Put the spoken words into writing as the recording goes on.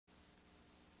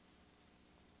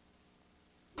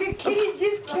Kitty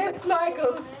just kissed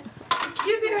Michael.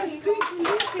 Give me a stinky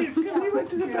lick because he went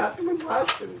to the bathroom and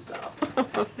washed himself.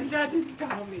 And Dad didn't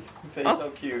tell me. He's so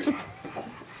cute.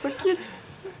 So cute.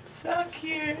 So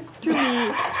cute. To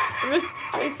me.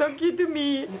 He's so cute to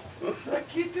me. So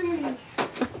cute to me.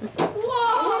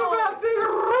 Whoa! What about Big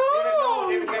Roll?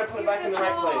 David, you gotta put it back in the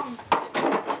right place.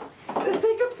 Let's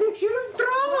take a picture of Drum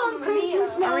on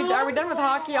Christmas, Mom. Are we done with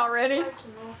hockey already?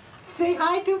 Say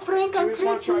hi to Frank on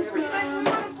Christmas, Guys, we Mom.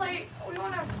 want to play. We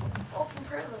want to open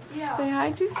presents. Yeah. Say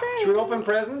hi to Frank. Should we open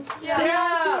presents? Yeah. Say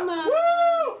hi to Mom.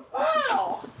 Woo!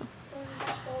 Wow!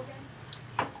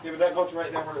 Yeah, but that goes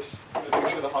right there first. The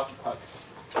picture of the hockey puck.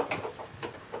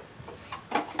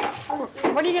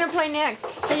 What are you gonna play next?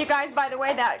 Hey, you guys, by the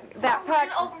way, that We're puck,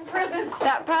 gonna open presents.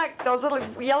 that puck, those little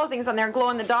yellow things on there glow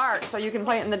in the dark, so you can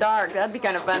play it in the dark. That'd be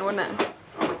kind of fun, wouldn't it?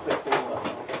 I'm gonna play pool, that's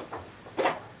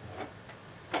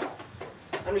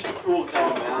all. I'm just a fool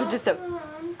kind of man. You're just a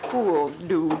cool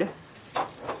dude.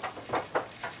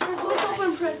 Let's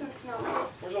open presents now.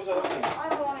 Where's those other things? I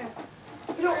don't want to.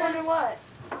 You don't wonder what?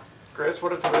 Chris, what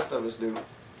did the rest of us do?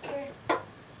 Okay.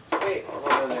 Wait,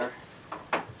 over there.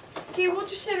 Okay, we'll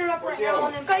just set it up Where's right the now.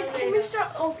 other And then guys, can we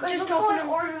start? Oh, guys, Just let's go open in them.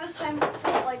 order this time.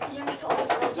 Like, you miss all those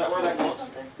ones. Is that where that or goes?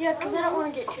 something. Yeah, because I don't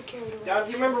want to get too carried away. Dad,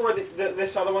 do you remember where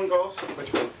this other one goes?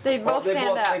 Which one? They both they stand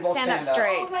both- they up. both Stand up stand up.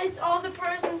 straight. Oh, guys, all the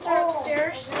presents are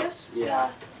upstairs. Yeah.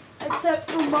 Except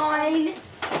for mine.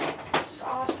 This is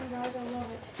awesome, guys. I love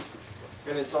it.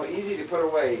 And it's so easy to put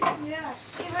away.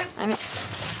 Yes.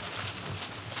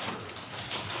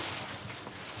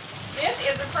 This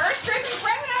is the first Christmas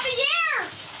present of the year!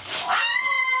 Wow!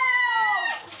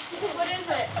 What is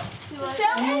it? You like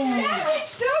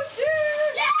Sandwich toaster!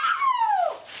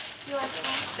 You like it?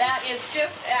 That is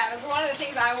just, that was one of the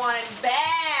things I wanted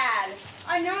bad.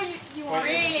 I know you want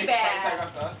Really bad.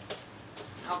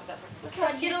 Oh, but that's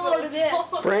Try to get a load of this.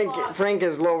 Frank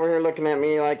is over here looking at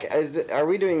me like, are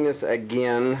we doing this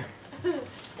again? It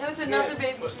was another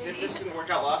baby kitty. This didn't work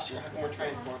out last year. How come we're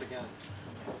trying for it again?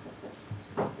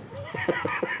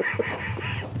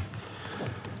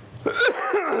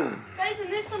 Guys, and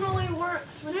this one only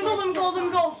works with them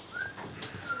go.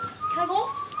 Can I go?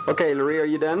 Okay, Larry, are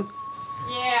you done?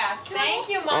 Yes, thank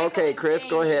you, Michael. Okay, Chris,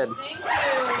 go ahead. Thank you.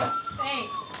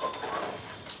 Thanks.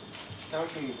 Now we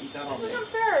can eat that This isn't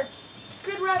fair. It's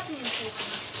good wrapping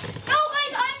paper. No,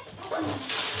 guys,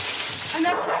 I'm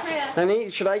after Chris. Honey,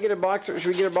 should I get a box, or should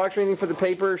we get a box or anything for the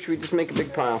paper, or should we just make a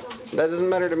big pile? That doesn't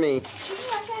matter to me. I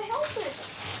can't help it.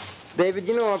 David,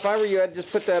 you know, if I were you, I'd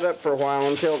just put that up for a while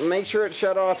until, make sure it's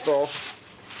shut off though.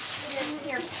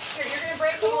 Here, you're going to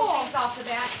break the little things off the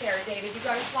back there, David. You've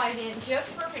got to slide in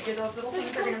just perfect. Those little things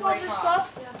are going to break off.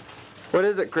 What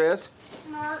is it, Chris? It's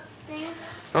an art thing.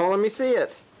 Oh, let me see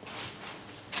it.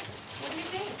 What do you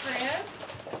think, Chris?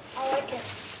 I like it.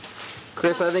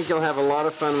 Chris, I think you'll have a lot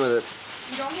of fun with it.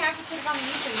 You don't have to put it on the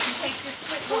easel. You can take this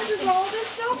clipboard. This is all this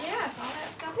stuff? Yes, all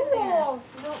that stuff in there. Cool.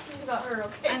 Don't think about her,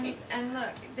 okay? And look,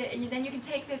 then you can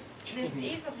take this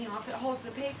easel thing off that holds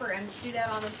the paper and do that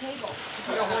on the table. If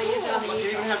you don't want to use it on the You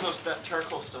easel. even have that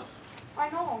charcoal stuff. I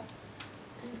know.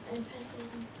 And pencils.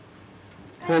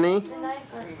 Honey, The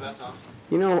nice ones. That's awesome.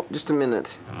 You know, just a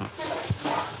minute.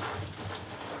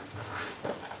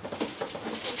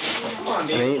 Come on,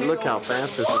 Honey, look how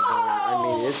fast this is going. I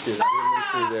mean, it's just zooming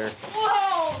through there.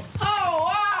 Whoa! Oh,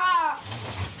 ah!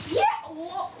 Yeah!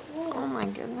 Whoa! Whoa. Oh my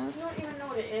goodness. You don't even know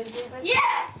what it is, David.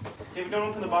 Yes! David, don't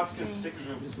open the box because the stickers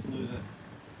will just lose it.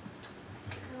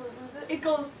 It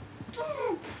goes.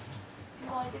 You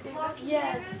like it, David?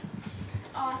 Yes.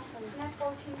 It's awesome.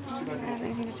 It has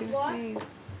anything to do What? with these.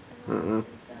 Mm-mm.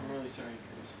 I'm really sorry,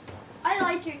 Chris. I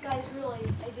like it, guys, really.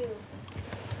 I do.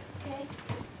 Okay?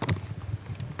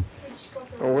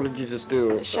 Oh, what did you just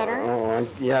do? The shutter? Oh,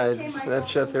 yeah, that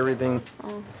shuts everything.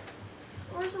 Oh.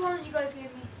 Where's the one that you guys gave me?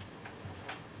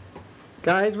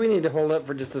 Guys, we need to hold up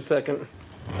for just a second.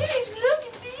 Guys, look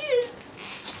at this!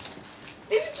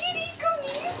 This kitty, come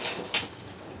here!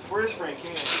 Where's Frank?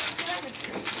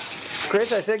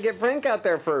 Chris, I said get Frank out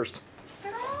there first.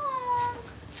 Come on!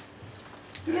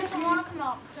 You guys don't want to come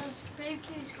out because babe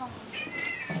kitty's coming.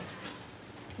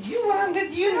 You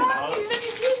wanted you. Look at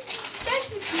this,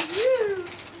 especially for you.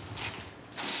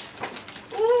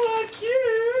 Oh,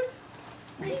 cute.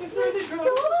 He's really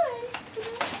good.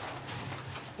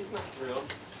 He's not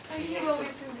thrilled. He will as soon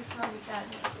as he smells the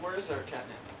catnip. Where is our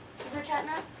catnip? Is there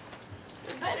catnip?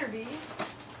 There better be.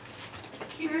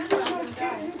 Kitty, you want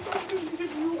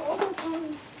you all the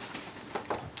time.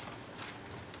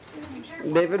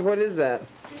 David, what is that?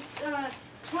 It's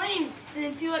plane, and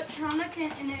it's electronic,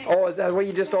 and it, Oh, is that what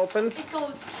you just opened? it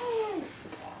goes.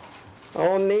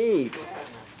 Oh, neat.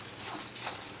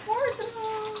 For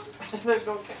There's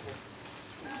no catnip.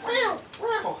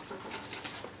 Oh.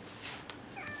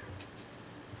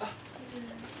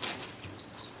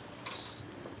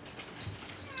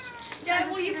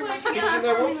 Dad, will you put it It's in together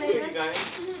there, for me won't you, later? you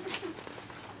guys?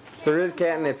 There is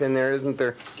catnip in there, isn't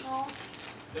there? No.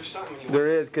 There's something you There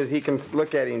is, because he can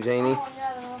look at him, Janie. Oh,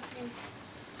 yeah, then I'll see.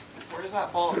 Where's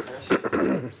that ball, Chris?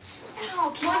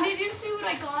 Ow, Mom, did you see what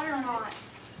I got or not?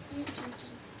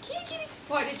 Kitty.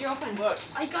 What did you open? Look.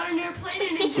 I got an airplane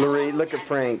and it Marie, look at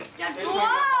Frank. Dad, There's go no- on.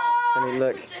 I mean,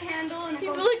 look. Put the handle and he's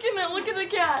looking at, look at the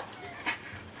cat.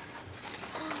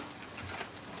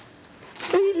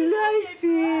 He likes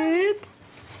it.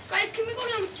 Guys, can we go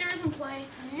downstairs and play?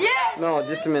 No,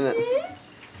 just a minute.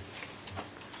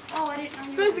 Oh, I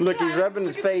didn't know you were. Look, he's rubbing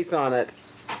his face on it.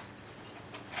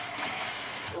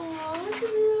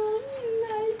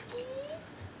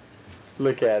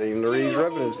 Look at him. Marie's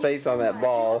rubbing his face on that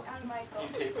ball. You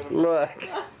taping them? Look.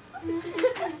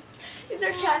 Is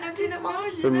there catnip in it,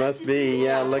 Mom? There must be.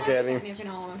 Yeah, look at him. Sniffing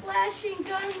all of them. Flashing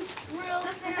guns, real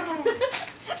sound.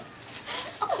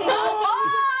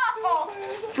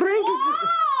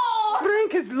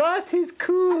 Frank has lost his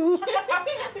cool. Guys,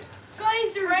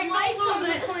 there's lights on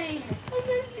the plane. I've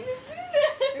never seen him do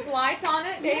that. There's lights on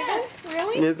it, David? Yes.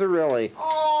 Really? Is it really?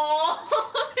 Oh.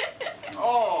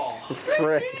 Oh.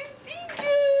 Frank.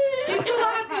 He's so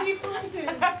happy he found it.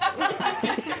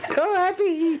 So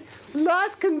happy he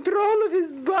lost control of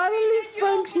his bodily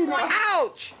functions.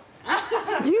 Ouch!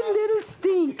 You little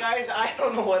stink. Guys, I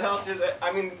don't know what else is.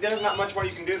 I mean, there's not much more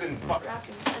you can do than fuck. Ah!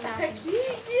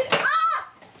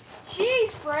 Jeez,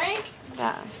 Frank.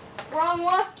 Yeah. Wrong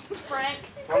one, Frank.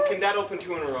 Can Dad open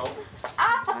 2 in a row?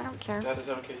 I don't care. Dad, is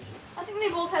that okay? I think they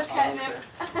both have Oh, catnip.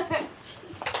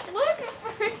 Look at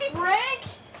Frank. Frank?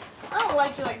 I don't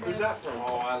like you like Who's this. that from?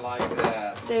 Oh, I like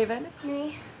that. David?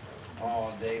 Me.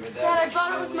 Oh, David, that Dad, I is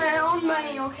bought it with my really own nice.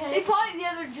 money, okay? They bought it the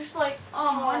other, just like,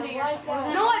 Monday or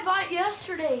something. No, I bought it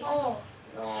yesterday. Oh.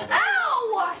 Oh,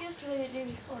 Ow! Yesterday, the day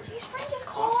before. Jeez, Frank is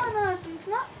calling us. It's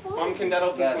not fun. Mom, can Dad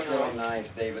open 2 that's in a row? really nice,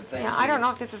 David. Thank Yeah, you. I don't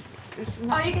know if this is Are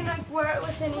not. you gonna wear it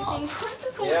with anything?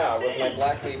 Yeah, with my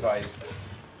black Levi's.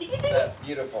 That's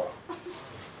beautiful.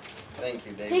 Thank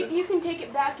you, David. You can take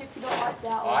it back if you don't like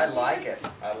that one. I like it.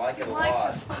 I like it a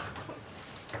lot.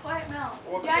 Quiet mouth.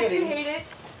 Well, Dad, kitty. you hate it?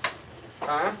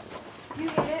 Huh? You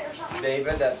hate it or something?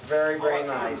 David, that's very, very Oh, it's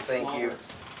nice. gonna Thank you.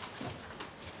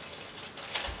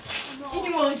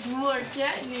 He wants more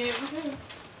catnip.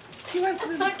 He wants to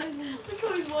look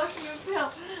how he's washing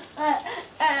himself.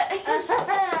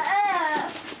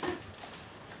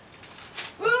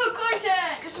 Ooh,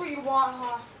 content! This is what you want,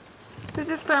 huh? Who's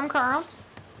this from, Carl?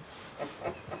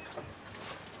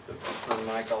 This is for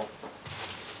Michael.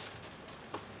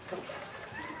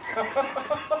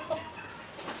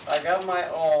 I got my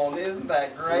own. Isn't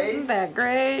that great? Isn't that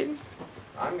great?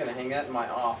 I'm going to hang that in my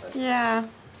office. Yeah.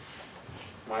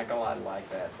 Michael, I like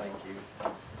that. Thank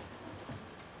you.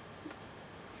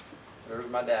 There's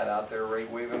my dad out there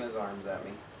waving his arms at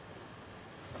me.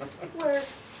 Where?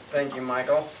 Thank you,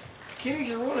 Michael.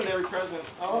 Kitties are ruining every present.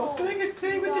 Oh, Frank is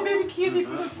playing with the baby kitty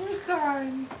for the first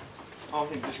time. oh,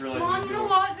 he just realized Mom, he you know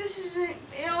was what? This isn't.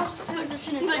 It also says this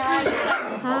in a tag.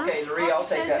 Huh? Okay, Marie, I'll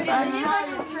take that back. You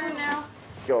like his turn now.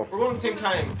 Go. We're going at the same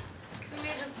time. So we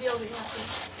made this deal we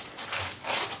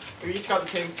have to. We each got the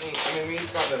same thing. I mean, we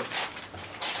each got the.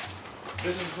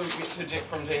 This is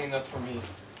from Janie, and that's from me.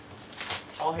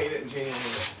 I'll hate it, and Janie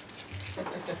will hate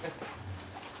it.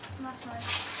 That's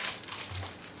nice.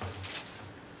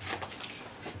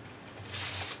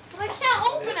 But I can't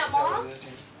open Is it, that what Mom. it is,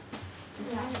 Janie?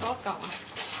 Yeah, you both got one.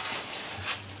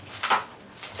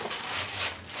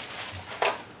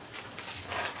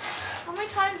 How many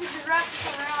times did you wrap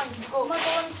this around? Oh,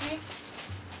 Michael, let me see.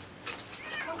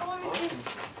 Michael, let me see.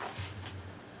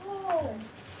 Oh.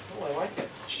 Oh, I like it.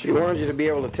 She wanted you to be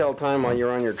able to tell time while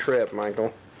you're on your trip,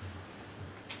 Michael.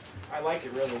 I like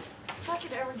it, really. If I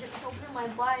could ever get this open in my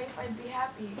life, I'd be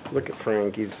happy. Look at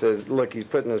Frank. He says, look, he's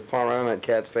putting his paw around that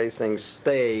cat's face saying,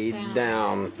 stay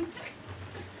down.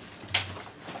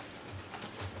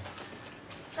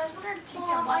 Guys, we're gonna take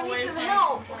Mom, I need some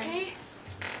help, okay?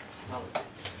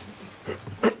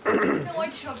 I don't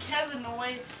want you to Kevin the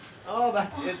way. Oh,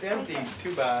 it's empty.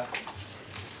 Too bad.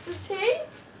 The tape?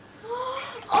 Oh!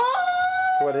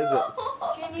 What is it?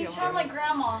 Jenny, you sound like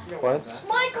Grandma. What?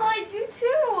 Michael, I do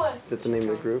too. Is it the name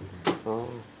of the group? Oh.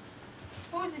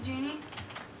 What was it, Jeannie?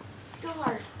 Still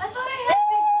hard. I thought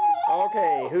I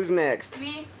Okay, who's next? had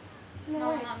me. No,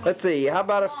 not me. Let's see. How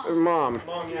about a mom?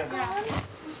 Mom, yeah. Yeah.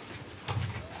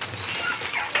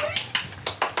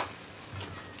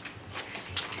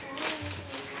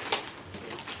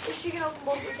 Is she gonna open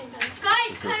both at the same time?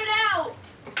 Guys, cut it out!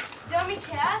 Dummy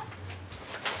cats?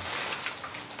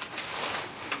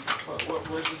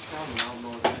 Where's this from? I don't know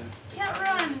what it is. Cat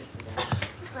run.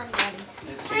 It's from Daddy.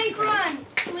 It's Frank Stacey Payne. run,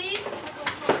 please.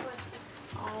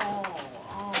 Oh,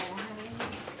 honey.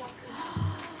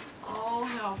 Oh,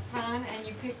 how fun. And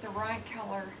you picked the right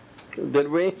color. Did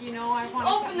we? You know, I wanted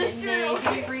Open the something cereal.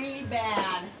 navy really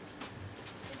bad.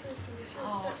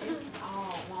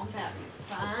 Oh, won't that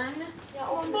be fun? Yeah,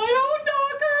 Oh, open my own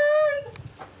Dockers!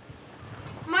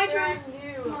 My turn.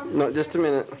 No, just a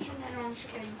minute. No, I'm just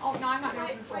kidding. Oh, no, I'm not going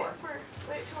to open four.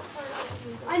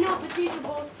 I know, but these are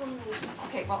both from me.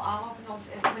 Okay, well, I'll open those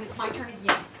when it's my turn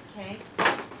again, okay?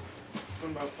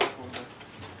 What about Frank over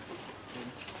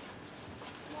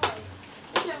there?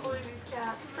 I can't believe these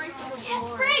cats. Frank's a good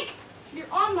boy. Frank!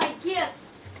 You're on my gifts.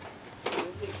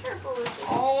 Be careful with it.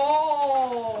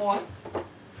 Oh,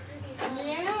 Pretty.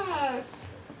 yes.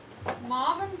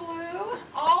 Mauve and blue.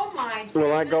 Oh, my goodness.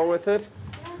 Will I go with it?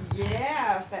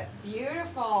 Yes, that's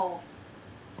beautiful.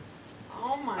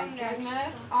 Oh my I'm next.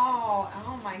 goodness.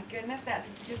 Oh my goodness. That's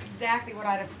just exactly what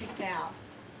I'd have picked out.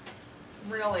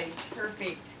 Really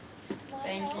perfect.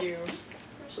 Thank you.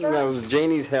 That was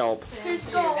Janie's help. Thank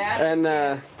you. go. That's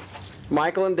And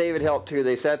Michael and David helped too.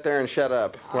 They sat there and shut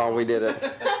up while we did it.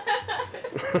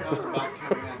 That was about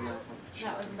turning that mouth.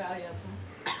 that was about it.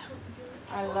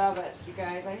 I love it, you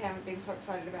guys. I haven't been so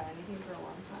excited about anything for a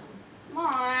long time. Come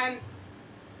on.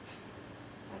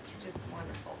 That's just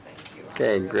wonderful. Thank you.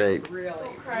 Okay, I really, great.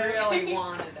 Really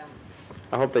wanted them.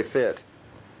 I hope they fit.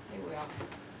 They will.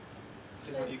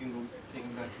 If not, you can go take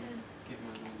them back and get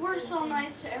mine. We're so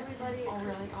nice to everybody. Oh,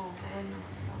 really? Oh, I didn't know.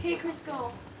 Okay, Chris,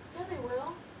 go. Yeah, they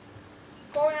will.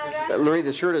 Go now, Dad. Lorraine,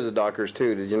 the shirt is a Dockers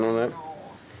too. Did you know that? No.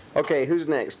 Okay, who's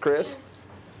next? Chris? That's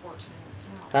a fortune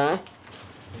in itself.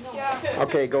 Huh? Yeah.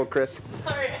 Okay, go Chris.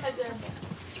 Sorry, I had to.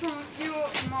 It's from you,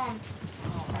 Mom.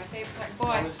 Oh, my favorite boy.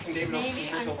 Thomas, can David Maybe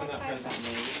Please I'm so open that excited present?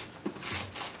 about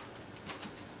Maybe.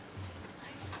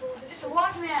 It's a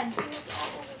Walkman.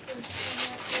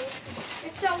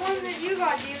 It's that one that you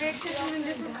got, David, except it's in a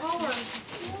different color.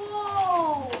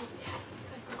 Whoa!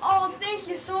 Oh, thank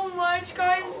you so much,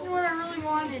 guys. This is what I really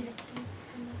wanted.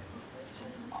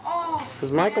 Oh.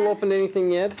 Has Michael opened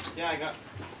anything yet? Yeah, I got.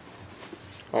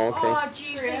 Oh, okay. Oh,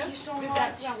 jeez, thank you so Does much.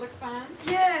 that sound look fun?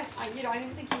 Yes. I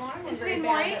didn't think you wanted one Is it very in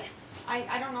bad, white? but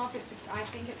I don't know if it's, I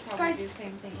think it's probably Guys, the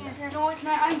same thing. Here, no, it's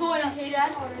not. I'm going up, okay,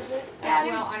 Dad? Or is it? Yeah, Dad,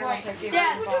 well, it's I don't know white. if I've given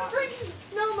Dad, you would a you box. freaking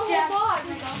smell the whole Dad, box.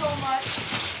 thank you so much.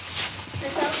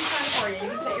 That'll be fun for you.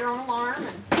 You can set your own alarm and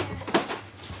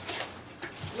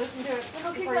listen to it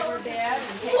before you go to bed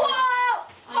and take Whoa!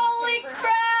 Holy paper.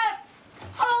 crap!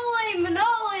 Holy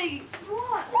manoli!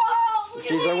 Whoa! Look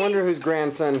Jeez, at I me. wonder whose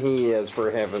grandson he is, for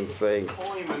heaven's sake.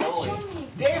 Holy Show manoli. me.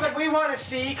 David, we want to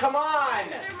see. Come on.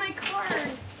 They're my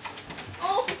cards.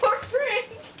 Oh, poor Frank.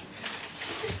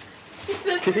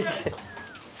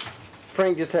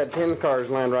 Frank just had 10 cars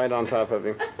land right on top of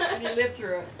him. and you live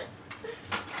through it.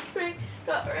 Frank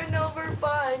got run over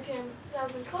by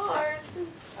 10,000 cars.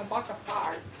 A box of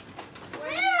cards.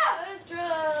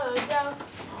 Drug down.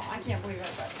 Oh, I can't believe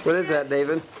I got What is that,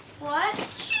 David? What?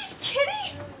 She's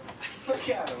kidding. Look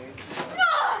at him.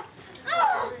 Ah!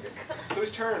 Ah!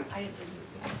 Whose turn? I didn't think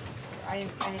I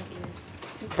didn't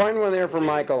even. Find one there for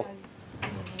Michael.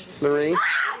 Marie? He's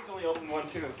only opened one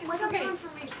too. What's okay. One for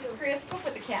me too. Chris, go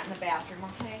put the cat in the bathroom,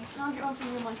 okay? I'll get one for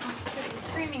you, Michael. Because the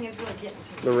screaming is really getting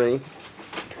to me. Marie?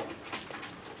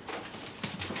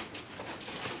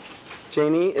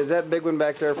 Janie, is that big one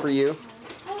back there for you?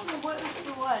 I don't know what is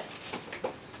for what.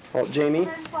 Oh, Jamie?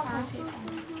 I just lost my tape.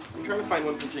 I'm trying to find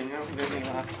one for Jenny. I don't think there's any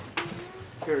left.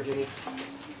 Here, Jenny.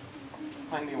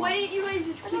 Find me Why one. didn't you guys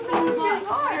just keep it in the box?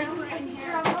 Why did you put it in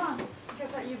here?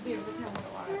 Because you'd be able to tell what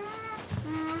it was.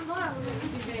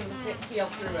 You'd be able to feel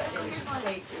through it. It would just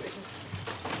stay through it.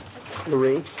 Just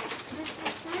Marie?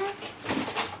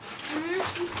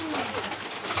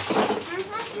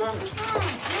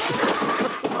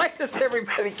 Why does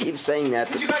everybody keep saying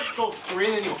that? Did you guys go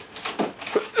green anyway?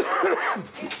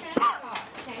 it's Santa Claus,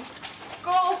 okay?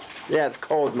 Go! Yeah, it's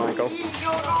cold, Michael. You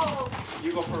go.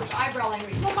 You go first. Eyebrow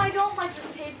language. Mom, I don't like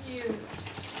this tape you use.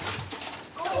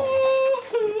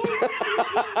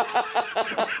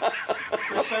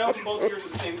 Chris, should I open both yours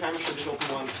at the same time or should I just open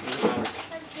one? Doesn't matter.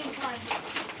 At the same time.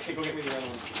 Okay, go get me the other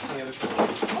one. It's on the other side.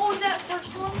 Oh, is that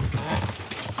first one?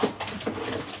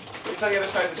 It's on the other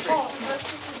side of the tree. Oh, the first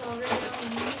piece is already on.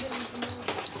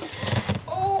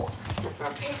 Oh, it's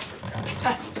a paper.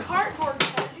 That's cardboard.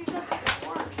 These are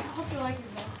cardboard. I hope you like these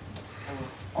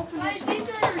though. Open guys, these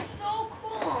are so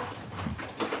cool.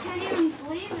 I can't even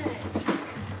believe it.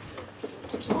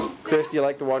 Chris, do you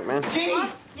like the Walkman? Jenny!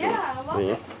 Yeah, I love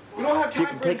Yeah. it. We don't have time You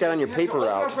can take that on your paper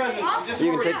route. route.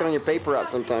 You can take that on your paper route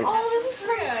sometimes. Oh, this is for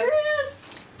Chris.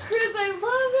 Chris, I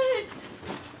love it.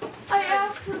 I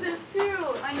asked for this too.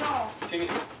 I know. Jamie,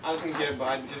 I was gonna get it, but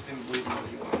I just didn't believe in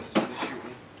what you wanted it, so just shoot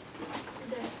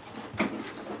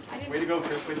me. Way to go,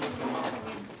 Chris. Way to listen to Mom.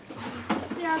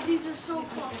 Yeah, these are so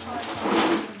cool.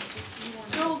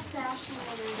 Girls fashion.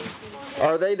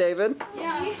 Are they, David?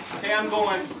 Yeah. Okay, I'm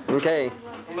going. Okay.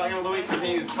 I'm not gonna wait for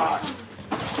me to talk.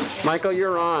 Michael,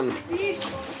 you're on.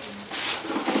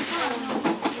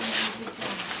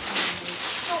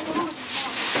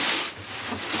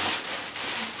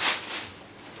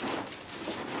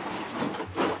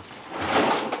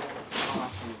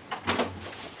 Awesome.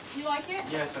 You like it?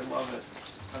 Yes, I love it.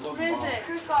 I love What the is ball. it?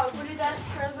 Chris got what is that?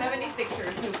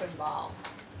 76ers hoop and ball.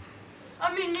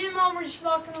 I mean, me and Mom were just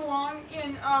walking along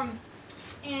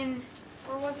in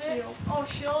where was it? Oh,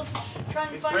 Shills, trying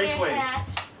to It's find me a Breakaway.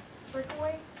 hat.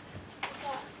 Breakaway?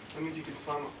 That means you can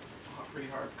slam it pretty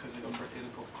hard because it'll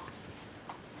go.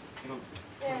 It'll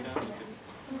Yeah. come down.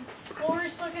 Well, we're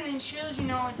just looking in shoes, you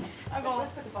know, and I go,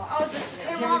 Let's put the ball. I was like, hey,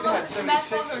 Can't Mom, even look, have smash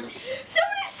 76ers.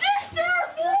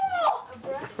 76ers! Whoa! A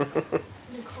brush, and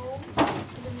a comb,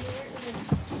 and a mirror, and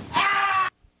a...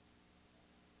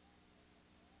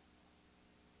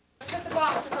 Put the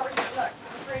boxes over here. Look.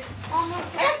 Right.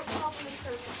 Almost like the top of the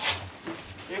curtain.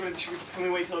 Yeah, but can we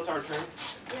wait till it's our turn?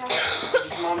 Yeah.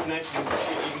 This Mom's next, and you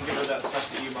can give her that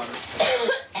stuff that you bought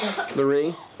her.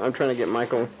 Larry, I'm trying to get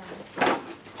Michael.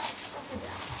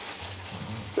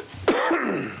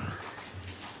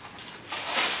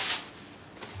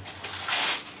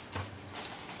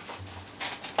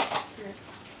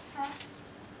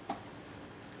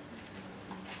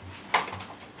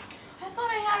 I thought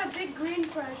I had a big green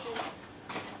present.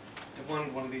 I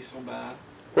wanted one of these so bad.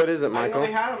 What is it, I know Michael?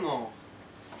 they had them though.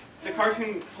 It's a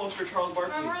cartoon poster of Charles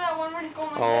Barkley. Remember that one where he's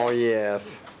going like Oh, this?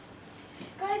 yes.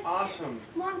 Guys, Awesome.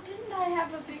 Mom, didn't I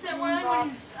have a big Is that green one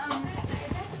box? is that the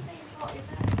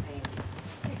same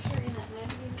picture in that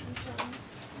magazine that you showed me?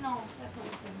 No. That's not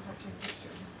the same cartoon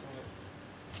picture.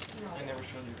 No. I never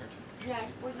showed you cartoon. Yeah,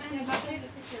 well, I you never got did. the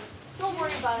picture. Don't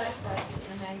worry about it.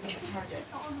 In a magazine at Target.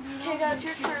 Okay, that's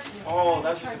your turn. Oh,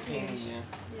 that's just a pain, yeah.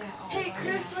 Yeah. Oh, Hey, oh,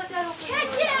 Chris, yeah. let that open. Can't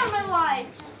get out of my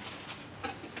life.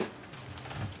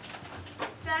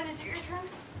 Dad, is it your turn?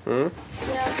 Hmm?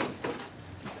 Yeah.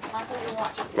 Michael, your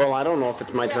watch is Well, I don't know if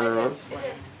it's my turn or not. It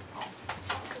is.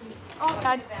 Oh,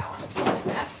 Dad. that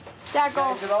one. Dad, go.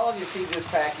 Guys, did all of you see this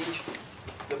package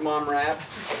that Mom wrapped?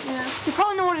 Yeah. You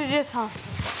probably know what it is, huh?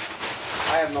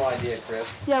 I have no idea, Chris.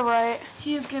 Yeah, right.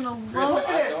 He is gonna Chris, love look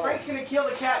I at this. know. Frank's gonna kill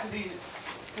the cat because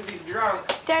he's drunk.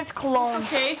 Dad's cologne.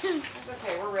 Okay. It's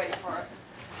okay, we're ready for it.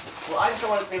 Well, I just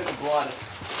don't want to think of the blood.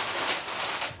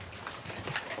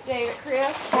 David,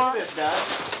 Chris. Look at this, Dad.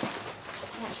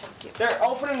 They're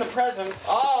opening the presents.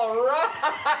 All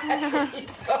right.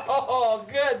 Oh,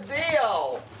 good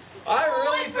deal. I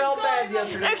really felt bad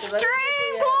yesterday. 'cause I didn't think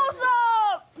we had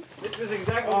close-up! This was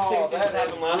exactly the same thing that that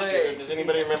happened is last year. great. Does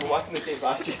anybody remember watching the tape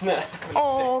last year? That happened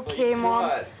Oh, exactly. okay, Mom.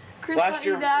 What? Chris Last got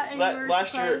year, you that and you were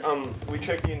last year, surprised. we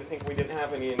tricked you into thinking we didn't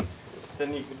have any, and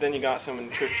then you got some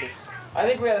and tricked you. I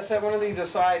think we ought to set one of these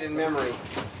aside in memory.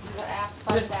 The app,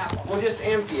 spice Just, apple. we'll just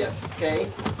empty it, okay?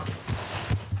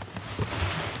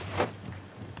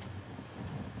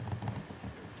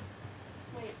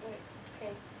 Wait,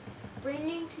 okay.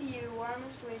 Bringing to you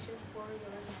warmest wishes for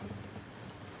your nicest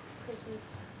Christmas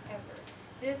ever.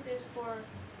 This is for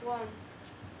one.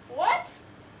 What?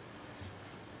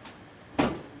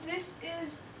 This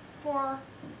is for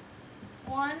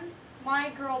one My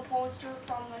Girl poster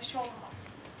from the show house.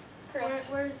 Chris.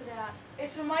 Where is it at?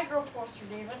 It's a My Girl poster,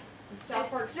 David. South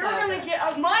Park's You're Plaza. gonna get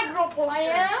a My Girl poster. I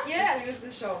am? As Yes. soon as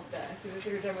the show's done, as soon as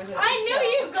you're done with it. I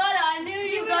knew you got it. I knew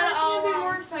you got it all be along.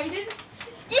 more excited.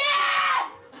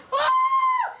 Yes! Woo!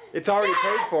 It's already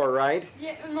paid Yes! for, right?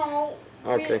 Yeah, no.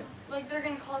 Okay. Like they're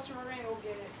gonna call us and we're gonna go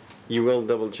get it. You will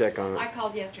double check on I it.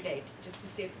 called yesterday just to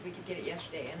see if we could get it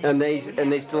yesterday. And they said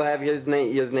and they would still have his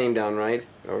name down, right?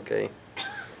 Okay.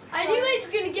 I knew you guys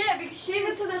were gonna get it because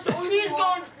she's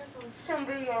going.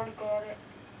 Somebody already got it.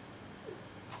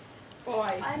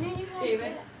 Boy, I knew you had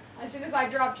David, as soon as I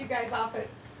dropped you guys off at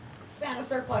Santa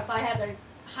Surplus, I had to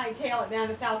hightail it down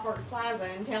to South Park Plaza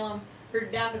and tell them, or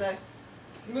down to the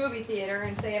movie theater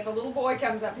and say if a little boy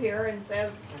comes up here and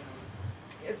says,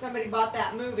 if somebody bought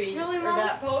that movie Really, or Mom?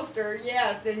 that poster,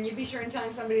 yes, then you be sure and tell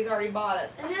him somebody's already bought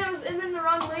it. And then the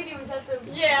wrong lady was at the.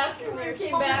 Yes, and when you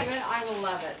came back, I will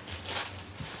love it.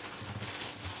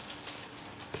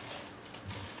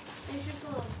 It's just a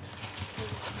little.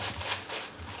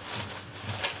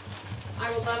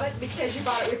 I will love it because you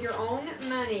bought it with your own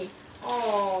money.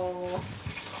 Oh.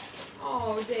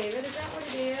 Oh, David, is that what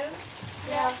it is?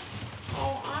 Yeah.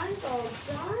 Oh, aren't those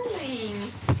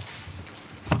darling?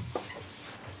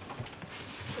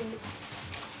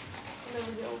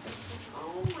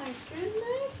 Oh my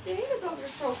goodness, David, those are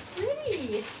so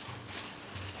pretty.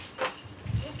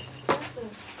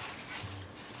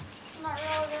 Not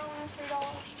really, they're only $3.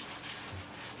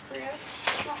 Chris,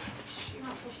 you're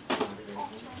not supposed to talk to Oh,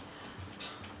 them. sorry.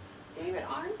 David,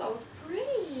 aren't those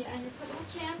pretty? And you put little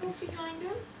candles behind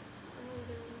them.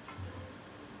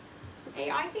 Hey,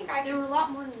 I think They were a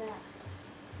lot more than that.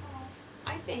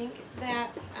 I think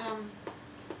that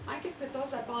I could put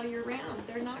those up all year round.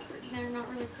 They're not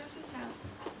really Christmas houses.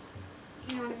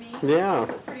 You know what I mean? Yeah.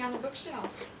 They look pretty on the bookshelf.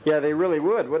 Yeah, they really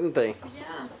would, wouldn't they?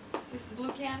 Yeah. With the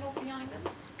blue candles behind them.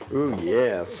 Ooh,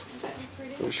 yes. Would that be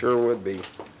pretty? It sure would be.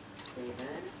 David,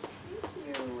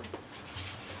 thank you.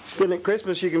 Then at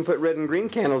Christmas you can put red and green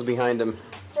candles behind them.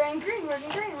 Red and green, red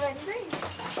and green, red and green.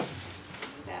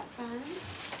 Isn't that fun?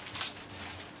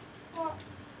 What?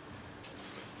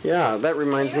 Yeah, that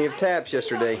reminds me of Taps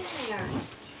yesterday.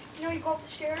 You know you go up the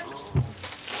stairs? Oh, I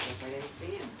guess I didn't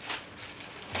see him.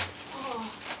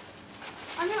 Oh.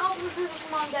 I'm gonna open the present for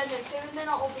Mom and Dad next time, and then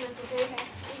I'll open this, okay? I'm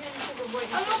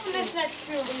gonna open this next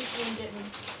too, but you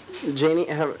didn't.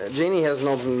 Janie hasn't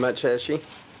opened much, has she?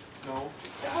 No.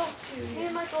 Me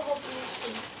and Michael will open this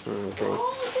too. Okay.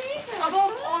 Oh, David. I've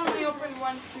only opened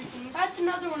 1, 2 things. That's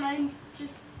another one.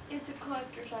 It's a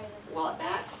collector's item. Well,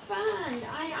 that's fun.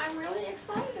 I'm really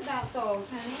excited about those,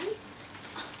 honey.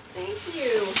 Thank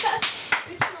you.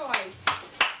 Good choice.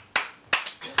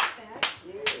 Isn't that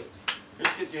cute?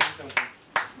 Let's get Jane something.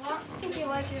 Well, I think you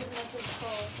like it as much as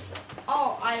Paul.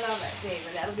 Oh, I love it,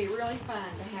 David. That'll be really fun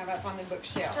to have up on the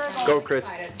bookshelf. I'm Go, really Chris.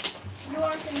 excited. You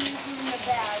aren't going to use them in the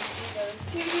bag either.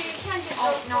 You can't get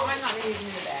Oh, those. no, I'm not going to use them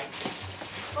in the bag.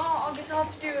 Oh, I guess I'll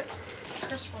have to do it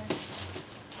this way.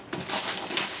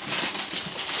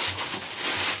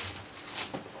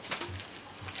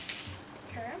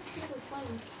 Okay. These are fun.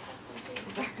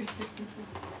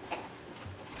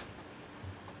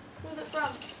 Who's it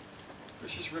from?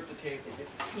 Let's just rip the tape. Is this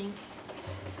pink?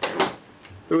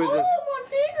 Who is this? Oh, my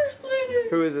finger's bleeding.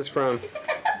 Who is this from?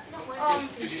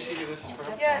 Did you see who this is from?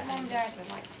 Yeah, Mom and Dad.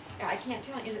 Like, I can't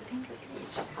tell. Is it pink or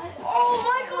peach? Oh,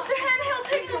 Michael, it's a handheld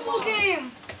technical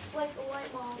game. Like the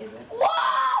white mom. Is it? Whoa!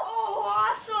 Oh,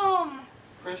 awesome.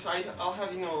 Chris, I'll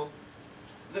have you know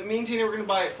that me and Gina were gonna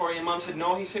buy it for you, and Mom said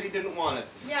no. He said he didn't want it.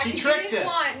 Yeah, She 'cause tricked you didn't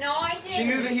us. want it. No, I didn't. She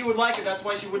knew that he would like it. That's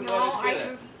why she wouldn't let No, us get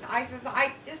it. I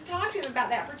just talked to him about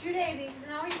that for 2 days. He said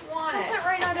no, he didn't want Open it. it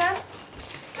right now, Dad.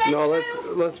 No,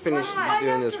 let's finish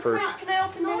doing this first. Can I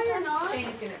open this or not?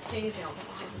 Janie's gonna open it,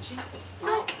 isn't she?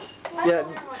 No. Yeah. I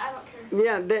don't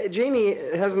care. Yeah, Janie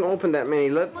hasn't opened that many.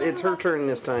 It's her turn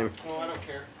this time. Well, I don't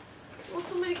care. Will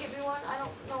somebody give me one? I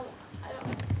don't know.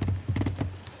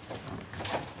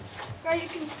 Guys, you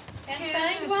can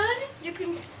Find one? You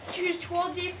can choose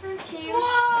 12 different teams.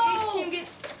 Whoa! Each team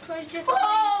gets 20 different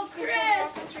Whoa, things. Chris!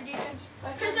 Offense or defense.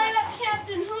 Chris, I got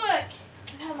Captain Hook.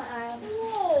 I have my eye on this.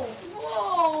 Whoa!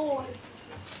 Whoa!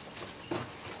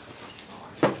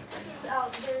 This is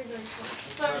out very, very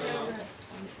fast.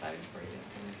 I'm excited for you.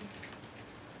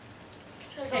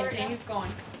 Okay, Janie's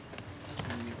going.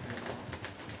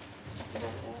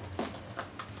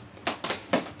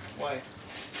 Why?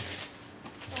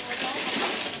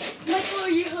 Michael, are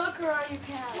you Hook or are you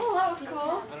Pat? Oh, that was cool. I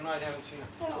don't know. I haven't seen it.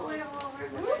 Oh, wait,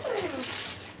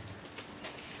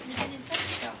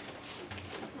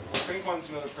 Frank wants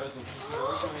another present.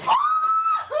 Oh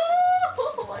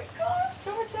my god.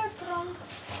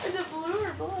 Is it blue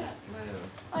or black? It's blue.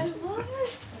 I love it.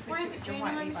 What is it, Janie?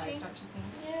 Let me see. Don't you think?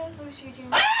 Yeah, let me see,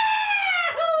 Jane.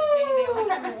 Janie, they only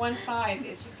come in one size.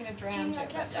 It's just gonna drown you. Janie, I But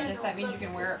can't I guess that see it. means you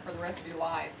can wear it for the rest of your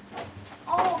life.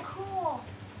 Oh, cool.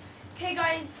 Okay,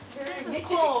 guys, this Very is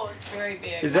closed. Very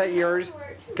big. Is that yours?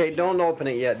 Okay, don't open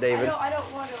it yet, David. I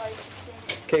don't want to. I just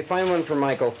think. Okay, find one for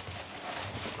Michael.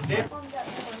 Mom got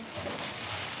one.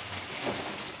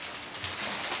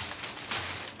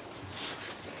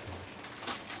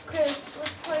 Chris,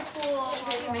 let's play pool.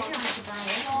 Maybe I'm gonna burn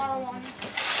it. No, I don't want it.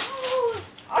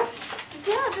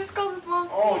 Yeah, this goes with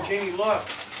Mom's Oh, pen. Jamie, look.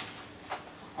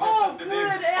 Oh, good.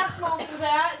 Ask Mom for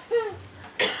that.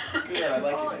 Good, I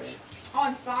like it. Baby. Oh,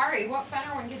 I'm sorry. What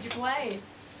funner one did you play?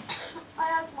 I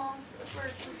asked Mom for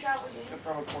travel game. Except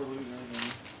from a poor loser.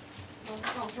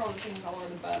 Don't throw the things all over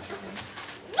the bus.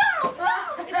 No!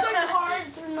 If there's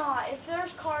cards or not. If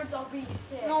there's cards, I'll be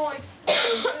sick. No, it's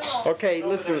Okay, No,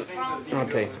 but listen. there's things that you can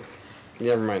Okay, do.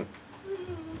 never mind.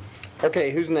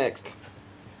 Okay, who's next?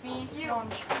 Me? You. I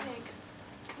think.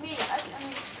 Me. I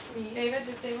mean, me. David,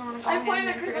 does David want to go I ahead pointed and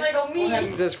at Chris Chris? and I go, me.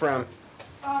 Who's this from?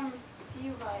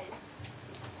 You guys.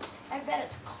 I bet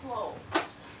it's clothes.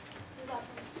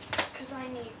 Because I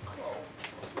need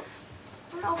clothes.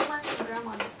 What else might be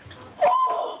grandma next time?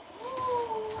 Oh!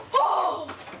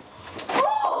 Oh!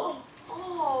 Oh!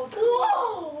 Oh!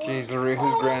 Whoa! Jeez, Larry,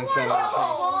 whose grandson is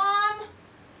Mom!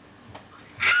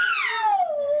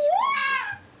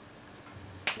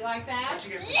 You like that?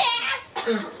 What'd you get? Yes!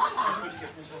 What'd you get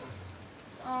from Santa?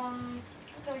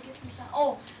 What did I get from Santa?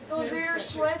 Oh, those Hooded rare sweatshirt.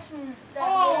 sweats and that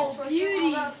Oh, red sweatshirt.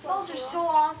 beauty. Those are so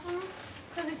awesome.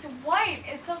 Because it's white.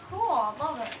 It's so cool. I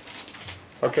love it.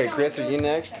 he? Okay, Chris, are you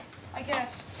next? I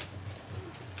guess.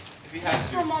 If you had It's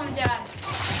for to. Mom and Dad.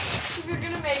 If you're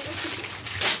gonna make it.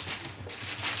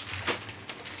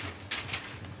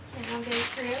 And okay,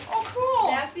 Chris. Oh, cool.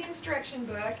 That's the instruction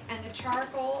book and the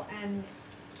charcoal and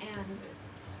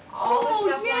all Oh,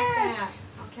 the stuff yes.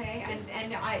 like that. Okay,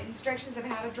 and instructions of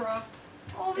how to draw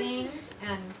Oh, this things is.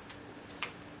 and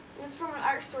It's from an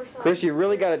art store. Chris, you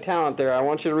really got a talent there. I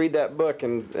want you to read that book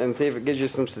and see if it gives you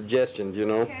some suggestions, you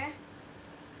know? Okay.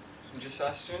 Some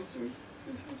suggestions?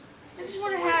 This is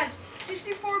what it has.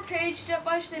 64-page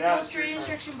step-by-step Yeah, illustrated it's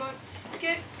your instruction book.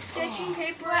 Sketching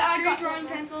paper, I 3 got drawing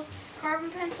one. pencils, carbon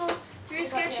pencil, 3 got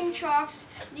sketching this. chalks,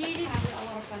 needed. having a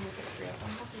lot of fun with it, Chris.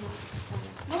 I'm hoping it's fun.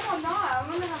 No, I'm not. I'm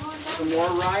gonna have one done. Some more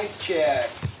rice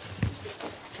checks.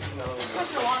 No. We went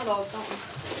through a lot of those, don't we?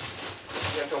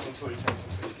 You have to open 2 at a time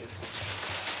since we skipped.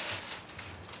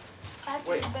 I have to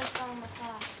Wait. be the best one in my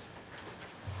class.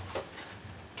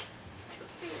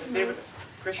 David,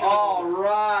 Chris, you're All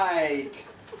right.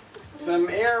 Some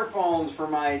earphones for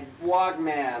my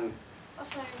Walkman.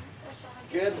 That's not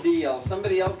Good deal.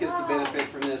 Somebody else gets to benefit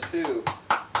from this too.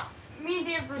 Me and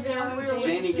Dave were there. We were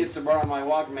Janie gets to borrow my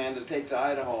Walkman to take to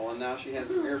Idaho, and now she has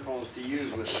some earphones to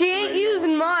use with it. She ain't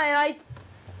using mine.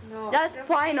 No. That's just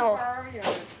final. borrow yours.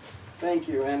 Thank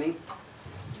you, Annie.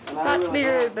 And I Not to really be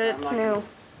not, rude, but so I'm it's not new.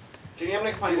 Jenny, I'm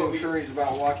gonna gonna find get what we encouraged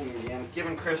about walking again.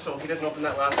 given Chris so he doesn't open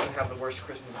that last one and have the worst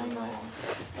Christmas of his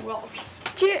life. Well,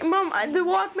 Gee, Mom, the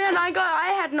Walkman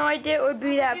I had no idea it would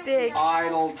be that big.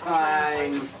 Idle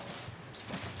time.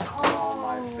 Oh,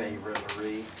 my favorite,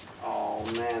 Marie. Oh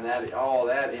man, that is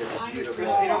beautiful. Chris,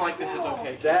 if you don't like this, it's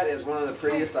okay. That is one of the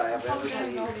prettiest I have ever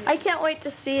seen. I can't wait to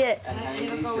see it. And honey,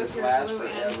 it'll these go with just your last blue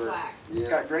and forever. black. It's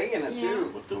got gray in it Yeah.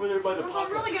 too. Looked over there by the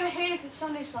I'm really gonna hate it if it's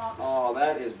Sunday socks. Oh,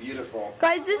 that is beautiful.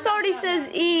 Guys, this already says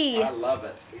E. I love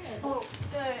it. Oh,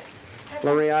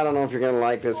 Marie, I don't know if you're gonna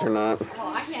like this or not. well,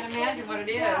 I can't imagine what it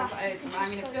is. I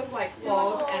mean, it feels like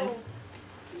clothes, and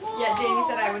yet Janie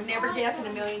said I would never guess in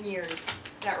a million years. Is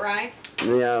that right?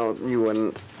 Yeah, you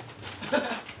wouldn't. Is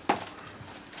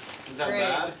that Great.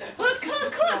 bad? Look, No,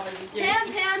 I'm just kidding.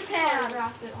 pan, pan.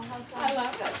 wrapped it on that I side.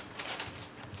 love it.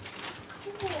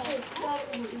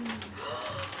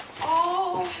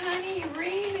 Oh, honey,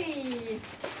 really?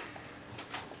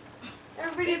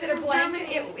 Everybody's Is it a from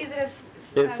blanket? Germany. Is it a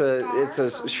It's a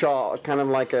scarf or- shawl, kind of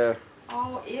like a,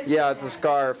 Oh, is yeah, it it's a that?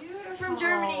 scarf. It's from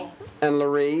Germany. And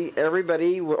Larry,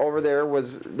 everybody over there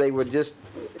they would just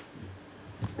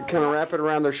kind of wrap it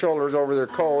around their shoulders over their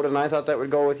coat, and I thought that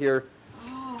would go with your,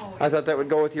 Oh, I thought that would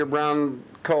go with your brown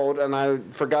coat, and I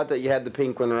forgot that you had the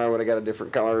pink one, or I would have got a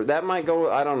different color. That might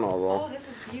go, I don't know oh, though. this is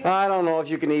beautiful. I don't know if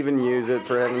you can even use it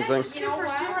for heaven's sake. You know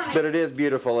what? But it is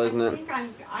beautiful, isn't it?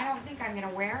 I don't think I'm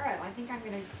gonna wear it. I think I'm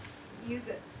gonna use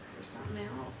it for something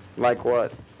else. Like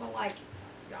what? Well, like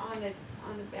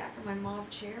on the back of my mauve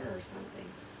chair or something.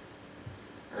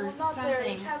 Or Well, not there. You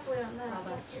something. can't put it on that. Oh,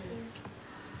 that's true.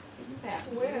 Isn't that It's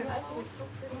weird. I beautiful? think it's so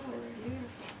pretty. Oh, it's beautiful.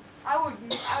 I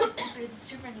would keep it as a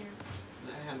souvenir. Is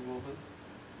it hand woven?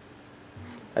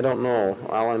 I don't know.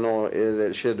 All I know is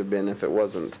it should have been if it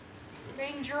wasn't.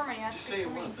 Made in Germany. That's Just good say it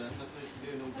for me. was, then. That's what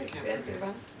you do. No, you It's can't expensive,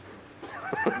 forget.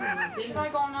 huh? Should I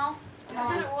go now?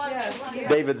 No, it's just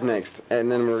beautiful. David's next,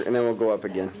 and then we'll go up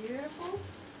again. Beautiful.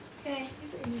 Okay.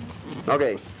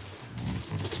 Okay.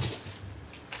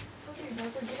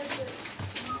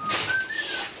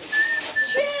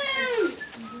 Choose!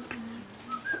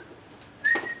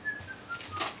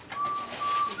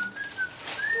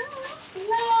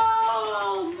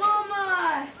 Whoa,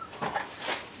 Mama!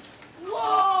 Whoa!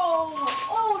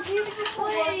 Oh, these are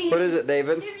planes. What is it,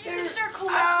 David? You can start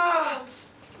collecting those.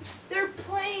 They're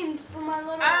planes for my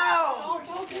little. Ow! Don't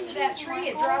poke into that tree,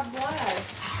 it draws blood.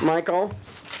 Michael?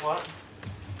 What?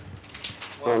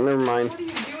 Oh, never mind. What are you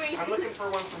doing? I'm looking for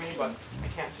one for me, but I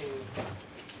can't see any.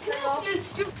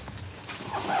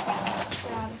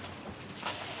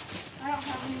 I don't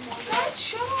have any more. Guys,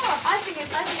 shut up! I think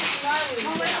it's gnarly.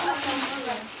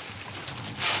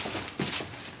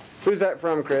 Who's that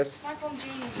from, Chris? My phone,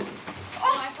 Jeannie.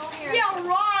 My phone here. Yeah,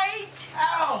 right.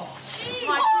 Ow! Jeez.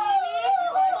 My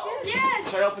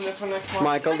Yes. Should I open this one next one?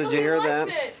 Michael, did you hear that?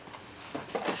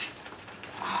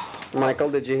 Michael,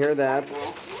 did you hear that?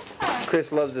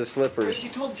 Chris loves his slippers. Chris, you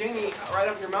told Janie right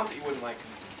up your mouth that you wouldn't like them.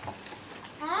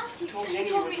 Huh? He told told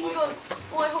Jenny me, you he would goes,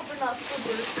 well, I hope they're not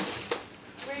slippers.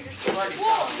 Where you're They've already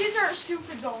Whoa, stopped. these aren't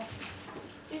stupid though.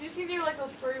 Did you think they were like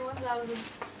those furry ones out of the...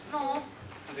 No.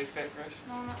 Do they fit, Chris?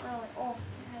 No, not really. Oh,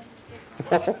 it has this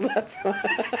big Oh, that's. Oh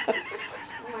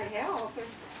my hell.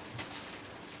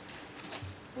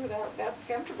 Ooh, that's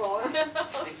comfortable.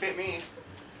 They fit me.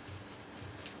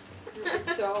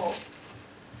 Joe.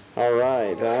 All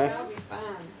right, huh? That'll be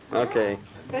fun. Okay.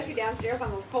 Especially downstairs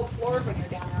on those cold floors when you're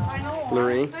down there. I know.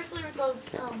 Lorraine? Especially with those,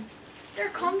 they're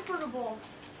comfortable.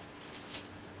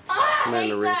 Ah, Come I on, hate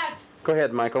Lorraine. that. Go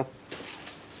ahead, Michael.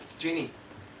 Janie,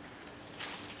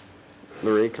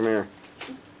 Lorraine, come here.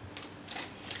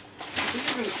 this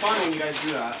isn't fun when you guys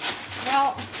do that.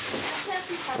 Well,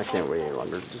 I can't wait any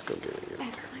longer. Just go get it.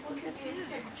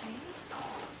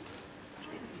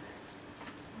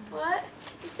 What?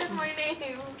 You said my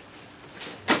name.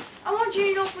 I want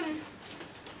Jane to open.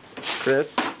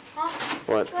 Chris? Huh?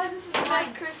 What? Guys, this is the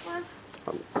best Christmas.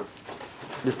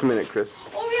 Just a minute, Chris.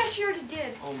 Oh yeah, she already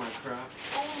did. Oh my crap.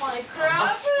 Oh my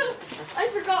crap! I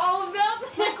forgot all about that.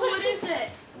 Michael, what is it?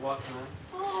 Walkman.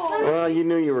 Oh. Well, you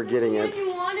knew you were getting What it. you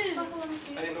wanted. I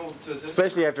didn't know. So is this?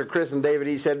 Especially after Chris and David,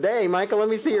 he said, "Hey, Michael, let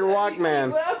me see your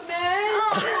Walkman." Oh,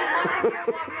 Walkman. Did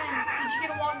you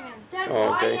get a Walkman? Dad, Oh,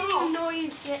 I okay. didn't even know he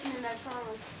was getting it, I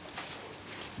promise.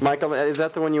 Michael, is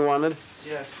that the one you wanted?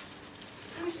 Yes.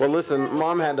 Well, listen,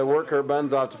 Mom had to work her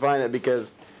buns off to find it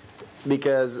because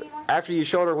after you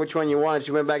showed her which one you wanted,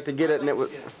 she went back to get it and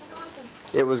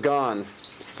it was gone.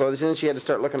 So then she had to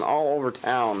start looking all over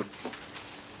town.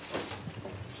 So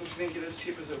she didn't get as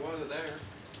cheap as it was there.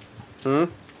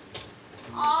 Hmm?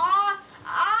 Ah!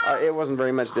 It wasn't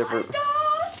very much different.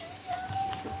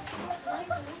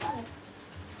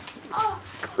 Oh!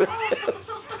 You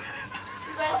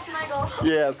guys, can I go?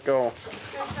 Yes, go.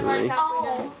 Am I halfway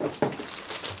done?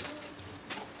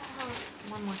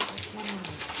 one more.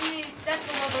 That's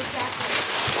the leather jacket.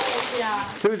 Oh, yeah.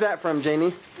 Who's that from,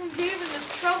 Janie? From David,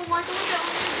 this trouble. Michael, look at that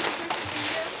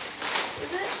one.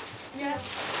 Is it? Yes.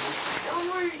 The one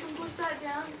where you can push that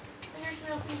down. And here's the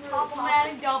little thing where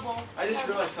Problematic double. I just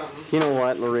realized something. You know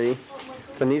what, Loree?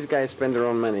 When these guys spend their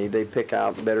own money, they pick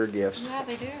out better gifts. Yeah,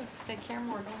 they do. They care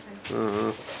more, don't they?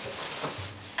 Uh-huh.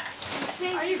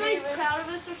 Are you guys proud of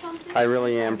us or something? I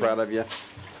really am proud of you.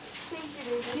 Thank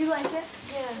you, David. Do you like it?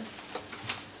 Yes.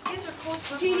 These are cool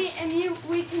slippers. Jeannie, and we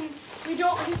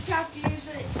don't just have to use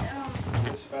it.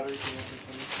 This battery thing,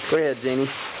 everything. Go ahead, Janie.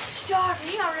 Stop.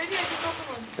 Me already? I just opened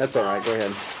one. That's all right. Go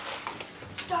ahead.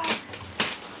 Stop.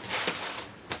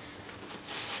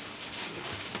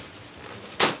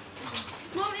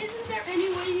 Mom, isn't there any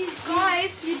way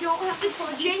guys, you don't have to This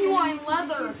is genuine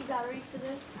leather. Use the battery for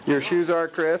this? Your shoes are,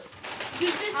 Chris?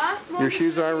 Use this. Huh? Your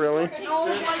shoes are, really? No,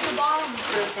 like the bottom.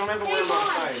 Chris, don't ever wear Hey, them Mom.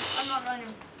 outside. I'm not running.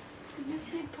 Is this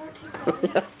big part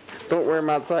take off? Don't wear them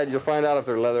outside. You'll find out if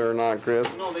they're leather or not,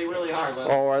 Chris. No, they really are. But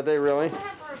Oh, are they really? I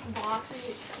have to rip the box and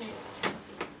get sick.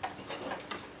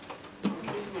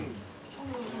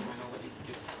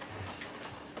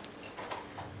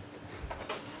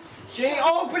 Janie,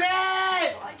 open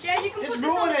it! Yeah, you can Just put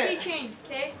this on the ruin it. keychain,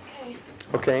 okay?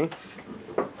 Okay.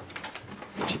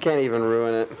 She can't even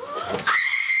ruin it. You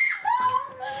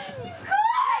guys!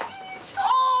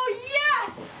 Oh,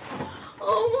 yes!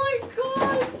 Oh my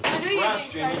gosh! I knew you'd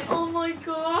Rush, be excited. Janie. Oh my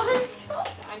gosh!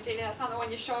 I'm Janie, that's not the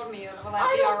one you showed me. Will I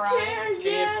that be don't alright? care, Janie, it's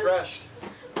yes. brushed.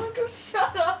 Michael,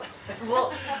 shut up.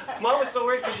 Well, Mom was so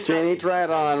weird because you Janie, try it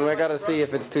on. We gotta see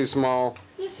if it's too small.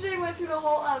 Yesterday I went through the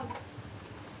whole, I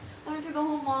went through the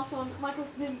whole mall, so Michael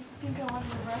didn't think I wanted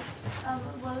the rest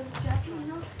leather jacket, you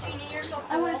know? Janie, you're so cool.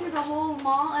 I went through the whole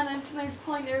mall and I'm sitting there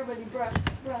pointing to everybody,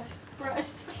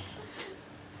 brushed.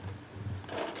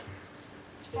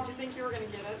 Did you think you were going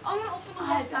to get it? I'm gonna open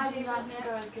the I did not think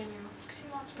I was gonna.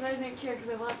 But I didn't care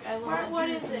because I love What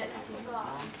is it? I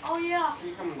forgot. Oh yeah. Can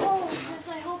you come Oh, Chris,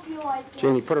 I hope you like it.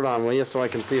 Janie, put it on, will you, so I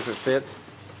can see if it fits?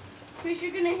 Chris,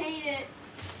 you're gonna hate it.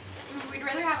 We'd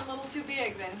rather have a little too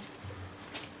big than...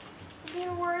 Okay,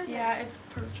 where is it? Yeah, it's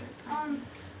perfect. I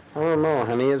don't know,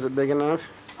 honey. Is it big enough?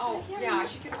 Oh, yeah,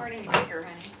 she couldn't wear it any bigger,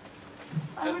 honey.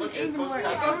 I wouldn't look, it even goes wear it.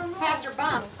 past- It goes past her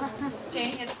bum.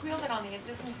 Janie, it's quilted on the,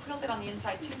 this one's quilted on the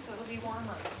inside too, so it'll be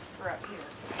warmer for up here.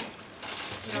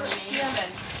 You know what I mean? Yeah.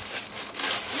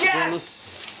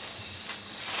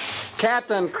 Yes!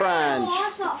 Captain Crunch. Oh,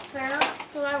 that's not fair.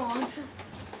 That's what I want.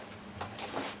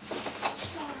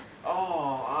 Star.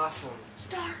 Oh, awesome.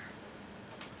 Star.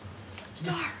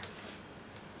 Star.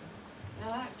 Now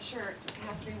that shirt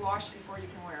has to be washed before you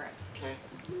can wear it. Okay.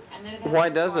 And then it has Why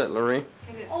to be does it, washed. Lorraine?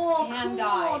 Because it's Oh, hand cool.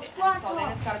 dyed, It's and black so then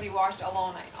top. it's got to be washed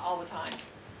alone all the time.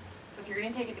 So if you're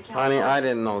gonna take it to Honey, California, I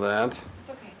didn't know that. it's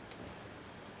okay.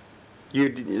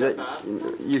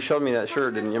 You showed me that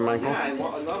shirt, didn't you, Michael? Yeah, I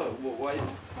love it. Why?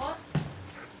 What?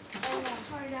 Oh,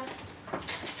 sorry, Dad.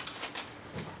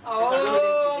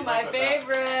 Oh, my about that.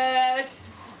 favorite.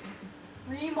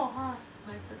 Remo, huh?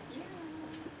 My perfume.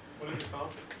 What is it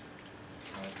called?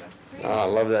 Oh, I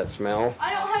love that smell.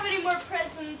 I don't have any more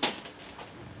presents.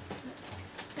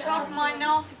 Should I open mine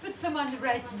now? Put some on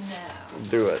right now.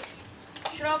 Do it.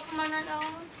 Should I open mine right now?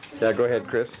 Yeah, go ahead,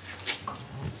 Chris.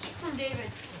 It's from David.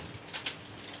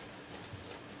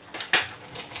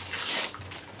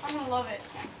 I'm gonna love it.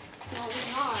 No,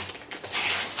 it's not.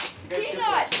 Peanut!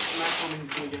 Peanut! That's what he's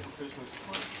gonna get for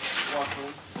Christmas. Walk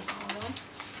home.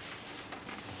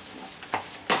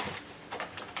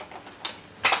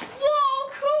 Whoa,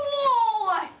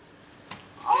 cool!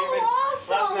 Oh,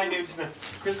 Last awesome! night, dude,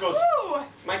 Chris goes, Woo!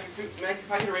 Mike,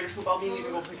 if I get a Raiders football game, you need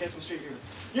to go pick up some straight here.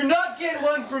 You're not getting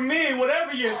one from me,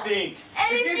 whatever you think.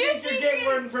 And if you think you're getting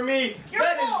one from me, You're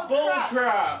that full is of bull crap.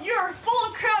 crap. You're full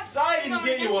of crap. So I I'm didn't gonna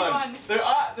get you one.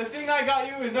 The thing I got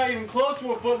you is not even close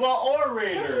to a football or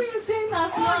Raiders. were saying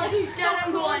last Oh, geez, Dad,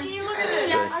 I'm going. Can you look at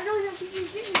this? Okay. I know you have to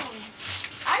get me one.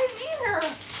 I didn't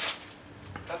either.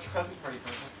 That's a Christmas party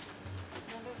present.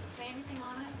 Now, does it say anything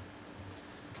on it?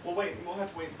 We'll wait. We'll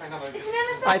have to wait and find out. It's an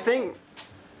NFL. I think.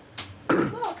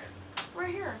 Look,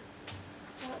 right here.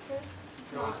 What, Chris?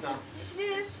 No, it's not. Yes, it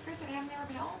is. Chris, it hasn't never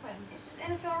been opened. This is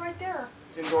NFL right there.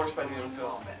 It's endorsed by the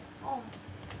NFL. Oh,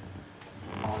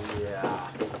 Oh yeah.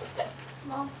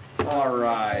 Mom. All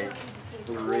right,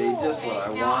 Lorraine, just what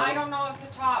I Now, I want. don't know if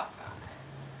the top.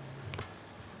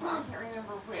 I can't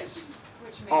remember which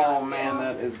may Oh not man, fit.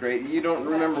 that is great. You don't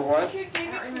remember what? I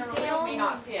can't remember which may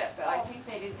not fit, but I think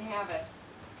they didn't have a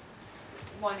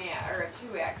 1X or a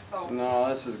 2X, so. No,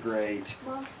 this is great.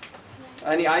 Mom.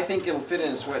 I think it'll fit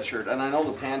in a sweatshirt, and I know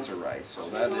the pants are right, so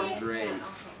that is great. Okay.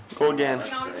 Go again. You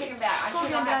can always take them back. I'm Go sure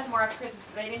they'll again, have some more after Christmas,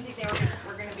 but they didn't think they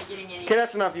were going to be getting any. Okay,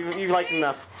 that's enough. You liked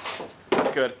enough.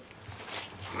 That's good.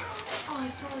 Oh, I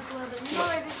smell like leather. You know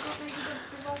I didn't go to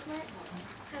sleep last night?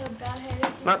 I had a bad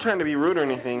headache. Not trying to be rude or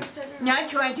anything. Not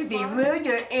trying to be rude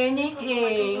or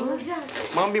anything.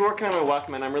 Mom, be working on my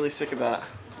Walkman. I'm really sick of that.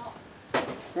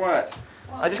 What?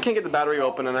 Well, I just can't get the battery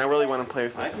open, and I really want to play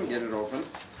with I it can get it open.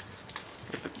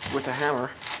 with a hammer.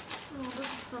 Oh, this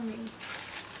is for me.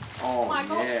 Oh,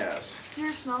 Michael? yes. You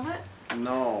ever smelled it?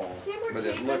 No, See, we're but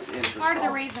it taking- looks interesting. Part of the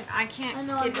reason I can't I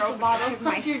know, get I it just open bought because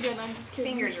my You're good, I'm just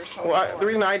kidding. fingers are so Well, the sore.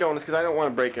 reason I don't is because I don't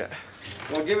want to break it.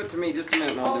 Well, give it to me just a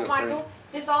minute and I'll do Oh, it for you. Michael,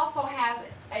 this also has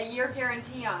a year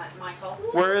guarantee on it, Michael.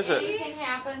 Where is it? Anything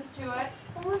happens to it,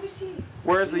 Oh, let me see.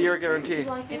 Where is the year guarantee? You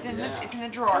like it? it's in Yeah. the I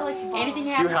drawer. like the bottle. Anything Do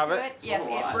you happens have to it? it, yes, So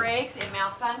do it I. breaks, it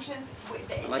malfunctions.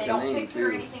 They like the don't name, fix it or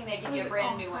too. anything. They give What you is a it brand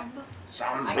called? new one.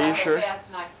 Some- I Are got you it sure? best,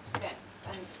 and I spent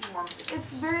a few more months. It's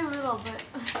very little,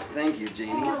 but. Thank you,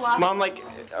 Jeannie. Mom, like,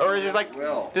 or is it like,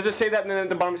 Well, does it say that and then at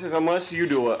the bottom it says unless you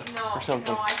do it No, or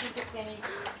something? no, I think it's any.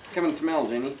 come and smell,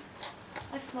 Jeannie.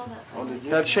 I smell that. Oh, did you?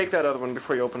 Dad, shake that other one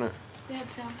before you open it. They had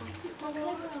samples.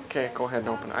 Okay, go ahead and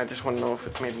open it. I just want to know if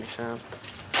it made any sound.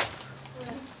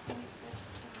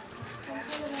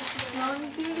 Smell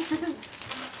anything?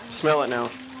 Smell it now.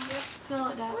 Smell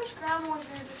it, Dad. I wish Grandma was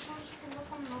here just so she can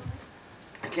look on them.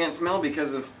 I can't smell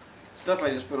because of stuff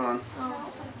I just put on.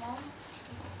 Oh.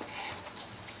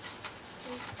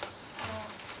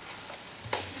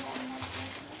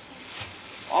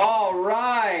 All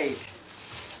right.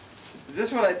 Is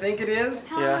this what I think it is?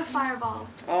 How Yeah. are fireballs?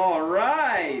 All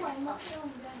right.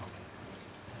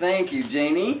 Thank you,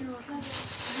 Janie.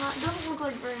 It doesn't look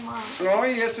like very much. Oh,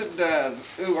 yes, it does.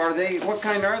 Ooh, are they? What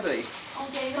kind are they?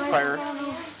 Fire.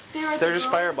 They're They're just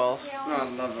fireballs. Oh, I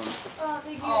love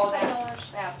them. Oh,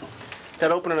 that's.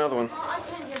 Dad, open another one. I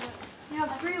can't get it. You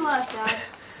have 3 left, Dad.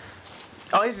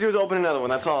 All you have to do is open another one.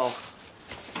 That's all.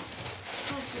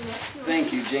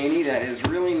 Thank you, Janie. That is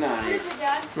really nice.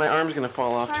 My arm's gonna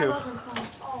fall off too.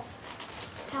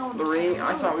 Lorraine,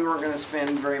 I thought we weren't going to spend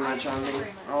very much on me.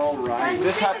 All right.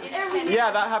 This happens.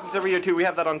 Yeah, that happens every year too. We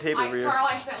have that on tape every year. Carl,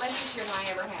 I spent less this year than I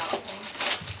ever have.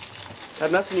 Okay.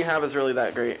 Dad, nothing you have is really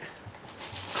that great.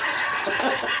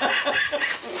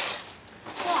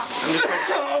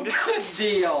 Oh, good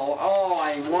deal. Oh,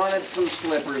 I wanted some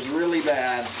slippers really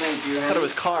bad. Thank you, I thought it honey.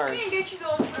 was cars. We get you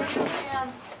those for you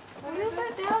and what is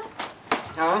that, Dad?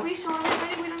 Huh? We saw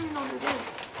everybody. We don't even know what it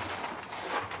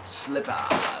is.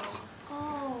 Slippers.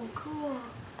 Oh, cool.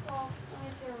 Oh,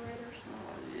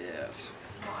 yes.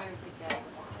 No, I would think that.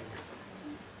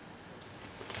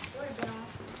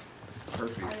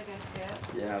 perfect. Are they gonna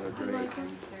fit? Yeah, they're great. Are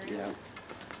you serious? Yeah.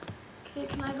 Okay,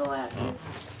 can I go after?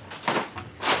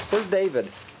 Where's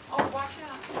David? Oh, watch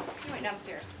out. He went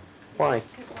downstairs. Why?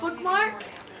 Bookmark?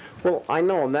 Well, I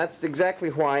know, and that's exactly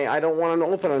why I don't want him to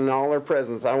open all their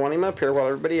presents. I want him up here while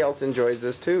everybody else enjoys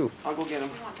this too. I'll go get him.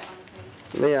 You want that on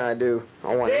the page. Yeah, I do.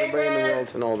 I want everybody in the world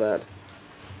to know that.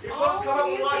 You're supposed to come up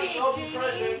and watch music, Open Jamie.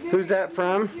 Present. Who's that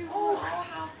from? Oh,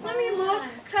 how Let me look.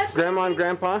 fun. Grandma and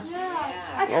Grandpa?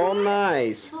 Yeah. Oh,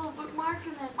 nice. Little bookmark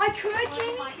and then. I could,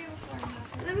 Jamie.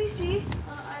 Let me see.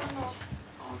 I don't know.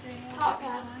 Oh, Jamie, Top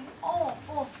that'd hat. be nice.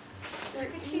 Oh. You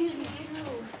could teach me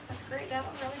too. That's great.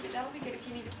 That'll be good if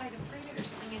you need to play the frigate or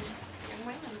something in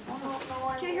women's. won't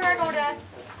it? Okay, here I go, Dad.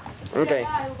 Okay. Yeah,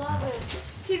 I love it.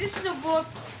 Okay, this is a book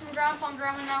from Grandpa and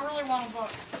Grandma, and I really want a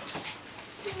book.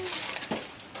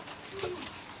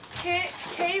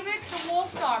 Kavik the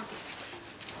Wolf Dog.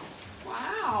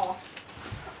 Wow.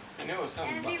 I knew it was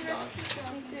something And about he the dog.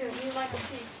 Me too. You like a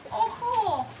peek. Oh,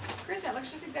 cool. Chris, that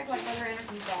looks just exactly like Mother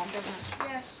Anderson's dog, doesn't it?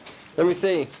 Yes. Let me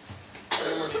see.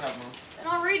 What do you have, Mom? And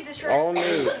I'll read this right. Oh,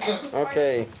 neat.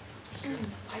 Okay. I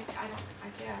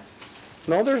guess.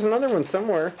 No, there's another one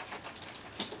somewhere.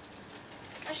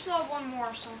 I still have one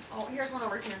more, so. Oh, here's one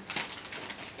over here.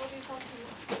 What are you talking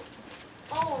about?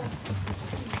 Oh.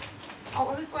 Oh,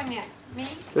 who's going next? Me?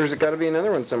 There's got to be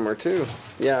another one somewhere too.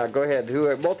 Yeah, go ahead.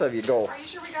 Who? Both of you go. Are you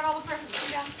sure we got all the presents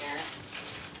from downstairs?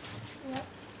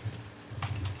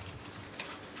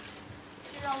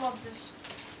 You're gonna love this.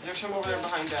 Is there some over there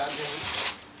behind Dad, Jamie?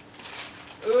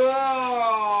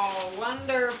 Oh,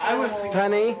 wonderful. I was thinking-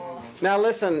 Honey, now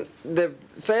listen. The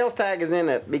sales tag is in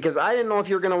it because I didn't know if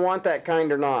you were going to want that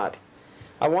kind or not.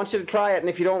 I want you to try it, and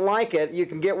if you don't like it, you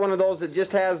can get one of those that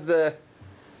just has the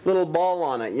little ball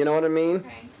on it. You know what I mean?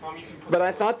 Okay, Mom, you can put, But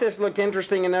I thought this looked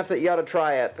interesting enough that you ought to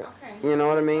try it. okay. You know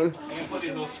what I mean? you can put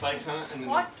these little spikes on it and then.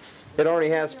 What? It already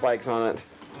has spikes on it.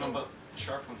 No, but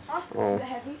sharp ones. Oh.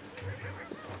 Heavy?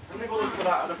 I'm gonna go look for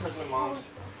that other present of Mom's.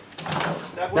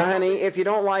 That Now, honey, if you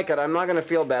don't like it, I'm not going to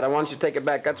feel bad. I want you to take it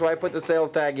back. That's why I put the sales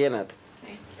tag in it.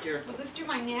 Here, Will this do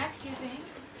my neck, do you think?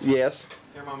 Yes.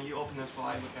 here, Mom. You open this while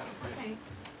I look at it for you.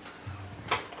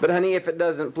 Okay, But honey, if it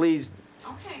doesn't, please.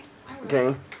 okay, I will.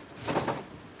 Okay.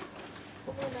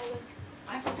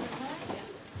 I hope you like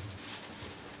it.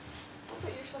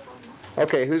 Put your stuff on.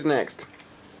 Okay, who's next?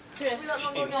 We let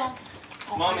Mom go now.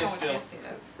 Oh, Mom I know is what still- this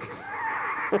is.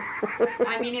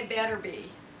 I mean, it better be.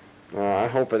 Oh, I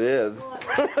hope it is.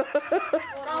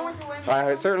 Gone with the wind.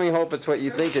 I certainly hope it's what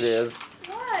you think it is.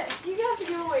 What? You have to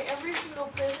give away every single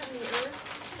present in the earth.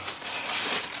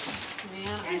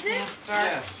 Man, Is I it? can't start.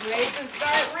 Yes. Wait to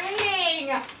start reading.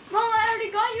 Mom, I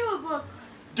already got you a book.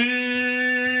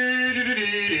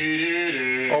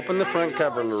 Open the front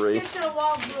cover, Marie. Just a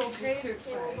wild blue, okay? This is too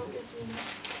Okay, we'll exciting. look this in.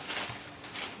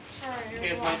 Alright, Okay,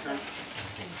 here's it's one. my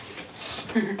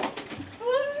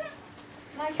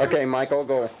turn. Okay, Michael,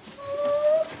 go.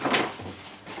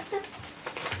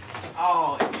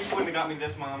 Oh, if you wouldn't have got me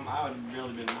this, Mom, I would have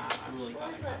really been mad. I really thought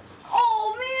I got this.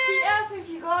 Oh, He man. asked me if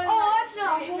you got it. Oh, that's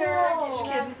not cool. Just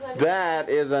kidding. That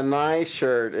is a nice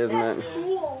shirt, isn't That's it?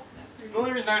 cool. The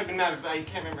only reason I would have been mad is I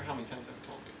can't remember how many times I've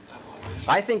told you that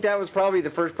one. I think that was probably the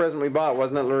first present we bought,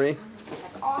 wasn't it, Lurie?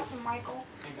 That's awesome, Michael.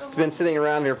 It's been sitting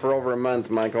around here for over a month,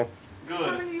 Michael. How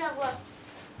Good. many do you have left?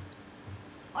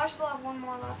 I still have one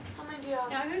more left. How many do you have?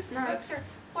 Now, whose No. books are,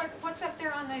 what's up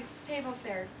there on the tables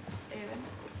there, David?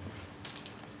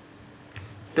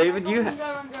 David, you,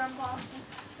 Grandma and Grandpa.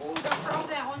 Oh, don't throw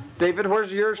that one. David,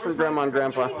 where's yours from Grandma and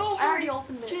Grandpa? Go, I already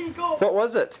opened it. Jenny, go. What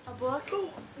was it? A book?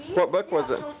 Me? What book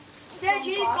was it? Dad,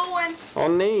 Jenny's going. Oh,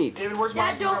 neat. David, where's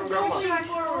mine Dad, from don't Grandma and push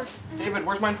Grandpa? me forward. David,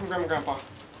 where's mine from Grandma and Grandpa?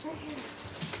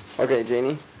 Okay,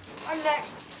 Janie. I'm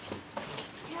next.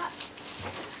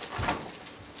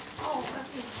 Oh, let's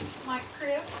see, Mike,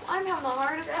 Chris. I'm having the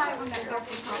hardest That time one with that this.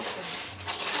 Dr. Thompson.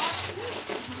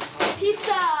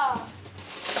 Pizza!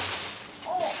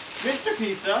 Oh, Mr.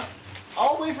 Pizza,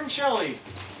 all the way from Shelley.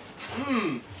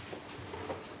 Mmm.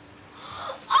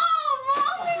 Oh,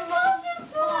 Mom, I love this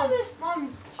one!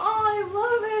 Mom. Oh, I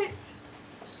love it!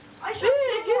 I should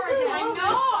have more I again.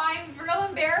 know, I'm real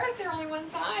embarrassed, they're only one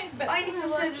size, but. I need some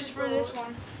scissors for this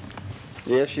one.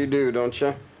 Yes, you do, don't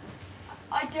you?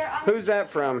 I dare. I'm Who's that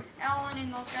from? Alan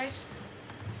and those guys.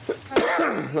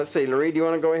 Let's see, Lurie, do you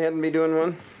want to go ahead and be doing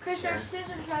one? Chris, there's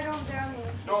scissors right over there on the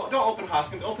Don't open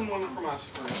Hoskins. Open one from us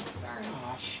first. Sorry.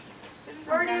 Gosh. This is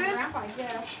Where from do you- Grandpa, I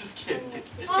guess. Just kidding.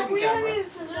 Just Mom, kidding, we have camera. any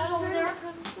scissors over there?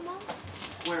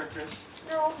 Where, Chris?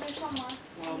 They're over there somewhere.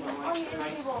 Well, no, On the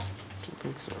nice. table. I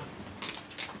think so.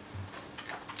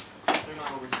 They're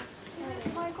not over here.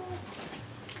 Michael.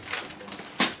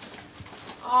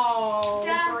 Oh,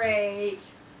 Yeah. great.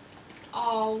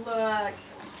 Oh, look.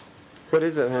 What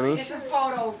is it, honey? It's a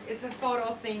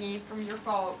photo thingy from your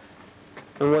folks.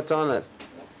 And what's on it?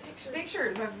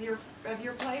 Pictures of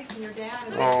your place and your dad.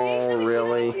 And Oh,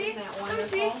 really? Isn't that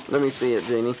wonderful? Let me see it,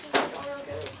 Janie. Was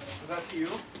that to you?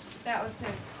 That was to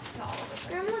all of us.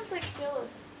 Grandma looks like Phyllis.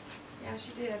 Yeah,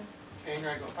 she did. Okay, here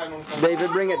I go. 5 minutes.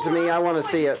 David, bring it to me. I want to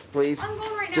see it, please. I'm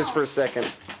going right now. Just for a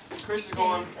second. Chris is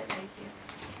going. Let me see it.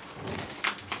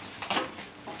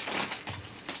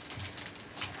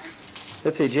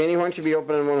 Let's see, Janie, why don't you be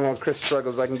opening one while Chris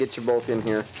struggles? I can get you both in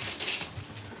here.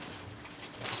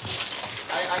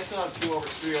 I still have 3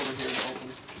 over here to open.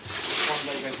 Just want to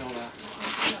let you guys know that.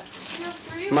 You have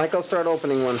 3? Michael, start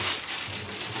opening one.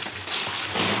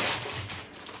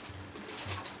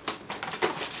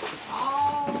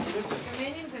 Oh,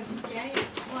 Dominions of Getty.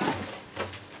 What?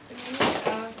 Dominions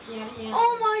of Getty.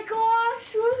 Oh my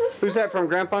gosh, who is this? Who's that from,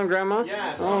 Grandpa and Grandma?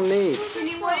 Yeah, it's Oh, awesome. neat.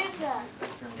 What is that?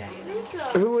 That's from Daddy.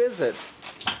 Minka. Who is it?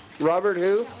 Robert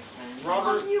who?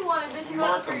 Robert. You want it, but you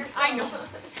want it for Markham. yourself. I know.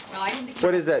 Well, I didn't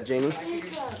What is that, Janie?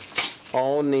 Minka.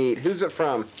 Oh, neat. Who's it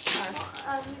from? You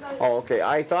guys Oh, okay.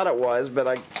 I thought it was, but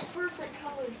I... perfect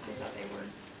colors. thought they were.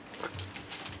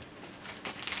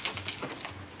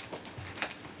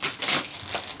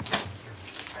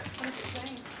 What does it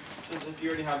say? Says if you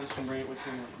already have this one, bring it with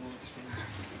you and we'll exchange.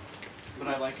 But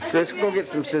I like it. Chris, go get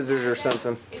some scissors or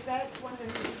something. Is that one of the?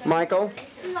 Is that Michael?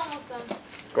 He's almost done.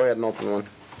 Go ahead and open one. Is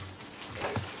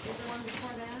there one before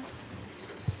that?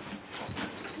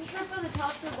 You sure for the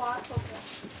top of the box open?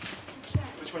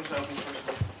 Which one should I open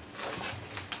first?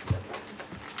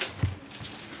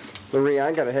 Marie,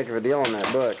 I got a heck of a deal on that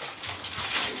book.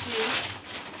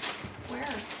 Where?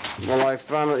 Well, I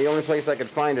found it the only place I could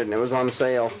find it, and it was on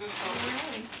sale. Who's this from?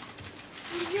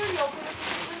 Really? You already opened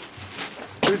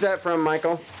it. Who's that from,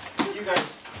 Michael? You guys.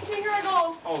 Okay, here I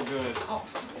go. Oh, good. Oh,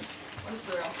 what's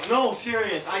the real? No,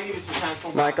 serious. I needed some time. So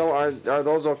bad. Michael, are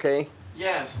those okay?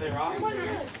 Yes, they're awesome. What is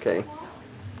this? Okay. I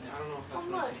don't know if that's Oh,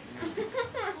 look.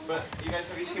 But you guys,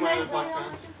 have you seen my other black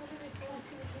pants?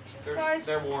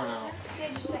 They're worn out.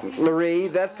 Okay, just a second. Marie,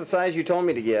 that's the size you told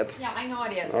me to get. Yeah, I know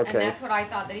it is, Okay. and that's what I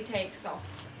thought that he takes. So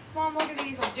Mom, look at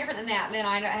these. it's different than that. And then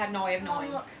I had no way of Mom,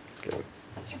 knowing. look. Okay.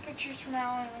 That's your pictures from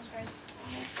Alan and those guys.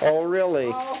 Oh,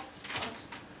 really? Oh.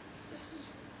 This is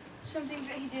some things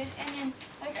that he did, and then,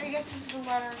 like, I guess this is a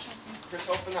letter or something. Chris,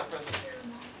 open that present.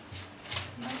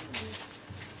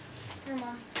 Here,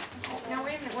 Mom. Now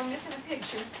wait a minute, we're missing a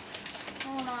picture.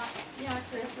 No, we're not. Yeah,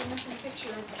 Chris, we're missing a picture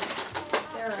of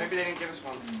Sarah. Maybe they didn't give us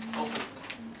one. Open.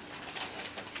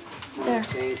 There.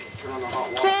 See, turn on the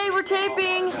hot water. Okay, we're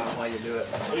taping. That's why you do it.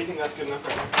 What do you think that's good enough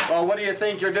right Well, what do you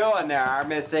think you're doing there,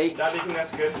 Missy? now? Dad, do you think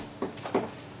that's good?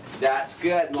 That's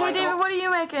good, Okay, David, Michael. what are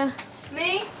you making?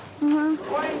 Me?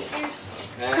 Mm-hmm. Orange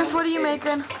juice. Chris, what are you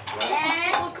making?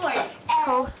 And look like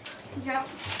Toast. Yep.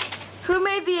 Who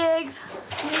made the eggs?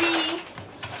 Me.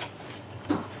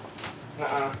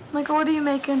 Michael, what are you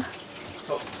making?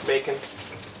 Oh, bacon.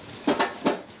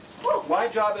 My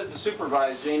job is to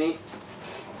supervise, Jeannie.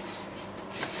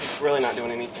 He's really not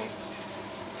doing anything.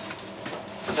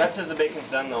 Dad says the bacon's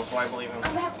done though, so I believe him.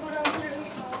 I'm gonna have to put it on there.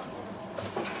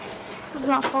 This is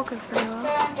not focused very well.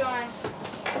 I'm done.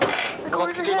 Michael,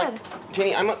 where's your head?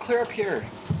 Jenny, I'm up clear up here.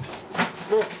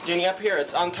 Look, Jenny, up here.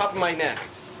 It's on top of my neck.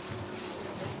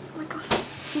 Michael,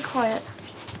 be quiet.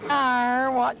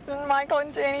 Are watching Michael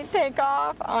and Janie take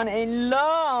off on a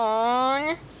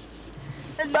long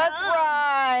bus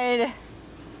ride.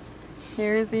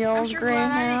 Here's the I'm old sure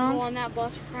glad I didn't go Greyhound on that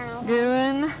bus for crying out loud.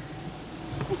 doing.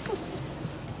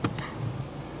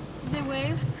 Did they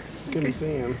wave? Couldn't see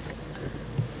him.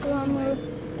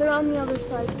 They're on the other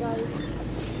side, guys.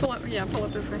 Pull up, yeah, pull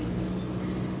up this way.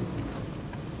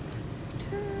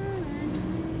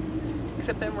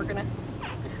 Except then we're gonna.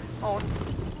 Oh.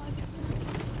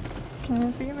 Can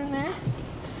you see him in there?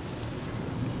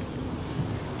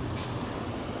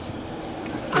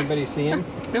 Anybody see him?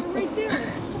 Right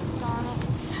there. Darn it.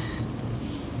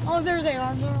 Oh, there they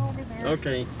are. They're over there.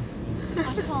 Okay.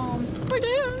 I saw them.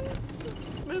 Again.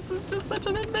 This is just such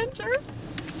an adventure.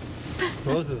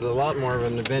 Well, this is a lot more of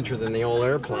an adventure than the old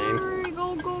airplane. Hurry,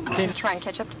 go, go, go. To try and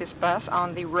catch up to this bus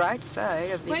on the right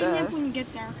side of the Wait up bus when you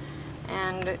get there.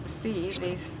 and see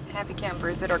these happy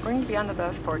campers that are going to be on the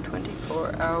bus for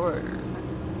 24 hours.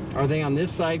 Are they on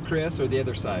this side, Chris, or the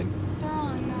other side? They're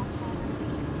on the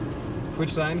outside.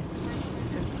 Which side?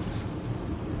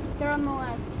 They're on the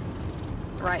left.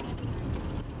 Right.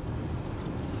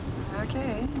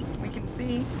 Okay, we can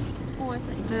see Oh, I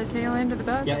think. the tail end of the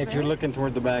bus. Yeah, up if you're there. looking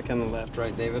toward the back on the left,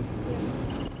 right, David?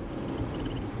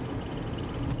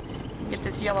 get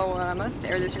this yellow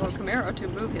Mustang, or this yellow Camaro to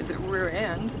move his rear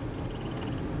end.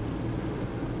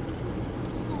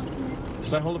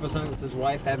 Should I hold up a sign that says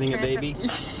wife having a baby?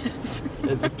 Yes.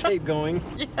 Is the tape going?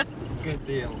 Yes. Good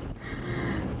deal.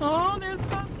 Oh, there's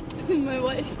Gus. My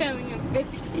wife's having a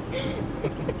baby.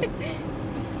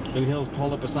 And he'll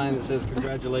hold up a sign that says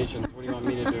congratulations. What do you want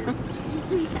me to do?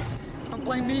 Don't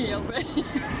blame me, I'll say.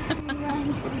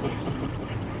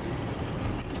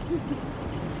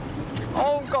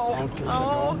 Oh, go. Okay,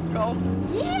 Oh, go.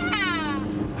 Yeah!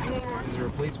 Is there a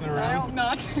policeman I around? hope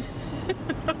not.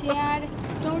 Dad,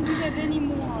 don't do that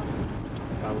anymore.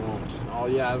 I won't. Oh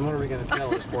yeah, and what are we gonna tell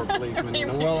this poor policeman? You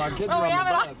know, well, our kids Oh, are we on have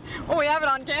the it bus. on. Oh, we have it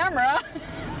on camera.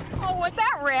 Oh, what's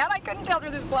that red? I couldn't tell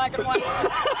through this black and white.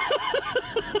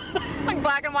 Like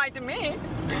black and white to me.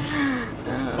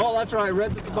 Oh, that's right.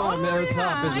 Red's at the bottom there at the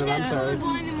top, isn't it? I'm sorry.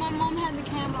 Blind and my mom had the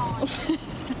camera on.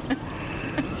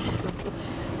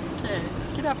 Okay,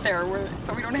 get up there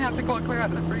so we don't have to go clear out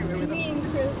of the freeway with Me them.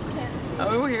 and Chris can't see.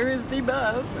 Oh, here is the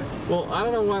bus. Well, I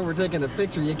don't know why we're taking the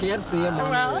picture. You can't see him.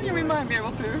 Well, yeah, we might be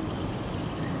able to.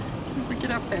 If we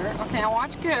get up there. Okay, now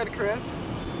watch good, Chris.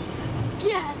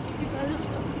 Yes, we better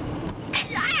stop.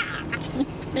 You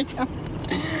see him?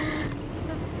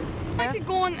 Like you're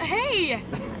going, hey!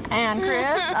 And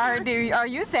Chris, are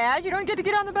you sad you don't get to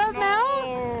get on the bus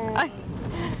now?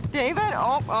 David?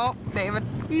 Oh, David.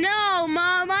 No,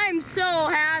 Mom, I'm so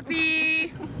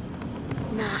happy.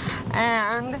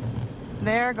 And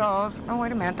there goes, oh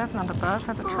wait a minute, that's not the bus,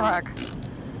 that's a truck.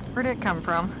 Where did it come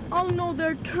from? Oh no,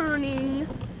 they're turning.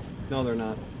 No, they're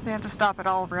not. They have to stop at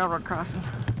all railroad crossings.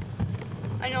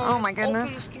 I know. Oh my goodness.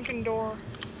 Open the stinking door.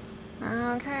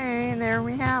 Okay, there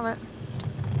we have it.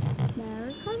 They're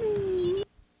coming.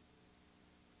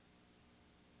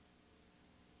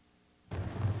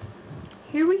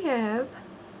 Here we have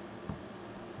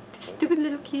stupid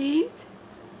little kitties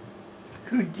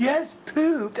who just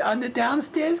pooped on the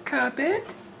downstairs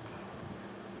carpet.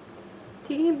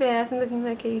 Taking a bath and looking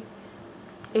like a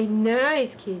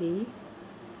nice kitty.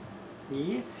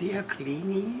 Yeah, see how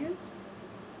clean he is?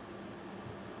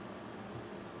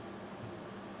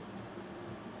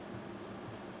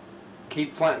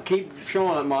 Keep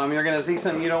showing it, Mom. You're gonna see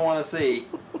something you don't want to see.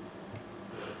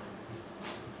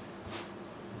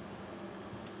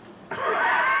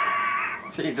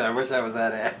 Jeez, I wish I was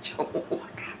that agile. Look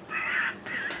at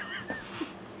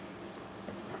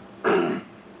that.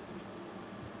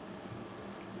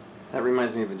 That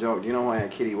reminds me of a joke. Do you know why a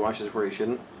kitty washes where he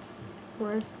shouldn't?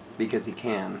 Where? Because he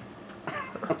can.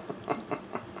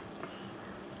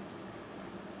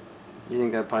 You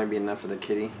think that'd probably be enough for the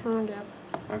kitty? Oh, yeah.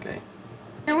 Okay.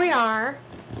 Here we are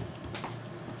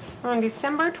on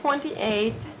December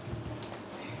 28th,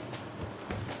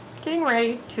 getting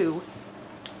ready to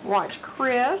watch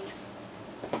Chris,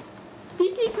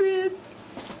 Peaky Chris,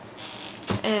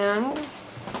 and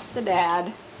the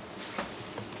dad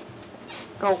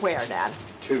go where, Dad?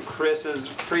 To Chris's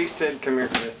priesthood. Come here,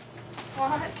 Chris.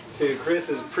 What? To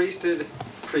Chris's priesthood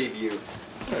preview.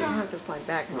 Okay, you have to slide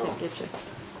back. I can't get you.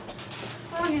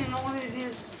 I don't even know what it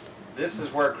is. This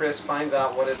is where Chris finds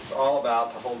out what it's all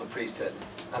about to hold the priesthood.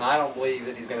 And I don't believe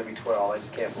that he's going to be 12. I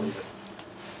just can't believe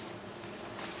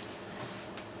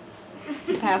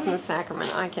it. Passing the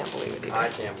sacrament. I can't believe it either. I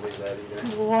can't believe that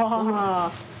either.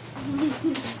 Wow.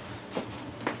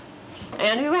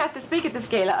 And who has to speak at this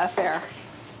gala affair?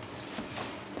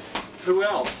 Who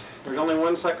else? There's only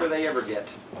one sucker they ever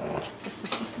get.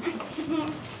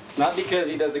 Not because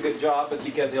he does a good job, but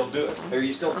because he'll do it. Are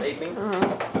you still taping?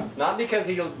 Mm-hmm. Not because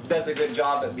he does a good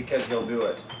job, but because he'll do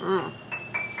it. Mm.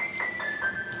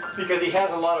 Because he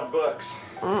has a lot of books.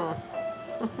 Mm.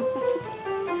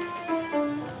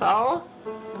 So,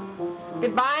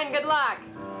 goodbye and good luck.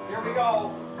 Here we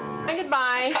go. And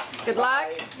goodbye. Good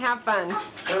luck. Have fun.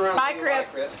 Turn around. Bye, and say Chris.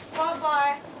 Bye, Chris.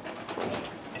 Bye-bye.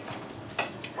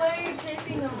 What are you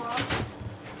taping them on?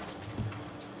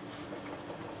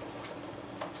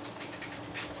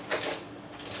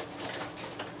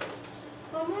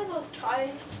 Mom, what are those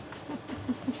ties?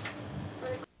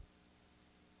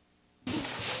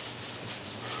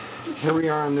 Here we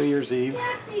are on New Year's Eve.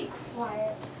 Yeah, be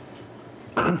quiet.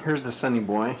 Here's the Sunny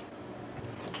Boy.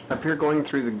 Up here going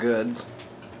through the goods,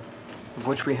 of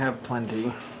which we have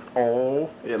plenty. Oh,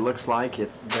 it looks like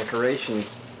it's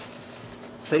decorations.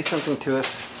 Say something to us,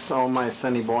 so my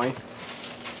Sunny Boy.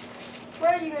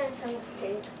 Where are you going to send this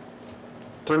tape?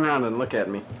 Turn around and look at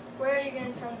me. Where are you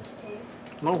going to send this tape?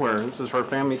 Nowhere. This is for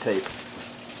family tape.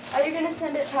 Are you going to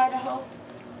send it to Idaho?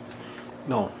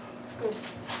 No. Good.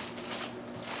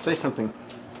 Say something.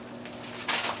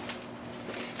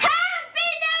 Happy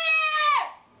New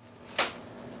Year!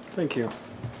 Thank you.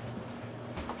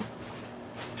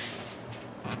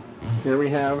 Here we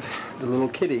have the little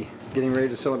kitty getting ready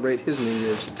to celebrate his New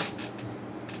Year's.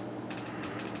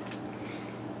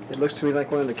 It looks to me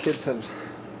like one of the kids has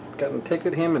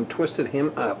tickled him and twisted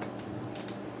him up.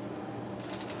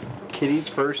 Kitty's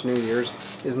first New Year's.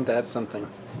 Isn't that something?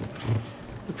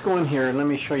 Let's go in here and let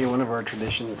me show you one of our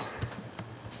traditions.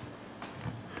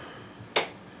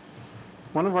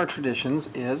 One of our traditions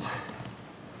is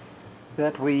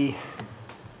that we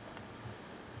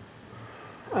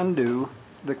undo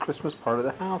the Christmas part of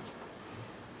the house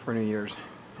for New Year's.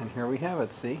 And here we have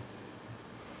it, see?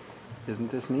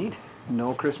 Isn't this neat?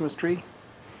 No Christmas tree,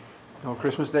 no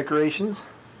Christmas decorations,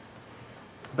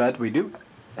 but we do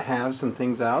have some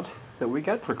things out that we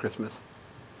got for Christmas.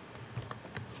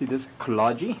 See this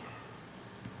collage?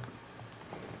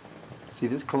 See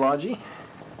this collage?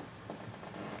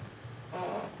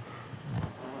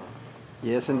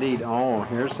 Yes, indeed. Oh,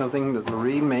 here's something that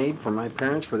Marie made for my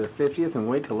parents for their 50th, and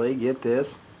wait till they get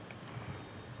this.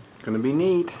 It's gonna be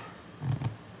neat.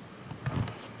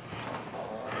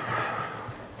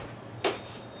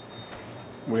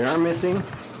 We are missing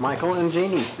Michael and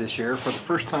Janie this year for the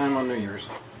first time on New Year's.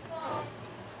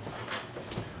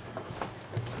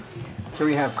 Here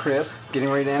we have Chris getting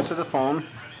ready to answer the phone.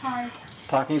 Hi.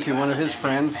 Talking to one of his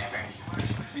friends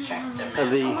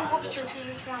of the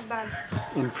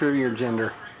inferior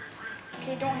gender.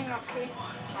 Okay, don't hang up,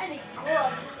 okay?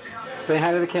 Say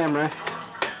hi to the camera.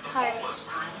 Hi.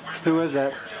 Who is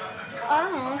that? I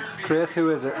don't know. Chris, who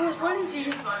is it? It was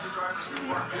Lindsay.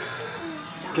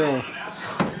 Okay.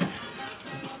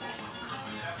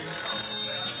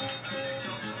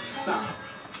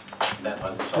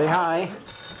 Say hi.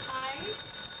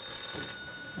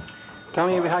 Tell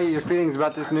me how your feelings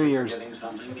about this New Year's.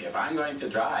 If I'm going to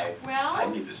drive, Well, I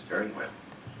need the steering wheel.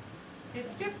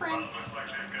 it's different.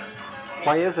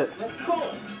 Why is it? So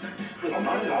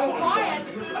quiet.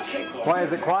 Why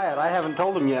is it quiet? I haven't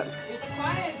told him yet. It's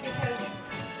quiet because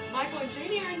Michael and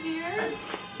Janie aren't here.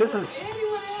 This is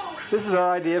Anyone else? this is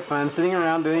our idea of fun, sitting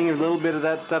around doing a little bit of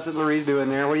that stuff that Lurie's doing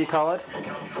there. What do you call it?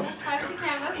 Plastic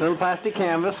canvas. Little plastic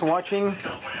canvas, watching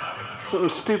something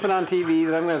stupid on TV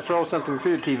that I'm going to throw something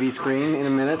through the TV screen in a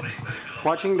minute.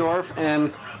 Watching Dorf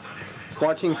and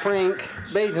watching Frank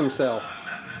bathe himself.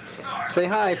 Say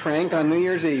hi, Frank, on New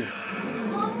Year's Eve.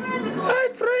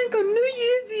 Hi, Frank, on New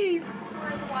Year's Eve.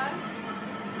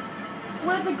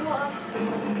 Wear the gloves. The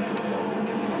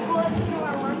gloves, you know,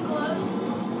 I wear gloves.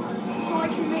 So I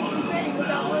can make confetti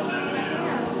without listening to my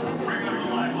hands.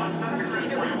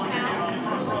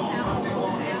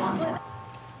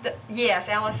 Yes,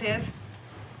 Alice is.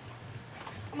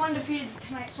 I'm undefeated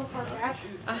tonight so far, Dad.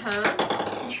 Uh-huh.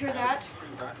 Did you hear that?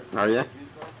 Are you?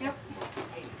 Yep.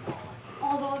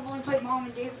 Although I've only played Mom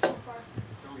and David so far.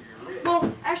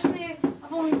 Well, actually,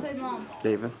 I've only played Mom.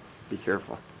 David, be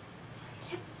careful.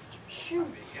 Shoot.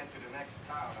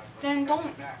 Then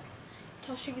don't.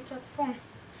 Until she gets out the phone.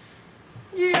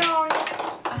 Yeah.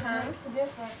 Uh-huh. Makes a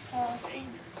difference. So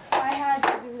I had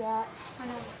to do that. I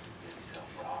know.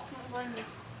 Not letting me.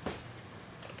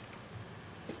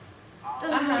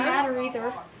 Doesn't really matter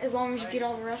either, as long as you get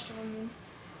all the rest of them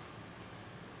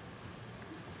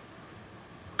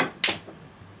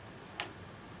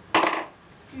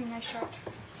in. Nice shot.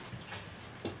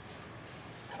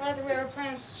 Rather we were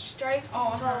playing stripes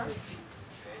and solids.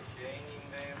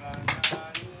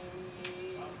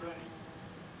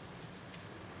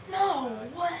 No,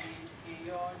 what?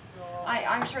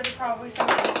 I'm sure there's probably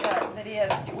something that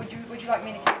is. Would you like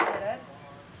me to get it?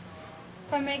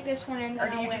 If I make this one in, Or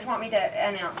then do you I'll just win. want me to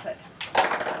announce it?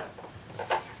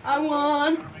 I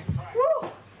won! Woo!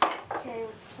 Okay,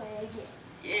 let's play again.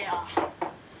 Yeah.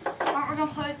 Aren't we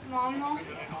gonna play with Mom though?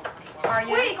 Are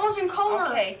you? Wait, it goes in color.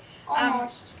 Okay.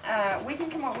 Almost. We'll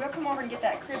come over and get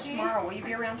that crib tomorrow. Will you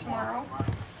be around tomorrow?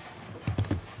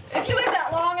 If you live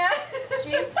that long,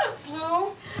 See? Blue,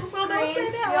 well, don't say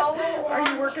green, that. yellow, Are you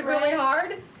orange, working red, really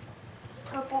hard?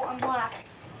 purple, and black.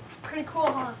 Pretty cool,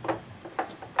 huh?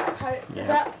 How, Yeah. is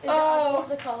that Oh,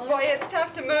 the color? boy, it's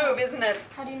tough to move, isn't it?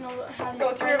 How do you know that? How do Go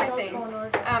you through how do those everything. go in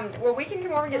order? Well, we can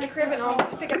come over and get the crib, and I'll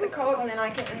just pick up the coat, and then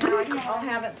I'll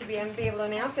have it to be able to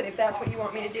announce it if that's what you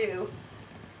want me to do.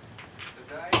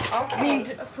 I mean,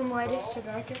 Okay. from lightest to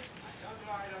darkest.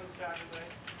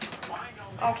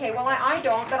 Okay. Well, I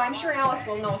don't, but I'm sure Alice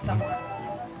will know someone.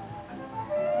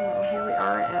 Well, here we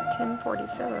are at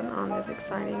 10:47 on this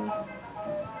exciting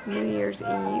New Year's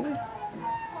Eve.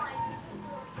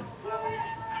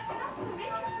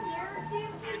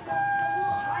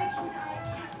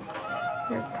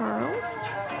 Here's Carl,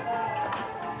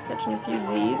 catching a few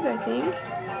Z's, I think.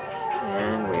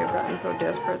 And we have gotten so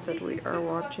desperate that we are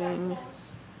watching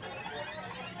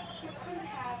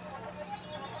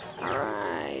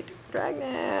Alright,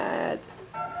 Dragnet.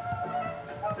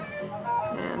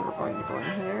 And we're going to go in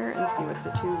here and see what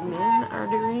the two men are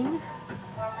doing.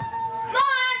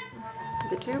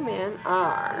 The two men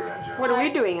are. What are we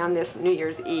doing on this New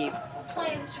Year's Eve?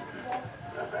 Playing Super Bowl.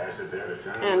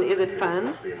 And is it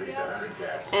fun? Yes.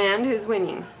 And who's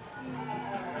winning?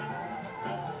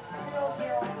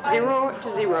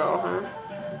 0-0, huh?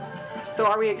 So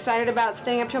are we excited about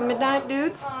staying up till midnight,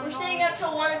 dudes? We're staying up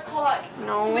till 1 o'clock.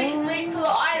 No. So we can wait for the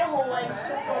Idahoans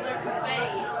to throw their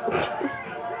confetti.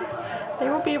 They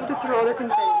won't be able to throw their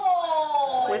confetti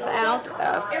without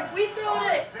us. If we throw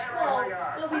it at 12,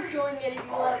 they'll be throwing it at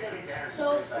 11.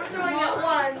 So we're throwing at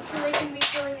 1, so they can be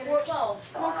throwing it at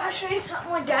 12. Well, can I show you something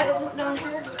my dad isn't down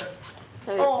here?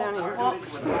 Hey, down here.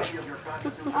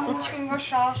 I'm just gonna go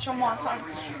show Mom something.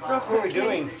 What are we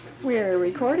doing? We're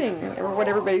recording what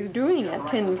everybody's doing at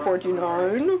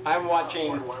 10:49. I'm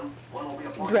watching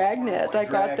Dragnet, I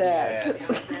got that.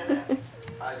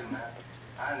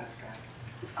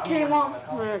 Okay, Mom.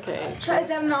 Okay. Is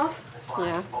that enough?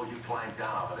 Yeah. What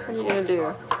are you gonna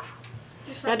do?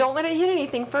 Now don't let it hit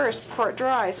anything first before it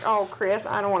dries. Oh, Chris,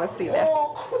 I don't want to see that.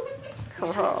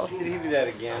 Gross. Did he do that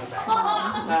again?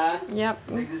 Huh? Yep.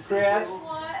 Chris?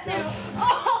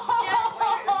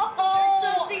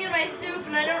 Something in my soup,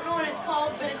 and I don't know what it's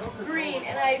called, but it's green,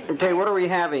 and Okay, what are we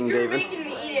having, you're David? making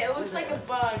me eat it. It looks like a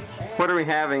bug. What are we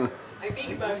having? A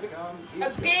big bug.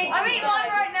 I'm eating one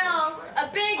right now. A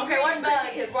big green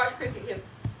bug. Watch Chris eat his.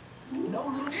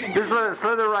 Just let it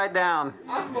slither right down.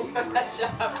 Oh,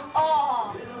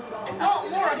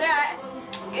 more of that.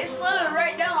 It slithered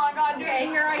right down. I gotta do it.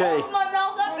 Here I Okay. open my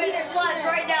mouth up and it slides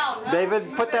right down.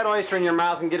 David, put that oyster in your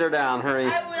mouth and get her down. Hurry.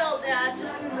 I will, Dad.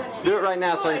 Just a minute. Do it right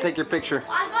now so I can take your picture.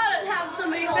 I gotta have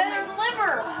somebody better than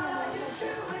liver.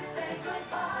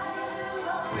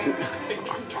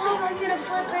 Oh, I'm gonna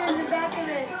flip it in the back of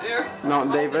it.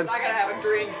 No, David. I gotta have a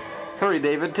drink. Hurry,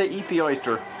 David. Eat the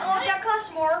oyster. Oh, that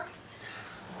costs more.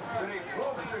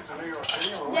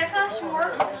 That costs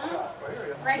more.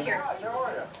 Right here.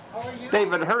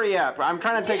 David, hurry up. I'm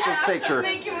trying to take this picture.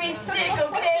 Making me sick,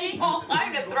 okay?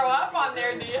 I'm gonna throw up on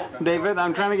there, do you? David,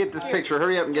 I'm trying to get this picture.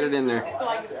 Hurry up and get it in there.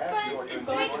 Guys, it's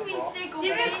making me sick, okay?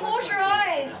 Even close your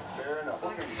eyes.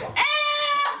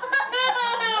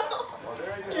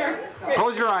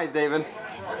 Close your eyes, David.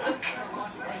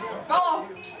 Swallow.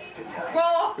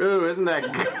 Swallow. Ooh, isn't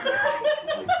that good?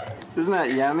 Isn't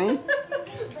that yummy?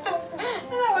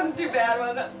 That wasn't too bad,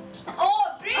 was it?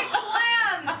 Oh, big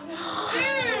clam!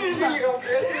 Here you go,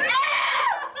 Chris.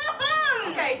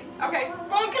 Okay, okay.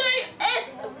 Mom, can I?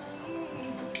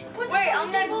 Wait,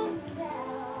 I'm not.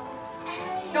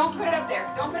 Don't put it up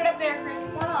there. Don't put it up there, Chris.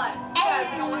 Why not? Because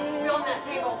I don't want you to spill on that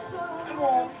table. I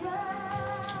won't.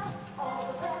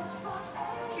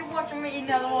 Keep watching me eat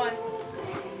another one.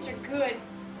 These are good.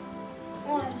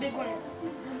 Oh, this big one.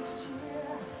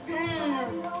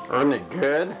 Isn't it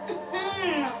good?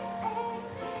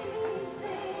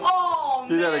 Oh,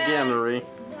 Do that again, Marie.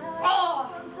 Oh.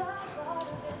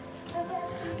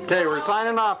 Okay, we're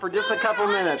signing off for just a couple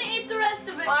minutes. I'm gonna eat the rest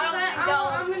of it. I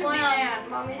don't think that was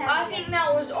clam. I think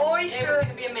that was oyster.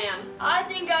 Gonna be a man. I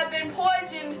think I've been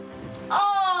poisoned.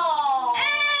 Oh.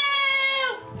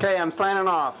 Ew. Okay, I'm signing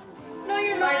off. No,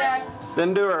 you're not.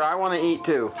 Then do her. I want to eat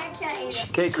too. I can't eat it.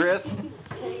 Okay, Chris.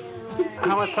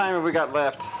 How much time have we got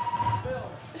left?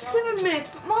 7 minutes,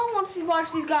 but Mom wants to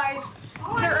watch these guys.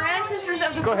 They're ancestors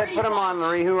of the Go ahead, put them on,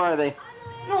 Marie. Who are they?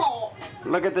 No,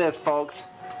 Look at this, folks.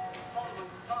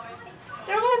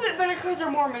 they're a little bit better because they're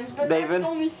Mormons, but David? that's the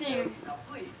only thing.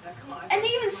 And they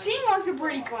even sing like the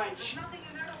Brady Bunch.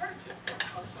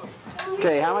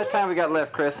 Okay, how much time we got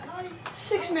left, Chris?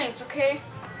 6 minutes, okay?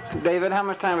 David, how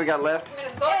much time we got left?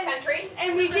 Minnesota country.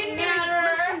 And we didn't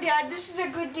listen, Dad. This is a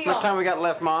good How much deal. time we got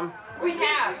left, Mom? We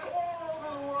have.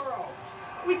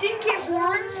 We didn't get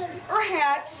horns or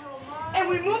hats, and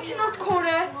we moved to North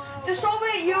Dakota. The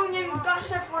Soviet Union got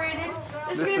separated.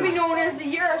 This is This going to be is- known as the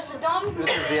year of Saddam This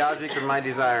Hussein. is the object of my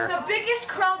desire. The biggest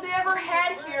crowd they ever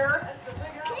had here.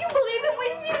 Can you believe it? We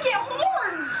didn't even get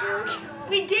horns.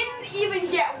 We didn't even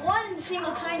get one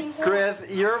single tiny horn. Chris,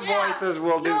 your Yeah, voices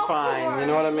will do no fine. You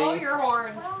know what I Blow mean? your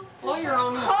horns. Blow your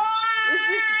own horn.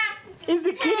 Is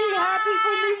the kitty happy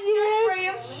for New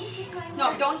Year's?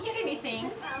 No, don't hit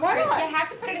anything. Why You not? have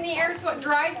to put it in the air so it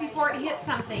dries before it hits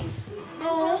something.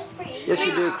 No. Yes,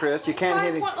 you do, Chris. You can't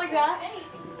hit it. Point like that.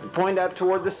 Point up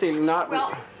toward the ceiling, not.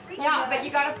 Well, yeah, but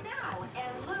you gotta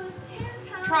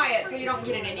try it so you don't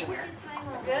get it anywhere.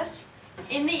 Like this.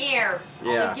 In the air.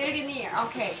 Yeah. You get it in the air.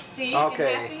 Okay. See?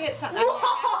 Okay. It has to hit something.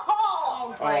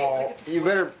 Oh, great. Look Oh, at the- you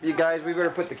better, you guys, we better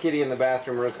put the kitty in the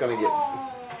bathroom or it's gonna get.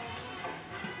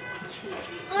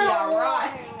 Yeah,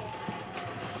 right.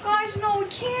 Guys, no, we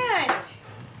can't.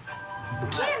 We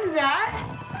can't do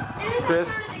that. It isn't Chris?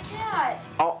 fair to the cat.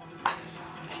 Oh,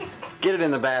 get it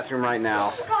in the bathroom right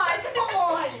now. Guys, come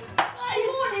on.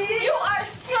 You are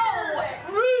so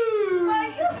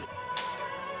Rude.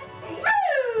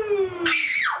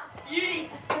 Beauty.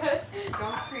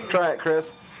 Don't scream. Try it,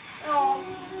 Chris. Oh,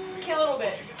 okay, a little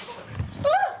bit.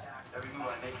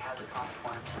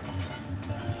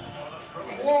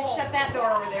 Whoa. Shut that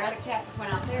door over there. The cat just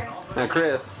went out there. Now,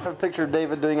 Chris, I have a picture of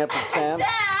David doing up his pants.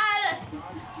 Dad!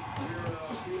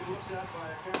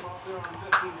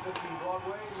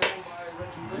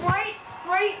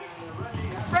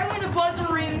 Right when the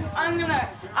buzzer rings, I'm gonna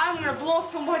blow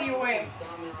somebody away.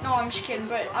 No, I'm just kidding,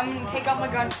 but I'm gonna take out my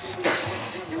gun.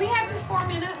 Do we have just 4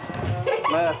 minutes?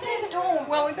 Les, Don't.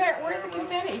 Well, we better. Where's the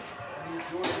confetti?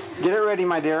 get it ready,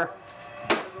 my dear.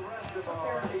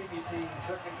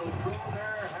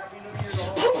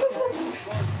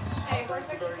 Hey, where's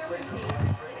the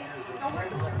serpentine? No,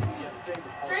 where's the serpentine?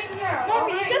 It's right here.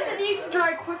 Mommy, it doesn't need to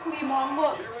dry quickly, Mom.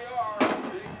 Look.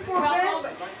 For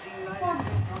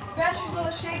best use of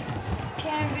the shake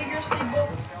can vigorously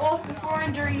both before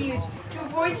and during use. To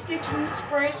avoid sticking,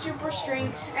 spray super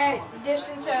string at a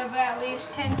distance of at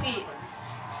least 10 feet.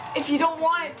 If you don't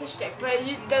want it to stick, but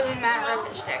it doesn't matter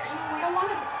if it sticks. We don't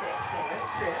want it to stick, David.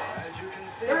 Chris.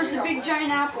 There's the big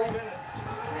giant apple.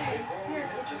 Hey, here,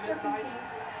 get your serpentine.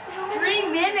 3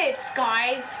 minutes,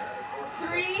 guys.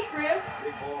 3, Chris.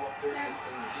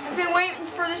 I've been waiting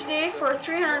for this day for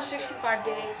 365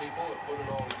 days.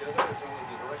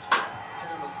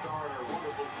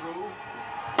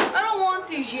 I don't want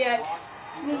these yet.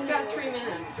 We've got 3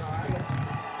 minutes, Chris.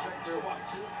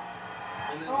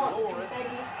 Oh,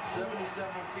 confetti.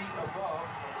 77 feet above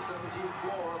the 17th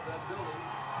floor of that building.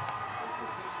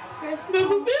 Chris, This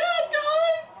is it,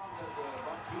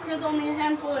 guys! Chris, only a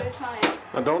handful at a time.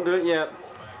 Now, don't do it yet.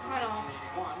 I know.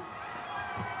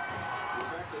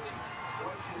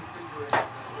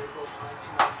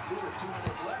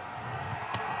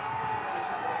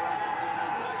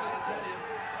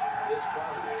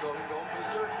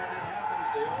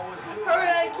 Hurry,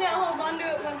 I can't hold on to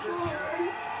it much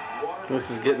longer.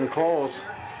 This is getting close.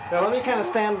 Now, let me kind of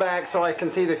stand back so I can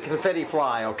see the confetti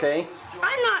fly, okay?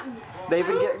 I'm not.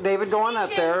 David, go on up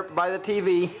there by the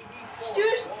TV.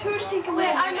 Too stinking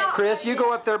late. I'm not. Chris, you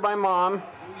go up there by Mom.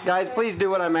 Guys, please do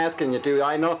what I'm asking you to.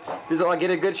 I know I'll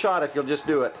get a good shot if you'll just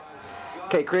do it.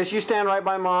 Okay, Chris, you stand right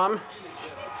by Mom.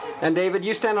 And David,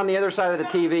 you stand on the other side of the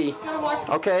TV.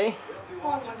 Okay?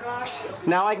 Oh my gosh.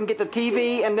 Now I can get the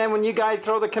TV, and then when you guys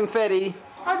throw the confetti,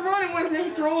 I'm running when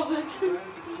he throws it.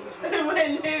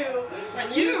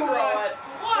 When you throw it.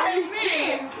 Why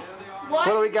me? what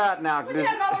do we got now? We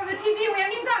haven't gone over the TV. We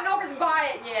haven't even gotten over to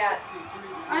buy it yet.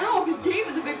 I know, because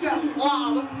David's a big fat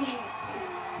slob.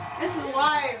 This is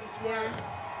live, man.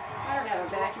 I don't have a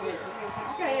vacuum.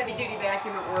 I've got a heavy-duty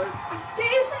vacuum at work.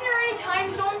 Isn't there any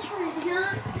time zones from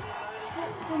here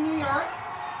to New York?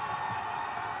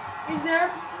 Is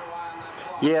there?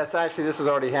 Yes, actually, this has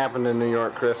already happened in New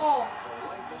York, Chris. Oh.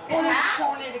 It they're has?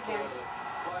 showing it again.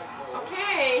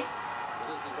 Okay.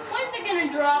 When's it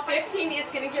gonna drop? 15.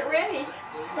 It's gonna get ready.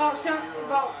 About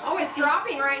Oh, it's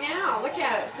dropping right now. Look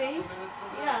at it. See?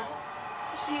 yeah.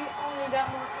 See, only that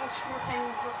much more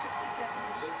time until 60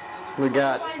 seconds. We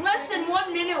got, Less than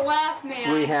 1 minute left,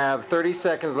 man. we have 30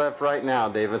 seconds left right now,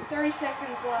 David. 30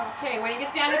 seconds left. Okay. When it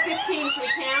gets down to 15, should we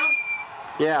count?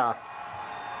 Yeah.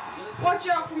 Watch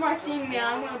out for my thing, man.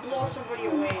 I'm gonna blow somebody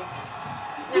away.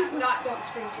 Don't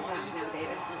scream too loud now,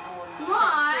 David.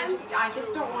 Mom! I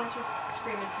just don't want you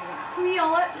screaming too loud. Can we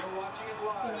yell it?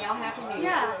 Can you yell Happy New Year?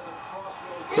 Yeah.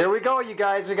 Here we go, you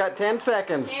guys. We got 10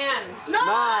 seconds. 10.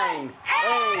 9,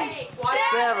 8,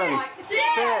 7,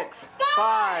 6,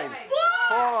 5,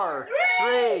 4,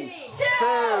 3,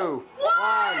 2,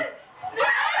 1.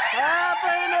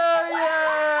 Happy New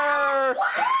Year!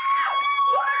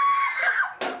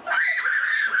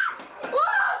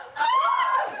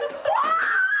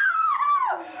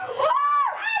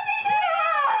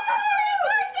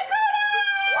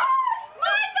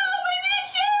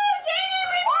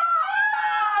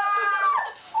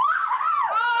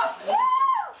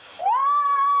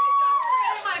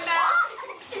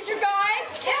 You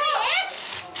guys,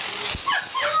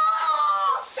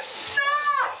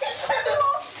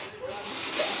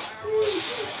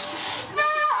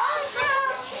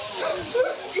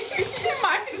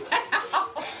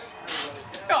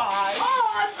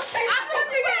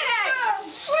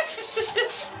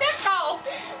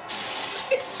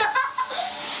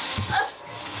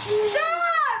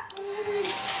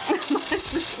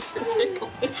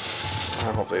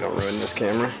 they don't ruin this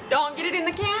camera. Don't get it in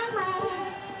the camera.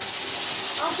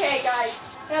 Okay, guys,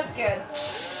 that's good.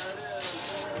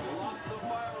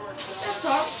 That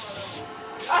sucks.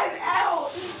 I'm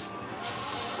out.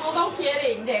 Well, no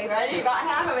kidding, David. You got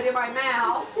half of it in my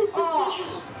mouth.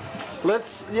 Oh.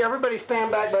 Let's, yeah, everybody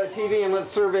stand back by the TV and let's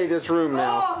survey this room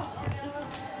now. Oh.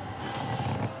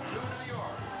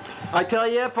 I tell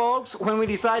you, folks, when we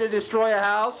decide to destroy a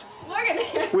house, Look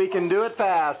at this. we can do it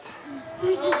fast,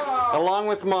 Oh. along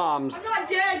with Mom's. I'm not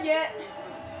dead yet.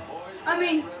 I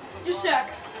mean, just a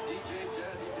sec.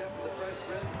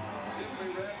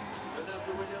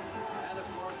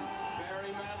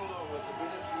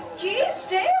 Jeez,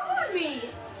 stay on me.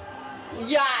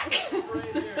 Yuck.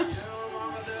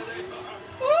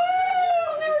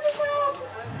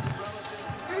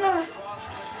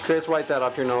 Chris, wipe that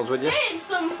off your nose, would you? Save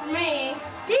some for me.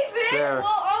 David. There. Well,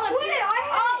 all the, What did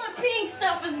I all the pink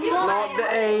stuff is No, mine.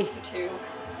 the A. Two.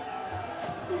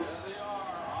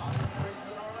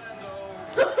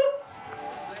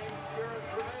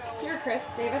 Here, Chris,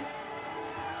 David.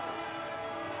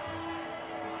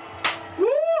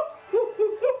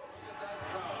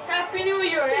 Happy New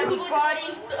Year, everybody.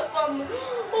 Whoa!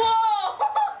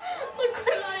 Look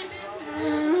what I did.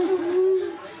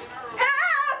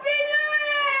 Happy New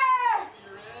Year!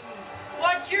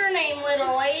 What's your name,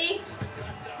 little lady?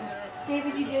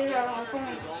 David, you did it wrong for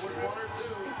me.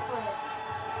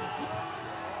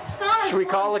 It's not as Should we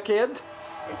fun. call the kids?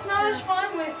 It's not as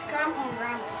fun with Grandpa and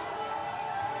Grandma.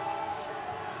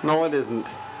 No, it isn't.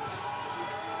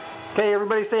 Okay,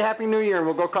 everybody say Happy New Year and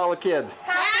we'll go call the kids.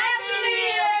 Happy New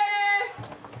Year!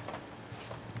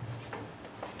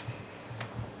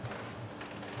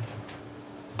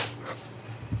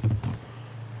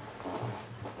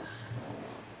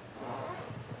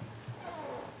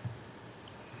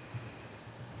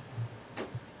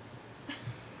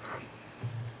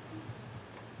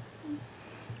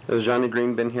 Has Johnny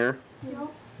Green been here? No.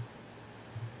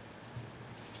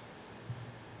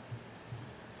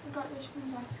 I got this from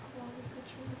basketball. It's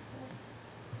really cool.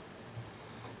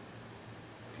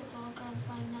 Except all I gotta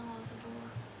find now is a door.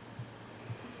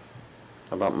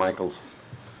 How about Michael's?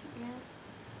 Yeah.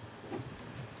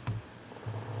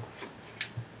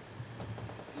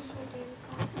 This is what David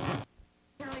got.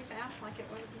 Really fast like it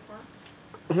was before.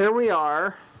 Here we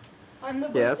are. I'm the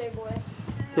Yes. birthday boy.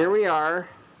 Here we are.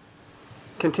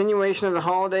 Continuation of the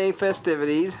holiday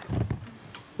festivities.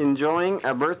 Enjoying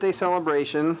a birthday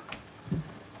celebration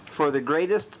for the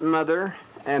greatest mother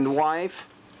and wife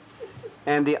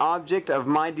and the object of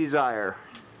my desire,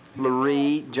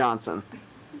 Laree Johnson.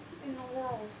 In the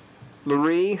world.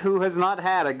 Laree, who has not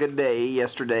had a good day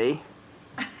yesterday,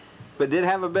 but did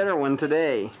have a better one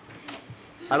today.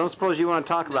 I don't suppose you want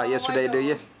to talk about No, I yesterday, do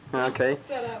you? Okay.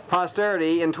 Shut up.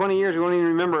 Posterity, in 20 years, we won't even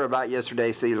remember about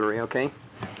yesterday, see, Laree, okay?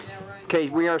 Yeah, right. Okay,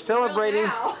 we are celebrating.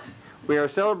 Well, now. We are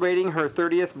celebrating her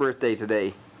 30th birthday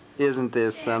today. Isn't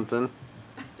this something?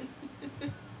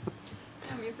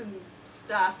 Give me some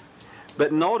stuff.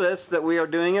 But notice that we are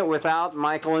doing it without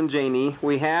Michael and Janie.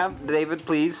 We have, David,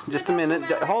 please, just a minute.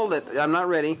 Hold it, I'm not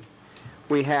ready.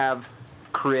 We have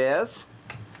Chris,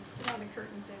 Put on the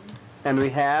curtains, David. and we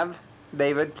have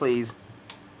David, please.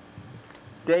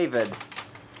 David,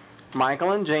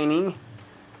 Michael and Janie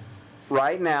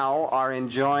right now are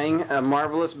enjoying a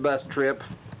marvelous bus trip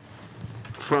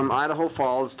from Idaho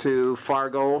Falls to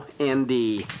Fargo,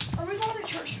 ND. Are we going to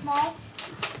church tomorrow?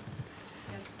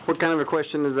 What kind of a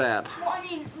question is that? Well, I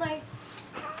mean, like,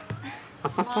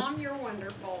 Mom, you're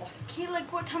wonderful. okay,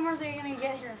 like, what time are they gonna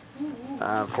get here?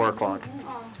 4 o'clock.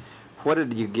 Oh. What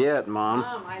did you get, Mom?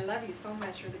 Mom, I love you so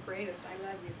much. You're the greatest. I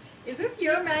love you. Is this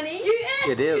your money? Yes,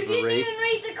 It is, you didn't Marie. even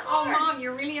read the Oh, card. Mom,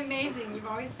 you're really amazing. You've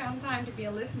always found time to be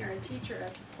a listener, a teacher,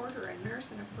 a supporter, a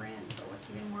nurse, and a friend. But what's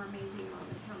even more amazing, Mom,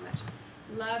 is how much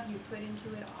love you put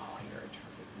into it all. You're a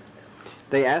terrific mother.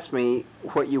 They asked me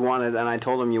what you wanted, and I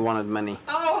told them you wanted money.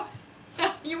 Oh,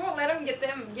 you won't let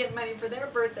them get money for their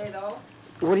birthday, though.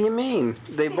 What do you mean?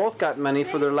 They both got money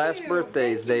for their Thank last you.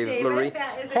 birthdays, Thank you, Dave, David. Laree.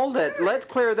 That is a Hold it. shirt. Let's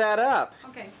clear that up.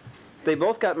 Okay. They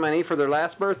both got money for their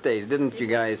last birthdays, didn't you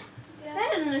guys?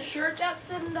 That isn't a shirt. That's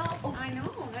 $7. I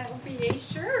know. That will be a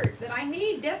shirt that I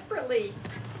need desperately.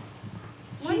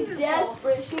 She's Wonderful.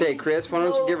 desperate. Okay, Chris, why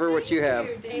don't you give her what you have?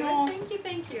 Thank you, David. No. Thank you,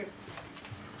 thank you.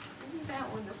 Isn't that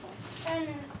wonderful? And,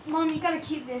 Mom, you gotta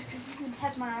keep this because it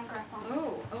has my autograph on it.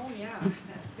 Oh yeah.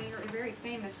 That very, very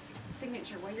famous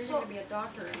signature. Well, you're So- going to be a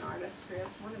doctor or an artist, Chris.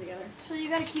 One or the other. So you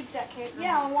gotta keep that, Kate.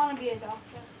 Yeah, I wanna be a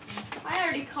doctor. I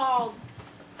already called.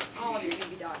 All of you are going to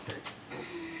be doctors.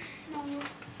 No, I'll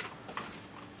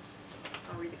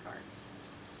read the card.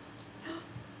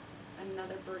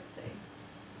 Another birthday.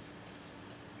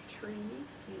 tree,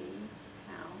 sea,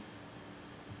 house,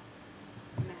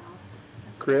 mouse.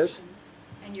 Chris? perfection.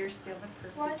 And you're still the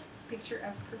perfect What? picture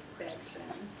of perfection.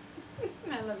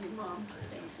 I love you, Mom.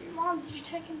 Thank you. Mom, did you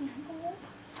check in the envelope?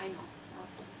 I know.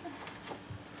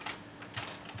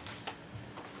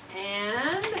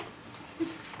 And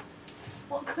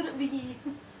What could it be?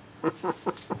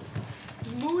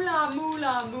 moolah,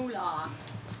 moolah, moolah.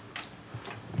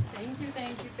 Thank you,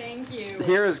 thank you, thank you.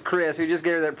 Here is Chris, who just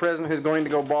gave her that present, who's going to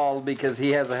go bald because he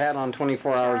has a hat on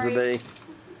 24 hours a day.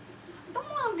 Don't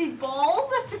want to be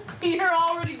bald. You're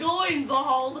already going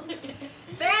bald.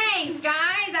 Thanks,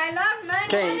 guys. I love money.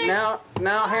 Okay, now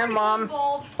hand Mom.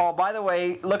 Bald. Oh, by the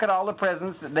way, look at all the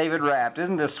presents that David wrapped.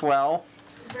 Isn't this swell?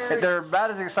 They're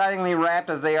about as excitingly wrapped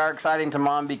as they are exciting to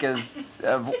Mom because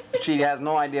she has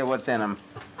no idea what's in them.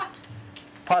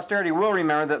 Posterity will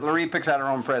remember that Laurie picks out her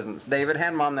own presents. David,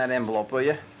 hand Mom that envelope, will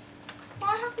you?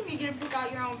 Why how come you get to pick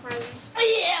out your own presents?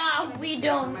 Yeah, we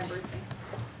don't. My birthday.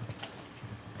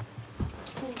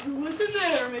 What's in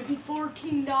there? Maybe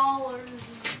 $14.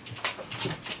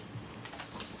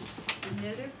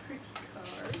 Another pretty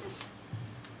card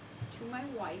to my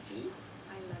wifey.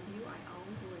 I love you. I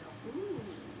always will. Ooh.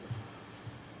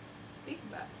 Big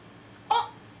bucks.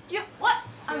 Oh, yeah, what?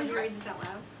 I I was was right. reading this out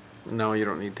loud. No, you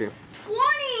don't need to.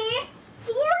 20?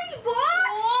 40 bucks?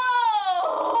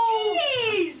 Whoa!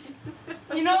 Jeez!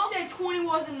 You know, you said 20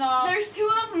 wasn't enough. There's 2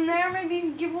 of them there. Maybe you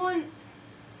can give one.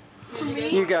 For me?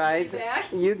 You guys,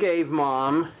 you gave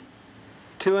Mom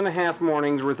 2.5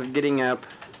 mornings worth of getting up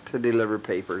to deliver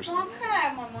papers. Mom, can I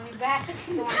have my money back?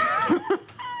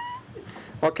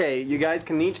 Okay, you guys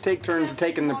can each take turns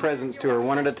taking the presents to her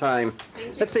one at a time. Thank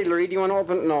you. Let's see, Laurie, do you want to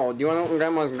open? No, do you want to open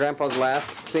Grandma's and Grandpa's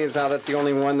last? Seeing as how that's the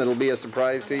only one that'll be a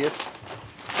surprise to you.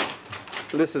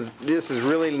 This is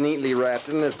really neatly wrapped.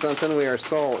 Isn't this something? We are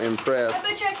so I impressed.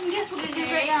 bet you I can guess what it is right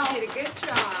Hey, now. you did a good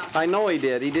job. I know he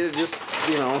did. He did it just,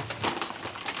 you know.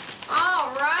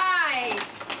 All right.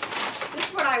 This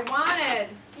is what I wanted.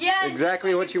 Yeah.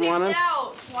 Exactly what you wanted?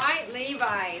 Out. White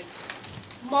Levi's.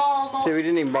 Mom, See, we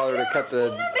didn't even bother to cut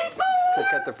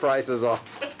the prices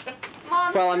off.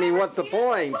 Mom. Well, I mean, what's the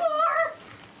point?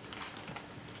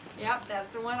 Yep, that's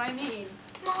the one I need.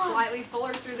 Mom. Slightly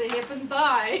fuller through the hip and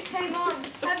thigh. Hey, Mom,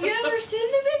 have you ever seen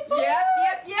the big boy?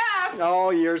 Yep.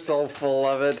 Oh, you're so full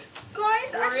of it.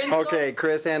 Guys, We're in Okay,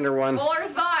 Chris, hand her one. fuller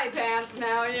thigh pants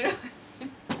now, you know.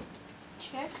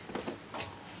 Chick.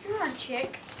 You're a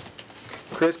chick.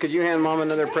 Chris, could you hand Mom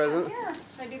another present? Here.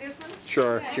 Should I do this one?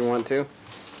 Sure, if you want to.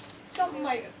 Something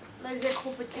like let's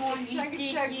go for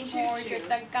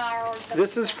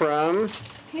This is from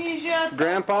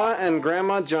Grandpa and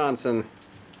Grandma Johnson.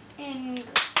 in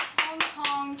Hong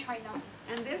Kong, China,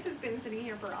 And this has been sitting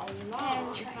here for a long And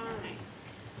time. China.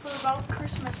 for about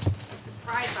Christmas. I'm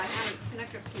surprised I haven't snuck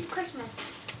a peek. Christmas.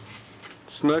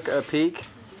 Snook a peek.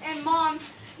 And Mom,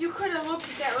 you could have looked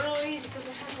at that real easy because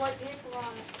it has white paper on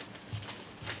it.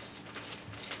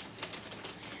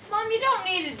 Mom, you don't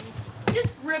need to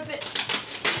just rip it.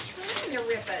 Trying to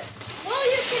rip it.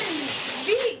 Well, you can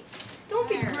be. Don't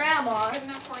be There. grandma. Good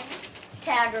enough for you?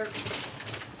 Taggart.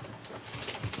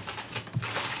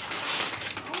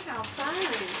 Oh, how fun.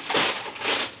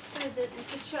 What is it?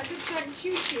 It's a chug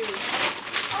choo choo.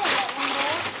 Oh, that one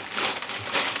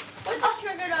goes. What's a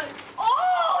trigger dog?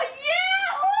 Oh,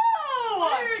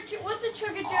 yeah! What's a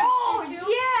trigger chug Oh, choo choo?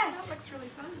 That yes! looks really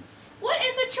fun. What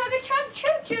is a trigger chug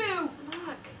choo choo?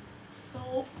 Look.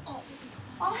 So,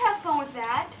 I'll have fun with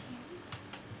that.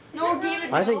 No,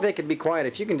 David. I think they could be quiet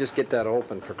if you can just get that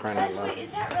open for crying out loud.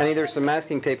 Is that I need there's some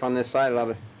masking tape on this side,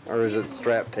 or is it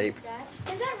strap tape?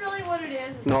 Is that really what it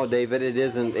is? No, David, it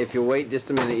isn't. If you wait just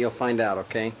a minute, you'll find out,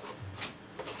 okay?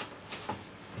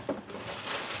 Chug,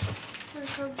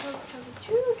 chug, chug,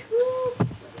 choo, choo.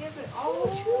 What is it?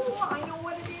 Oh, I know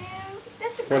what it is.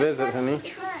 That's a What good is it, honey?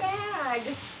 It's a bag.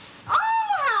 Oh,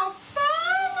 how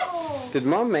fun! Did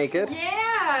Mom make it?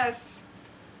 Yes.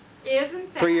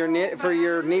 Isn't that For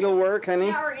your fun? needlework, honey?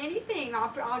 Yeah, or anything.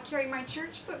 I'll carry my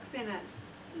church books in it.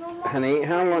 No, Mom, Honey,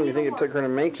 how long do you think it took her to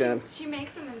make that? She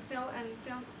makes them and sells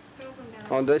them down.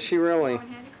 Oh, does she really? Oh, in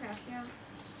handicraft, yeah.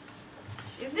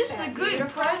 Isn't This is that a good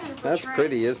beautiful? present for That's Trent.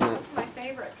 pretty, isn't it? That's my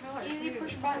favorite color Easy too.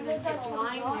 push button. And it's That's what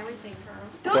lined we and got. everything,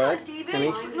 Carl. What, David?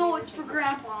 honey? No, it's for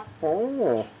Grandpa.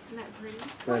 Oh, Isn't that pretty?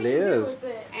 that is.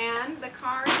 And the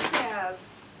card says.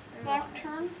 Left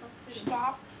turn,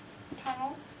 stop,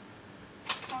 tunnel,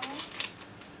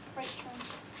 right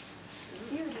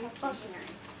turn. You're nice stationery.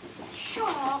 Shut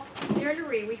up. Dear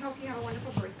Loree, we hope you have a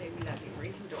wonderful birthday. We love you,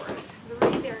 Maurice and Doris.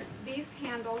 Loree, these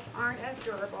handles aren't as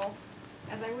durable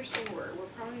as I wish they were. Will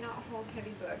probably not hold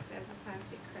heavy books as the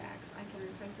plastic cracks. I can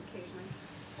replace occasionally.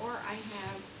 Or I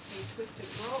have a twisted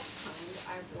rope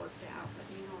kind I've worked out, but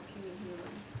you know, a few new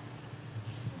ones.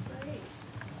 Great.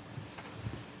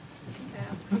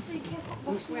 So you can't put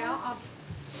books in Well, I'll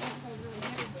hold really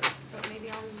heavy books, but maybe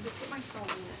I'll just put my soul in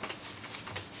it.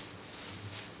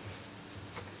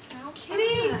 How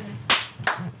Kitty! fun.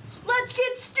 Let's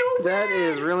get stupid! That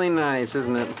is really nice,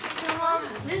 isn't it? So, Mom,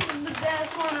 this is the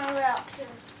best one I wrapped here.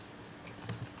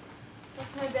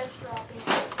 That's my best wrapping.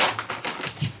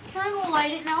 Can I go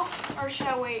light it now, or should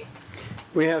I wait?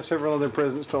 We have several other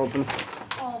presents to open.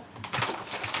 Oh.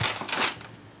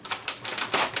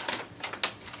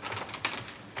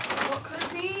 What could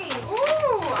it be?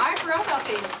 Ooh, I forgot about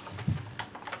these.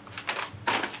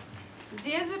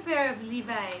 There's a pair of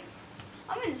Levi's.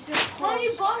 I'm in so Mom, you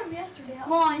close. bought them yesterday.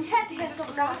 Come on, you had to I have just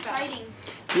something forgot about it. exciting.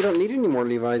 You don't need any more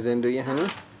Levi's then, do you, honey?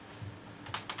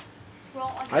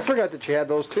 Well, I forgot that you had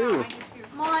those too.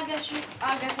 Mom, I guess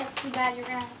that's too bad. You're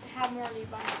gonna have to have more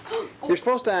Levi's. You're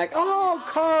supposed to act, oh,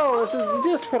 Carl, this is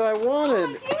just what I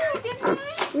wanted.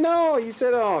 No, you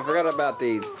said, oh, I forgot about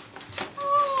these.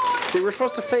 See, we're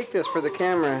supposed to fake this for the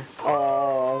camera.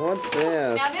 Oh, what's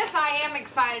this? Now this I am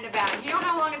excited about. You know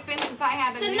how long it's been since I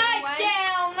had the It's a new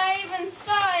nightgown. I even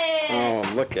saw it.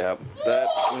 Oh, look out. That,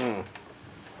 one?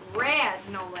 Red,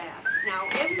 no less. Now,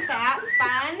 isn't that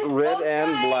fun? red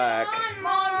and black.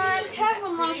 Mom, you just had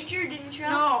one last year, didn't you?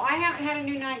 No, I haven't had a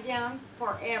new nightgown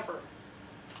forever.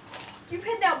 You've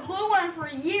had that blue one for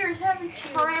years, haven't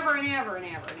you? Forever and ever and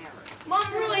ever and ever. Mom,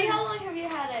 really, how long have you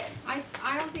had it? I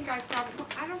don't think I've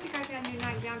had a new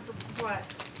nightgown for what?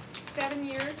 7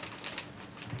 years?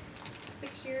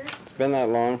 6 years? It's been that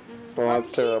long. Well, Mom,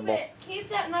 that's terrible. Keep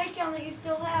that nightgown that you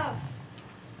still have.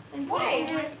 And put it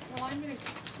in it. Well, I'm gonna.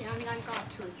 Yeah, I mean, I've got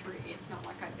 2 or 3. It's not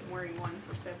like I've been wearing one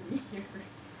for 7 years.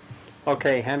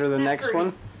 Okay, hand her the Isn't that next pretty?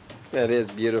 one. That is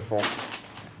beautiful. Does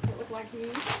it look like me?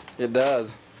 It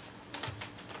does.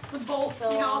 The bowl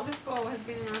fell You know, off. this bowl has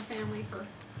been in our family for,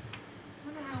 I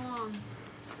wonder how long.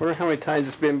 Wonder how many times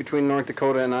it's been between North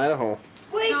Dakota and Idaho.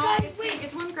 Wait, No, guys, it's, wait.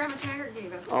 it's one Grandma Taggart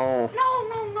gave us. Oh, No.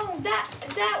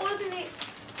 That wasn't it.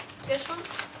 This one?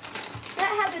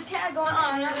 That had the tag on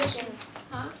it and everything.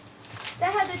 Huh?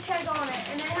 That had the tag on it,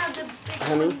 and it had the big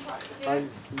Honey? one part. I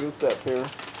goofed up here.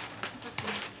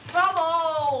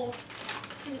 Bravo!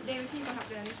 David, can you go help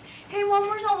Daddy? Hey, Mom,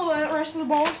 where's all the rest of the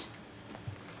bowls?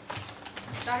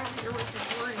 I don't think you're worth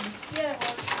reporting. Yeah, it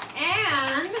was.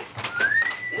 And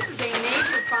this is a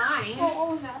major find. What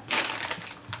was that?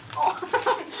 Oh,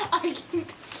 I can't.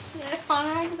 On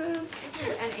accident. This is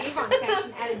an Avon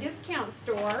confection at a discount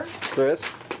store Chris?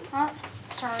 Huh?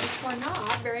 Sorry. for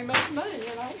not very much money,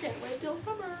 and I can't wait till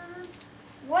summer.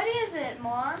 What is it,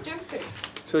 Mom? Jumpsuit.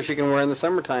 So she can wear in the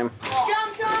summertime.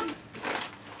 Jump.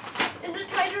 Is it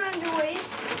tighter on your waist?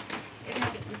 It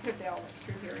has you put the all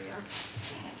through here,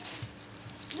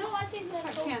 yeah. No, I think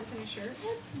that's Like pants and a shirt.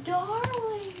 That's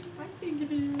darling. I think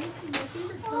it is. It's my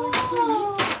favorite color.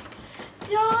 Oh,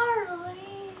 darling.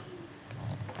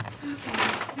 Okay,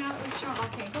 now that we've shown,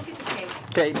 okay, go get the cake.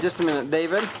 Okay, just a minute.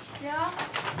 David, Yeah.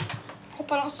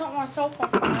 Hope I don't set my cell phone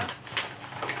on there.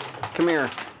 come here.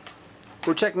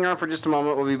 We're checking out for just a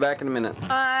moment. We'll be back in a minute.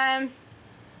 Let's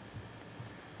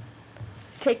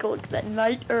take a look at that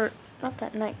night, or not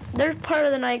that night. There's part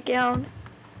of the nightgown.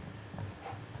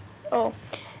 Oh,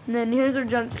 and then here's our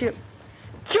jumpsuit.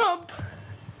 Jump!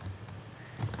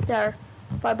 There.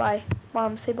 Bye-bye.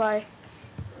 Mom, say bye.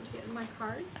 Getting my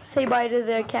cards. Say bye to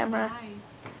the camera. Bye.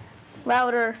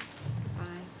 Louder. Bye.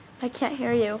 I can't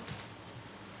hear you.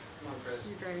 Come on, Chris.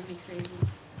 You're driving me crazy.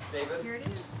 David? Here it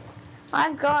is.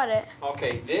 I've got it.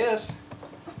 Okay, this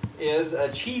is a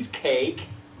cheesecake.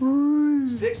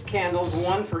 6 candles,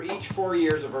 one for each 4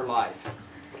 years of her life.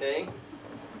 Okay?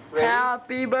 Ready?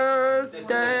 Happy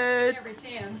birthday. Every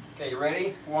 10. Okay, you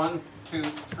ready? 1, 2,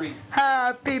 3.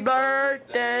 Happy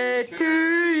birthday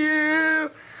to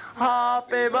you.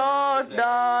 Happy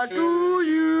birthday to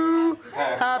you.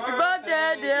 Happy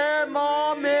birthday, dear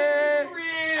mommy.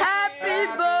 Happy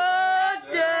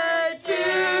birthday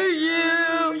to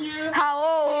you. How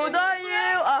old are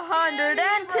you?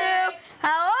 102.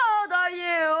 How old are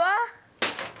you?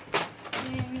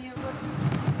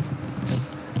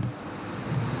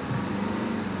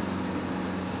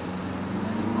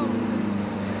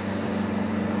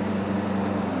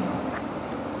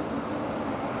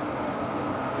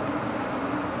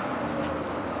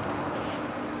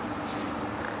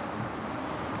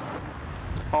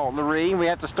 Oh, Marie, we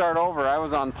have to start over. I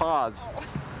was on pause.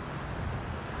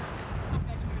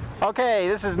 Okay,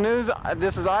 this is news.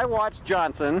 This is I Watch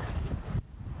Johnson.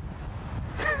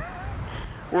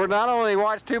 We're not only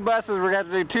watched 2 buses, we're going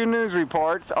to do 2 news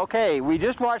reports. Okay, we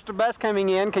just watched a bus coming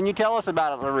in. Can you tell us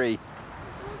about it, Larry?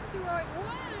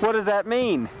 What does that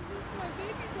mean?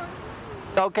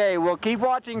 Okay, we'll keep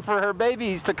watching for her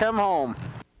babies to come home.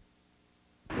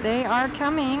 They are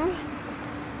coming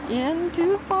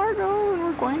into Fargo and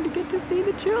we're going to get to see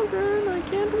the children. I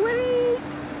can't wait.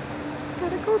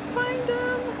 Gotta go find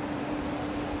them.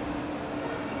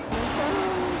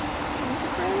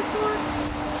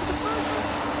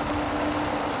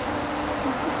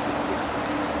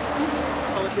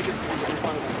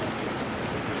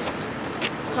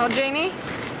 Oh, Janie?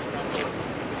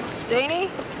 Janie?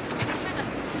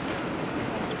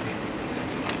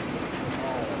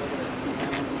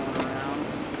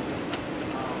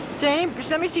 Janie,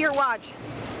 let me see your watch.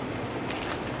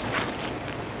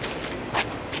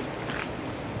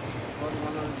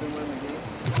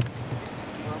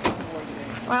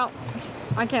 Well,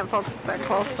 I can't focus that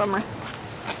close, bummer. Did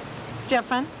you have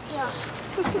fun? Yeah.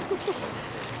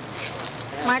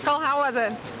 Michael, how was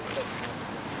it?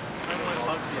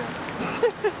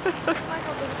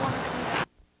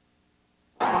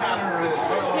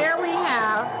 Here we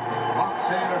have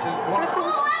Chris's new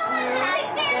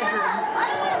bedroom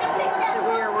that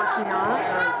we are working on.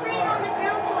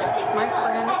 My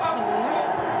friend is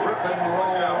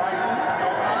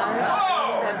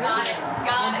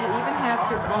and he even has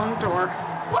his own door.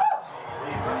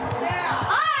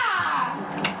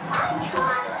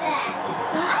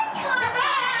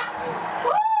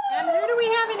 And who do we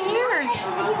have in here?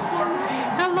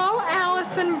 Hello,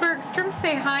 Allison Bergstrom.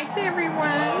 Say hi to everyone.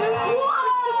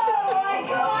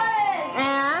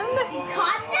 And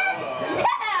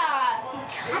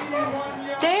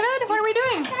David, what are we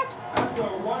doing?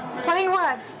 Playing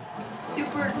what?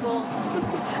 Super Bowl.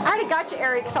 I already got you,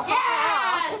 Eric. So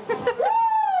Yes! Woo!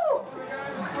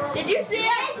 Did you see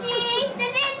it?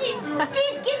 There's Angie.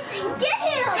 Please get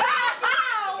him.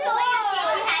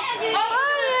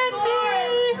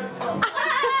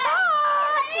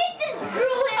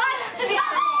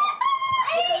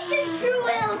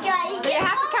 You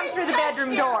have to come through the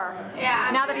bedroom door. Yeah.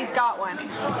 Now that he's got one.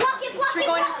 Should we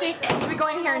go in and see? Should we go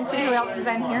in here and see who else is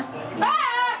in here?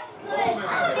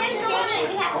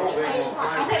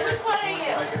 Okay, which one are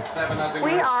you?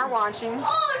 We are watching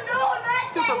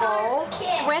Super Bowl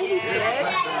 26.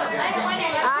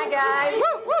 Hi guys. Woo,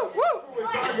 woo, woo.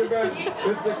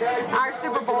 Our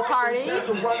Super Bowl party with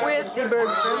the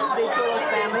Bergstroms, the Toulouse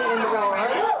family in the row.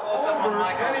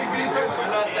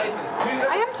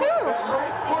 I am too.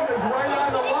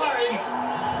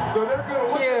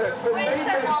 Cute.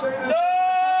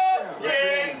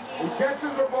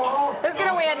 Who's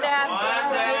gonna win, Dad?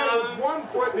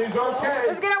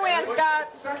 Who's gonna win, Scott?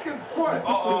 Who's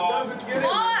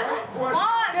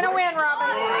gonna win, Robin?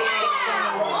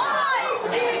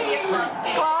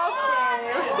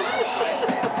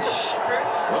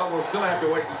 Well, we'll still have to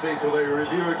wait to see until they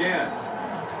review again.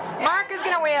 Mark is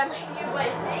gonna win. The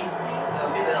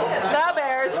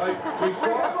Bears. The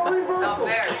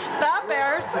Bears. The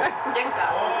Bears.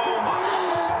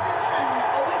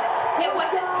 It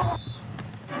wasn't.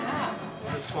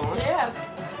 Swollen? Yes.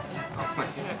 Oh my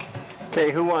neck.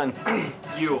 Okay, who won?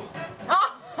 You.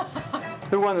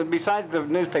 Who won, besides the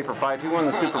newspaper fight, who won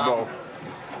the Super Bowl?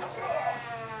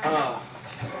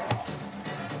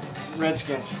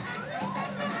 Redskins.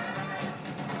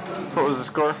 What was the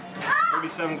score?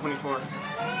 37-24.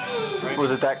 Right?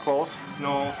 Was it that close?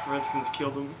 No, Redskins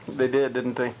killed them They did,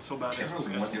 didn't they? so bad it's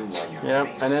disgusting. Yeah,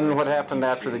 and then what happened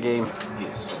after the game?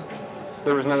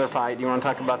 There was another fight. Do you want to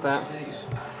talk about that?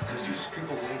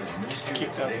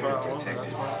 Kicked that bar all over,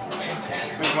 that's why.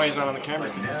 That's why he's not on the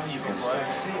camera, because he's so quiet.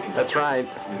 That's right.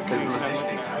 It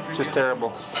was just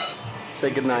terrible. Say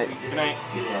goodnight. Good night.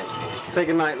 Say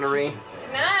goodnight, Larry.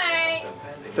 Good night.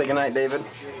 Say goodnight, David.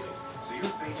 Say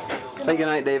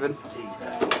goodnight, David.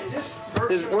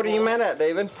 What are you mad at,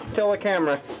 David? Tell the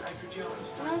camera.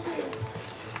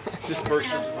 It's just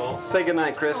Bergstrom's fault. Say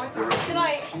goodnight, Chris. Good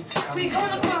night. Will you come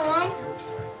in the front room?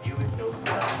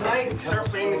 Night. Start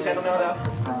putting the kettle out.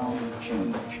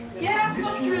 Yeah,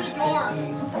 come through the door.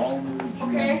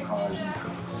 Okay?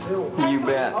 You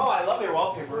bet. Oh, I love your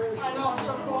wallpaper. I know, it's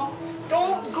so cool.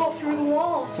 Don't go through the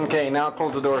walls. Okay, now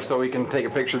close the door so we can take a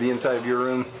picture of the inside of your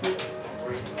room.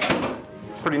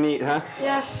 Pretty neat, huh?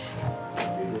 Yes.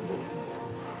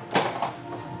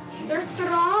 They're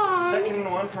strong. Second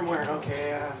one from where?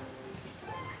 Okay,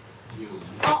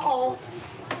 Uh-oh.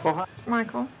 Well, hi.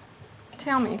 Michael,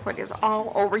 tell me what is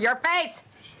all over your face.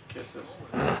 kisses.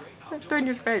 Turn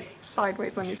your face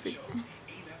sideways, let me see.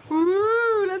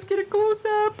 Ooh, let's get a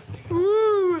close-up.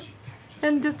 Ooh.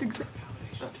 And just It's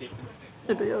not taken.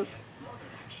 it is.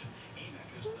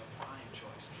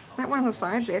 That one on the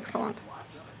side's excellent.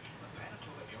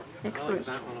 I like Excellent.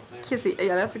 that one up there. Kissy.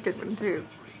 Yeah, that's a good one too.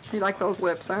 You like those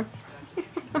lips, huh? Do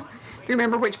you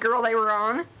remember which girl they were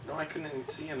on? No, I couldn't even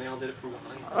see them. They all did it from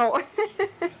behind. Oh.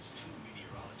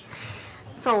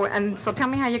 So tell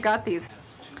me how you got these.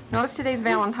 Notice today's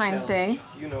Valentine's Day,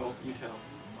 You know, you tell.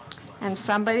 and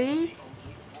somebody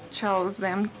chose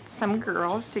some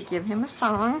girls, to give him a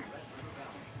song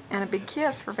and a big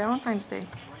kiss for Valentine's Day.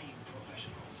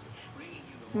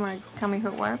 You want to tell me who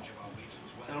it was?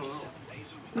 I don't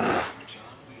know.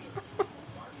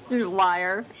 You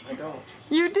liar. I don't.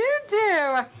 You do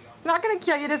too. Not gonna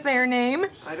kill you to say her name.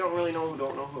 I don't really know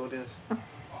who it is.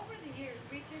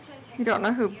 You don't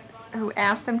know who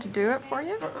asked them to do it for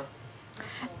you? Uh-uh.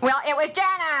 Well, it was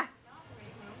Jana.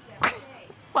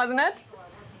 Wasn't it?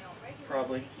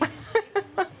 Probably.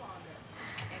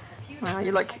 Well,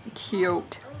 you look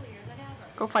cute.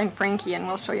 Go find Frankie and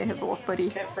we'll show you his little footy.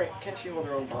 Can't she hold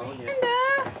her own bottle yet?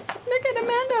 Amanda! Look at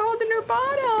Amanda holding her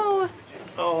bottle.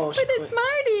 Oh, But it's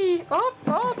Marty. Oh,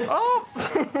 oh, oh.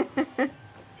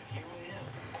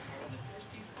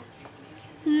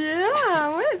 Yeah,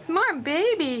 what a smart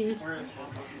baby. Where is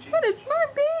What a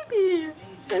smart baby.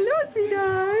 Hello,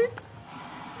 sweetheart.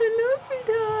 Hello,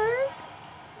 sweetheart.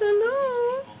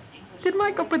 Hello. Did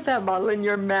Michael put that bottle in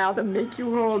your mouth and make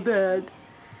you hold it?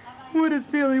 What a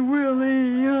silly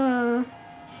willy, huh?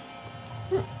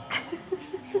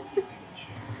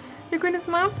 You're going to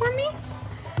smile for me?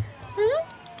 Huh?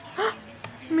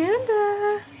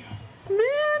 Amanda.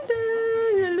 Amanda.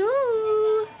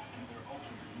 Hello.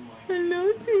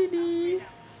 Hello, sweetie.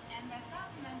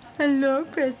 Hello,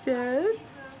 princess.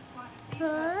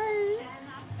 Hi.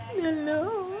 Hello.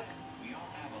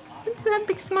 Don't you have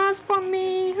big smiles for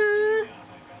me, huh?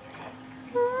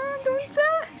 Don't you?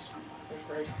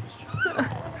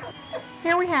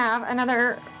 Here we have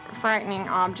another frightening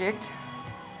object.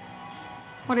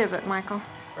 What is it, Michael?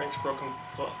 Frank's broken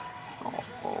foot.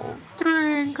 Oh,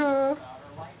 Drinker.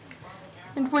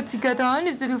 And what's he got on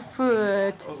his little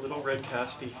foot? A little red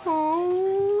casty.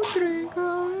 Oh,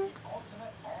 Drinker.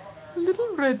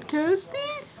 Little red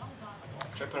casty?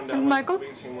 Should I put him down? Michael? We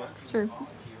can see him walk. Sure.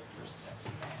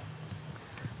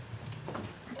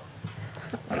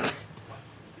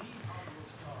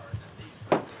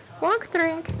 Walk,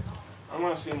 Drink. I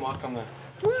want to see him walk on the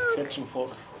Walk. kitchen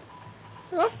floor.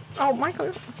 Oh,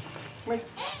 Michael.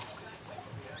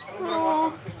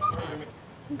 Oh.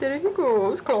 There he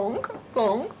goes. Clonk,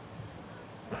 clonk.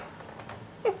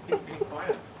 He's being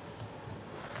quiet.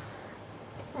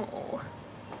 Oh.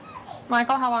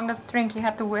 Michael, how long does Drinky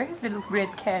have to wear his little red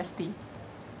casty?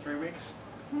 3 weeks.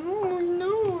 Oh,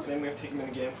 no. Then we have to take him in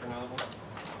again for another one.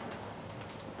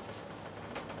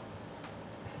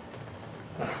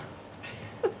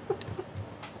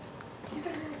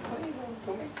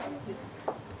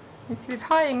 He was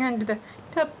hiding under the...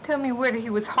 Tell me where he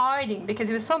was hiding, because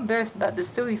he was so embarrassed about the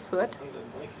silly foot. Under the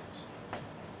blankets.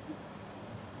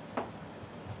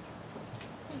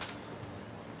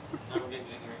 I'm getting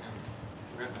Jenny right now.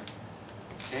 Be right back.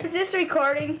 Okay? Is this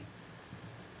recording?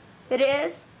 It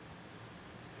is?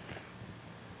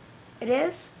 It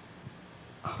is?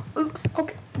 Oops,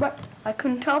 okay. But I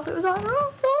couldn't tell if it was on or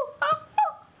off. Oh, oh,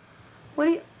 oh. What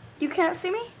do you can't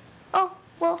see me? Oh,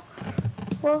 well,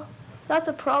 that's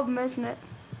a problem, isn't it?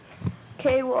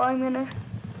 Okay, well, I'm gonna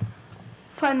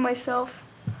find myself.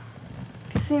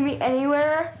 Can you see me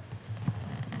anywhere?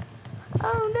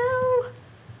 Oh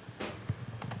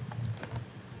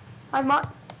no. Am I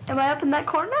up in that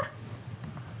corner?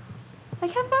 I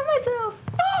can't find myself.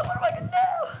 Oh, what am I gonna do?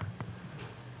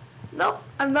 Nope,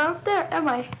 I'm not up there, am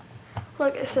I?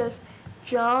 Look, it says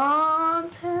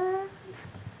Johnson.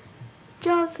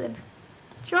 Johnson.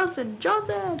 Johnson.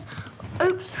 Johnson.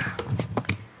 Oops.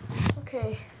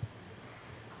 Okay.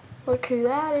 Look who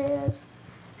that is.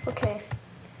 Okay.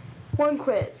 One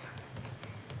quiz.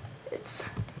 It's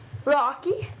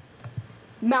Rocky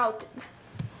Mountain.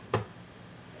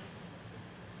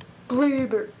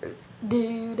 Bluebird,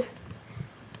 dude.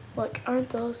 Look, aren't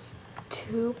those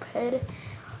stupid?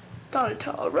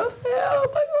 Donatello, Raphael,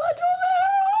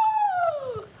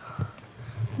 Michelangelo!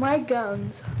 My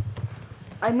guns.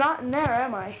 I'm not in there,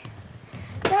 am I?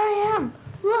 There I am!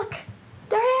 Look!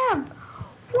 There I am!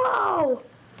 Whoa!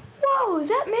 Whoa, is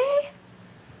that me?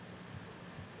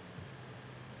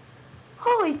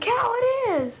 Holy cow, it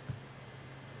is!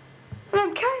 And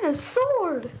I'm carrying a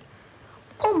sword!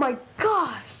 Oh my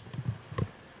gosh!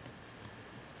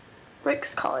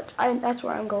 Rick's College. That's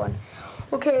where I'm going.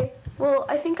 Okay, well,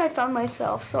 I think I found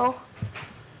myself, so...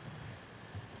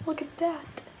 Look at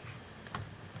that.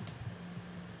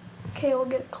 Okay, we'll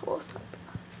get a close-up.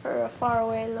 Or a far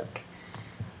away look.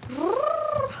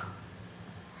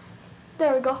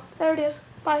 There we go. There it is.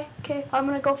 Bye. Okay, I'm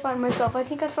gonna go find myself. I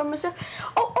think I found myself.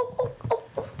 Oh, oh, oh, oh,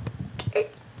 oh. Okay.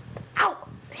 Ow.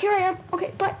 Here I am.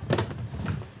 Okay, bye.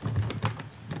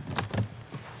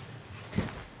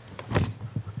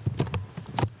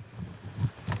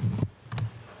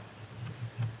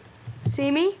 See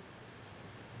me?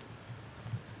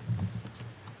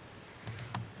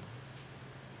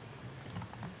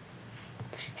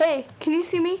 Hey, can you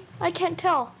see me? I can't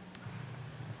tell.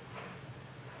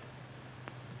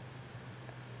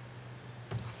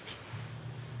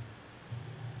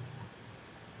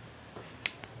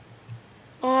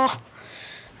 Oh.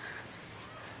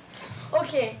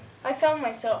 Okay, I found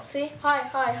myself. See? Hi,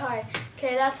 hi, hi.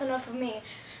 Okay, that's enough of me.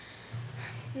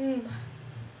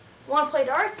 Want to play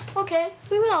darts? Okay,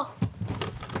 we will.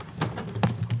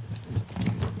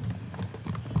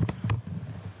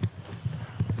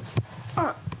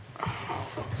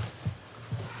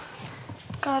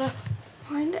 Gotta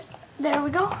find it. There we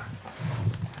go.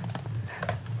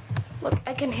 Look,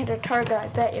 I can hit a target. I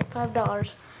bet you $5.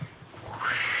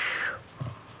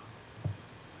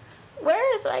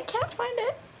 Where is it? I can't find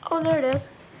it. Oh, there it is.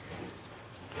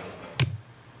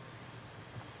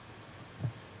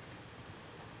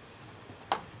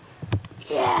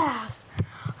 Yes!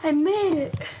 I made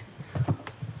it!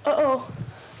 Uh-oh.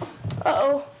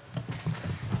 Uh-oh.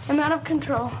 I'm out of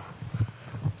control.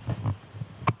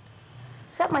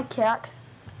 Is that my cat?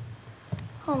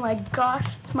 Oh my gosh,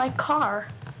 it's my car.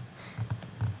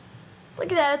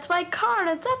 Look at that, it's my car and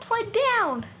it's upside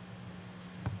down.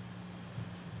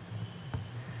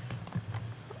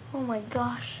 Oh my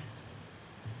gosh.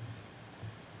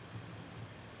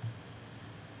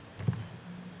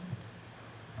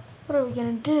 What are we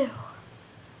gonna do?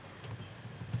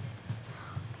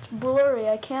 It's blurry,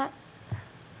 I can't.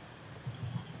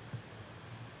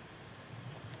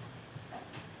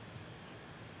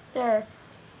 There.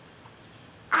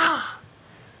 Ah!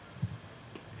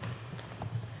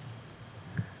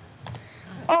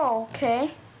 Oh,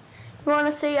 okay. You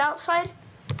wanna see outside?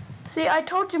 See, I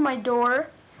told you my door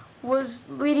was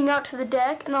leading out to the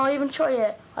deck, and I'll even show you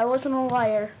it. I wasn't a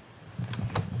liar.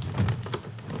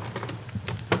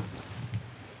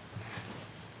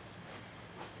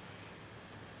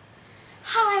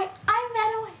 Hi, I'm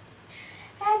Madeline,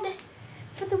 and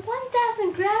for the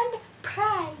 1,000 grand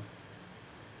prize,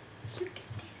 look at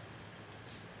this.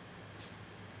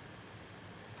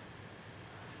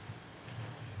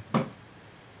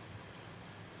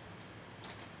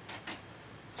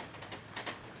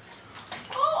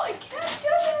 Oh, I can't do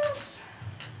this.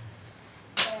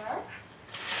 There.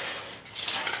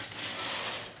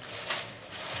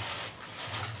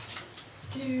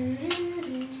 Do do do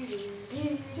do do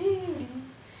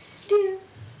do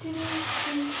do do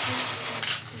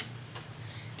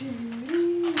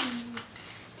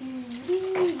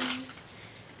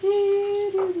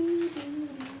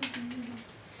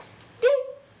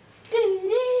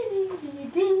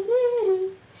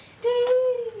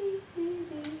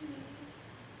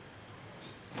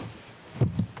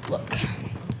Look,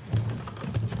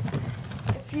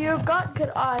 if you've got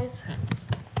good eyes,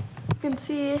 you can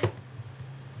see.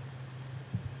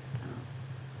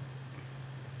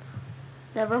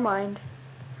 Never mind.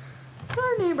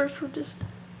 Our neighbors were just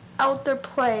out there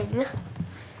playing.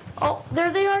 Oh,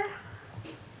 there they are.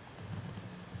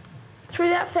 Through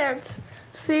that fence.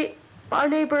 See, our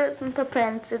neighbor isn't the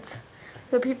fence, it's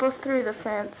the people through the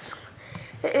fence.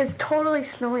 It is totally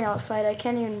snowy outside. I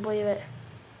can't even believe it.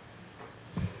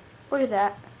 Look at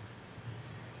that.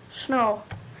 Snow.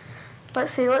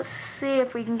 Let's see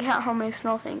if we can count how many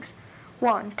snow things.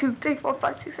 1, 2, 3, 4,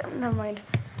 5, 6, 7, never mind.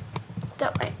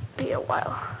 That might be a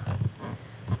while.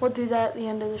 We'll do that at the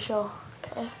end of the show.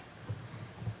 Okay.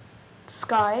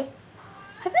 Sky.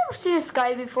 Have you ever seen a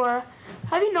sky before?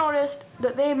 Have you noticed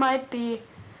that they might be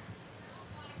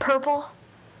purple?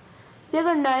 The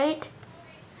other night,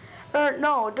 or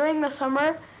no, during the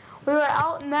summer, we were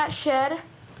out in that shed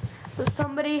that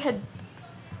somebody had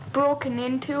broken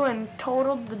into and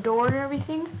totaled the door and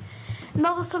everything. And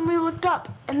all of a sudden we looked up,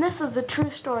 and this is the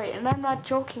true story, and I'm not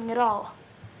joking at all.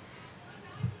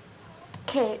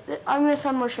 Okay, I'm gonna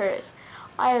sound more serious.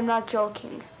 I am not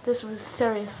joking. This was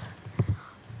serious.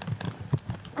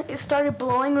 It started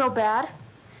blowing real bad,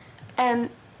 and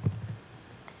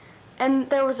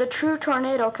there was a true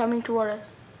tornado coming toward us.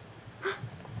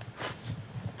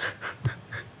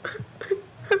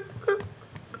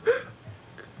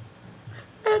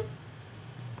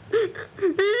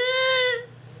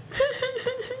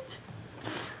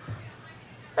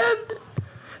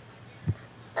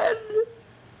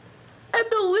 And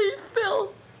the leaf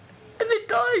fell, and it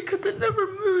died because it never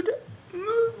moved.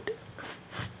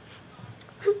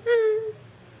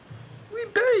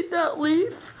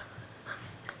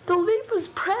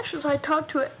 precious. I talk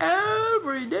to it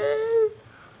every day.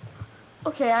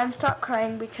 Okay, I'm stop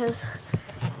crying because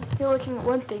you're looking at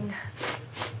one thing.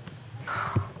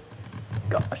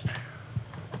 Gosh.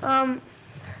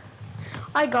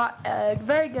 I got a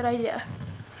very good idea.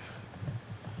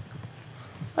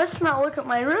 Let's not look at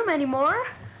my room anymore.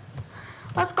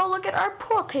 Let's go look at our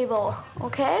pool table,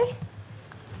 okay?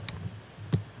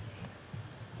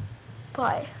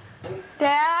 Bye.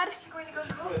 Dad?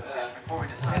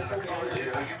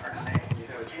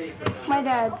 My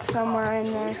dad's somewhere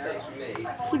in there.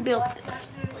 He built this.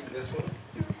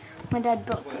 My dad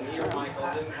built this room.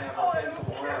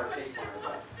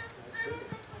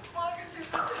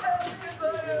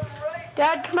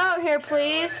 Dad, come out here,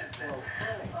 please.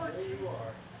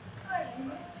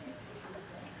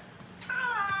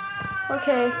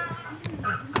 Okay. Do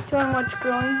you want to watch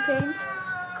Growing Pains?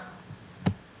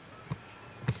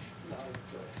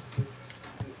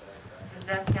 Does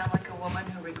that sound like a woman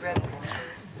who regretted her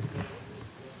choice?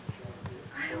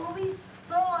 I always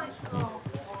thought. Oh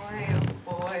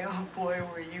boy,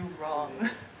 were you wrong.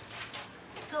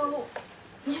 So,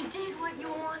 you did what you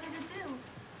wanted to do.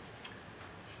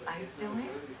 I still am.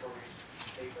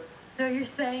 So you're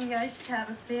saying I should have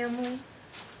a family?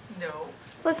 No.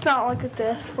 Let's not look at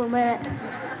this for a minute.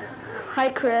 Hi,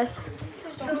 Chris.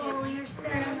 So you're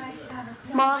saying I should have a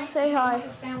family? Mom, say hi.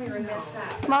 His family were messed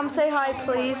up. Mom, say hi,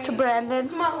 please, to Brandon.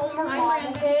 It's my homework, Mom,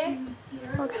 okay?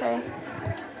 Okay.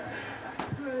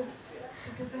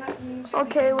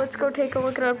 Okay, let's go take a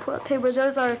look at our pool table.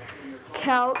 There's our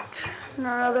couch and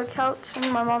our other couch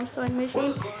and my mom's sewing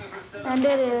machine. And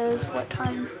it is, what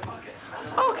time?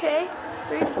 Okay, it's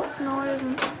 3, 4, no it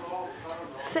isn't.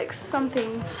 6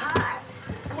 something.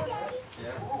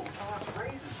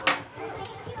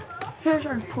 Here's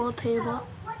our pool table.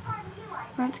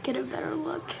 Let's get a better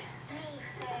look.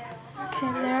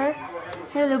 Okay, there.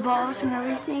 Here are the balls and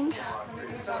everything.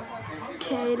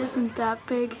 Okay, it isn't that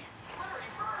big.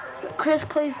 Chris,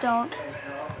 please don't.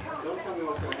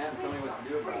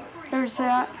 There's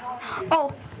that.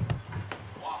 Oh.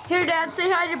 Here, Dad, say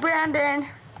hi to Brandon.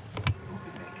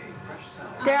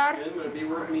 Dad. Would it be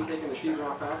worth me taking the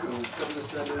sheetrock off and putting this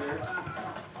bed in there?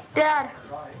 Dad.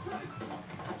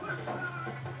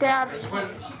 Dad.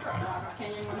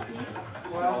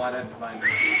 Well, I'd have to find it.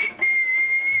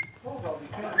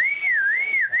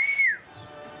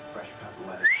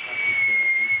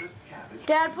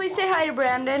 Dad, please say hi to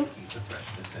Brandon.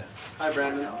 Hi,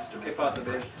 Brandon. Okay, pause it,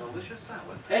 babe.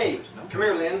 Hey, come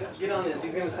here, Lynn. Get on this.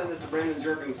 He's going to send this to Brandon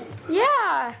Jurgensen.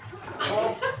 Yeah.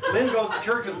 Well, Lynn goes to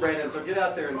church with Brandon, so get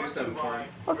out there and do something for him.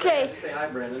 Okay. Just say hi,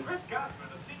 Brandon.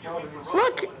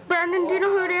 Look, Brandon, do you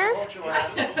know who it is?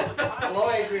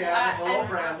 Hello, Adriana. Hello,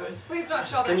 Brandon. Please don't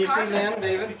show Can the you see carpet. Lynn,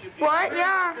 David? What?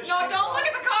 Yeah. No, don't look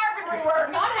at the carpentry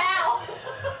work, not Hal.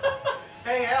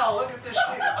 Hey, Al, look at this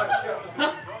sheet.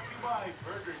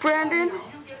 Brandon,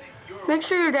 make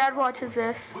sure your dad watches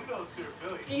this.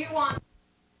 Do you want...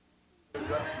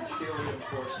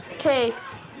 Okay.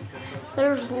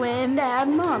 There's Lynn, Dad,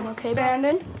 and Mom. Okay,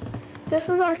 Brandon. This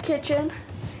is our kitchen.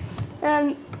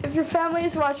 And if your family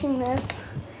is watching this,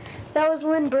 that was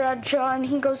Lynn Bradshaw, and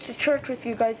he goes to church with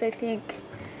you guys, I think.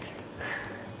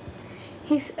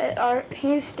 He's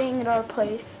staying at our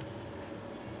place.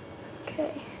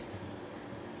 Okay.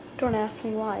 Don't ask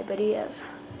me why, but he is.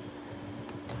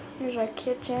 Here's our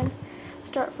kitchen.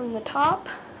 Start from the top,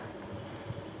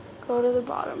 go to the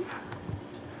bottom.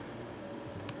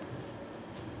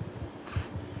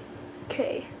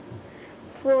 Okay.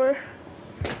 Floor.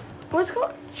 Let's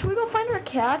go. Should we go find our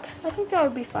cat? I think that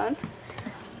would be fun.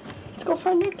 Let's go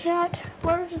find our cat.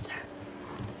 Where's...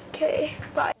 Okay,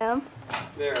 bye.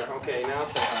 There, okay, now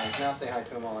say hi. Now say hi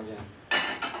to them all again.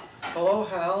 Hello,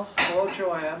 Hal. Hello,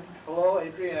 Joanne. Hello,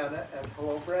 Adriana. And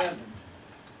hello, Brandon.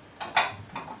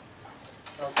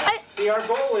 Okay. See, our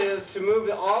goal is to move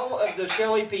all of the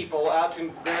Shelley people out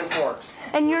to Grand Forks.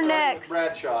 And you're Starting with next.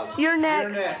 Bradshaw's. You're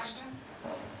next. You're next.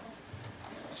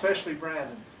 Especially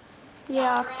Brandon.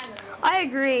 Yeah, I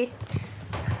agree.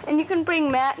 And you can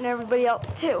bring Matt and everybody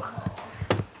else too.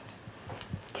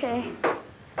 Okay.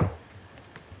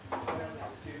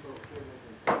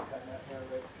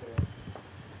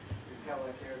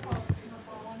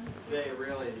 They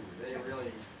really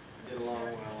did along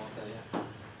well, I'll tell you.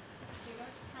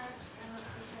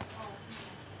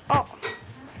 Oh,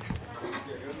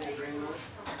 Here, you want me to drain those?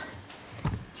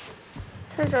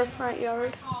 here's our front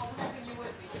yard.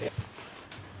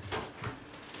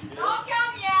 Don't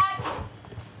come yet!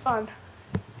 On.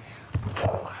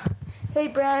 Hey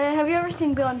Brandon, have you ever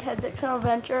seen Bill and Ted's Excellent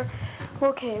Adventure?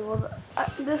 Okay, well,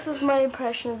 this is my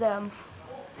impression of them.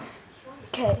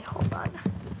 Okay, hold on.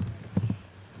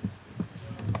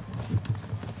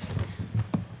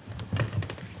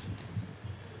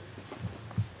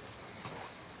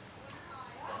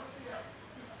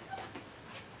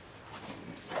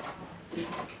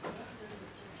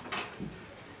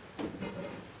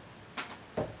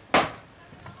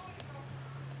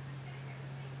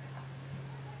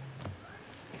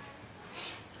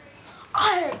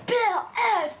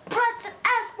 Dennis Preston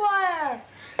Esquire.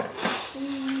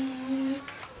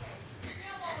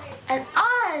 And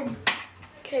I'm,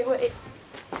 okay, wait.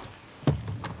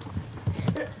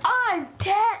 And I'm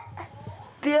Ted.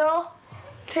 Bill,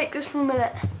 take this for a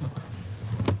minute.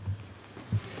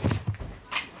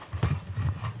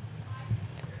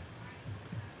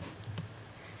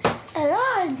 And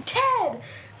I'm Ted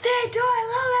Theodore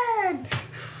Logan.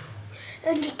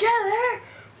 And together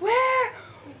we're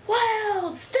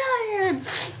Wild Stallion.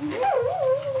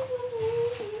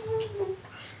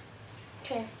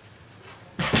 Okay.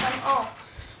 I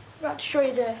forgot to show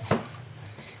you this.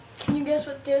 Can you guess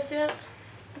what this is?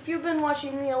 If you've been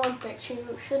watching the Olympics, you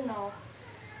should know.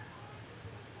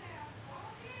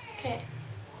 Okay.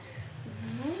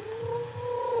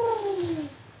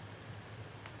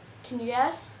 Can you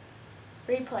guess?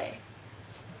 Replay.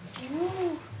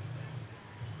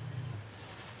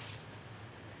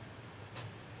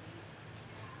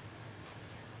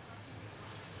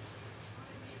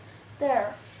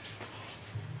 There.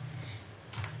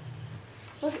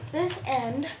 Look at this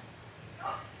end.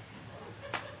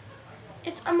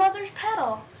 It's a mother's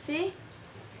pedal, see?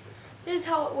 This is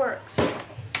how it works.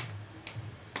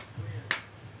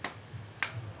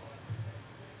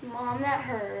 Mom, that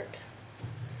hurt.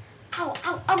 Ow,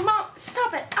 ow, ow, Mom,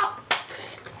 stop it, ow.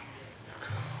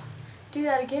 Do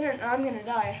that again or I'm gonna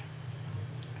die.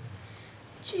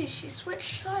 Geez, she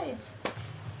switched sides.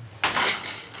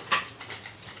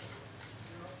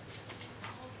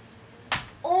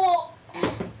 Oh!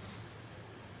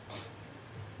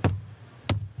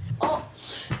 Oh!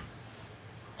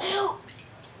 Help me!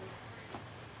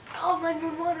 Call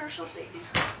 911 or something.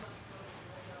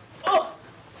 Oh!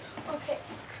 Okay.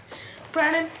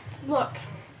 Brandon, look.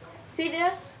 See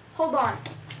this? Hold on.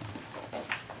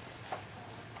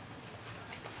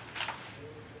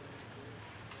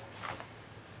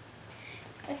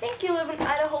 I think you live in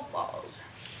Idaho Falls.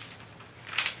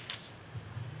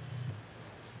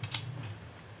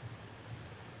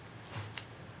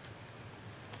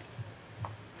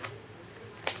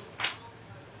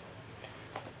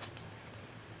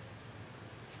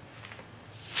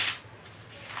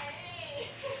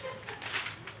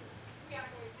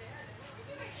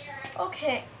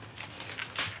 Okay.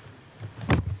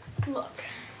 Look.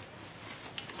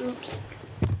 Oops.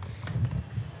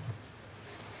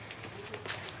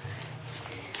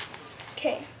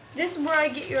 Okay. This is where I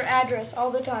get your address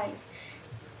all the time.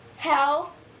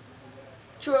 Hal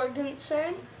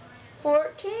Jorgensen,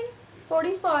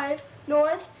 1445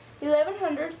 North,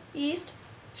 1100 East,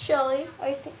 Shelley,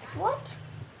 I think. What?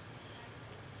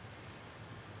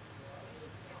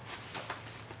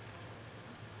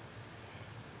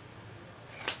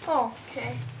 Oh,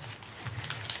 okay.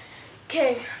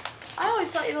 Okay. I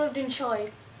always thought you lived in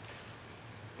Shelley.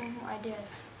 I did.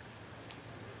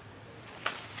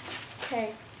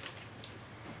 Okay.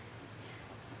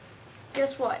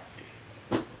 Guess what?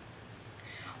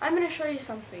 I'm going to show you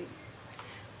something.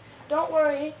 Don't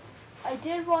worry. I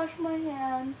did wash my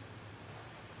hands.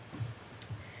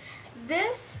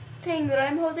 This thing that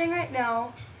I'm holding right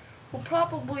now will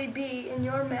probably be in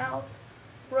your mouth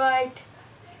right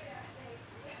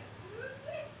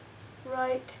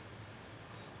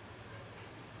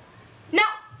now.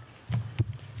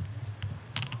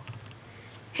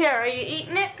 Here, are you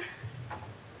eating it?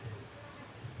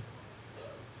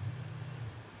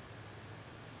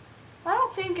 I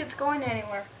don't think it's going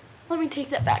anywhere. Let me take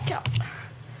that back out.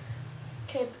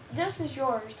 Okay, this is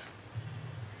yours.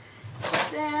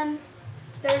 Then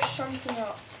there's something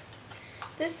else.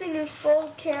 This thing is full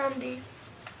of candy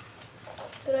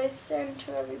that I send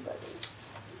to everybody.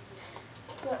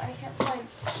 But I can't find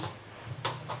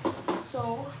it.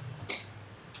 So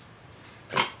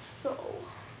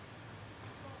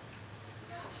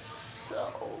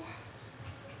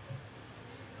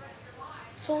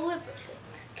live with it.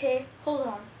 Okay, hold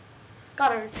on.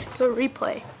 Gotta do a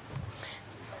replay.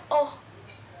 Oh,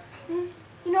 you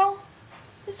know,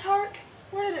 this heart,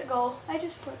 where did it go? I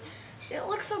just put, it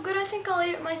looks so good I think I'll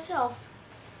eat it myself.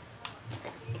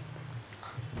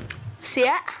 See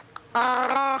it?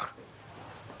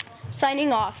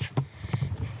 Signing off.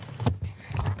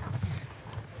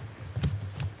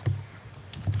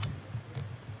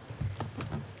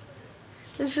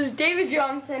 This is David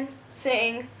Johnson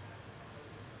saying,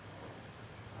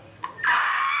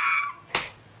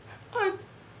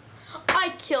 I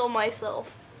kill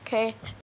myself, okay?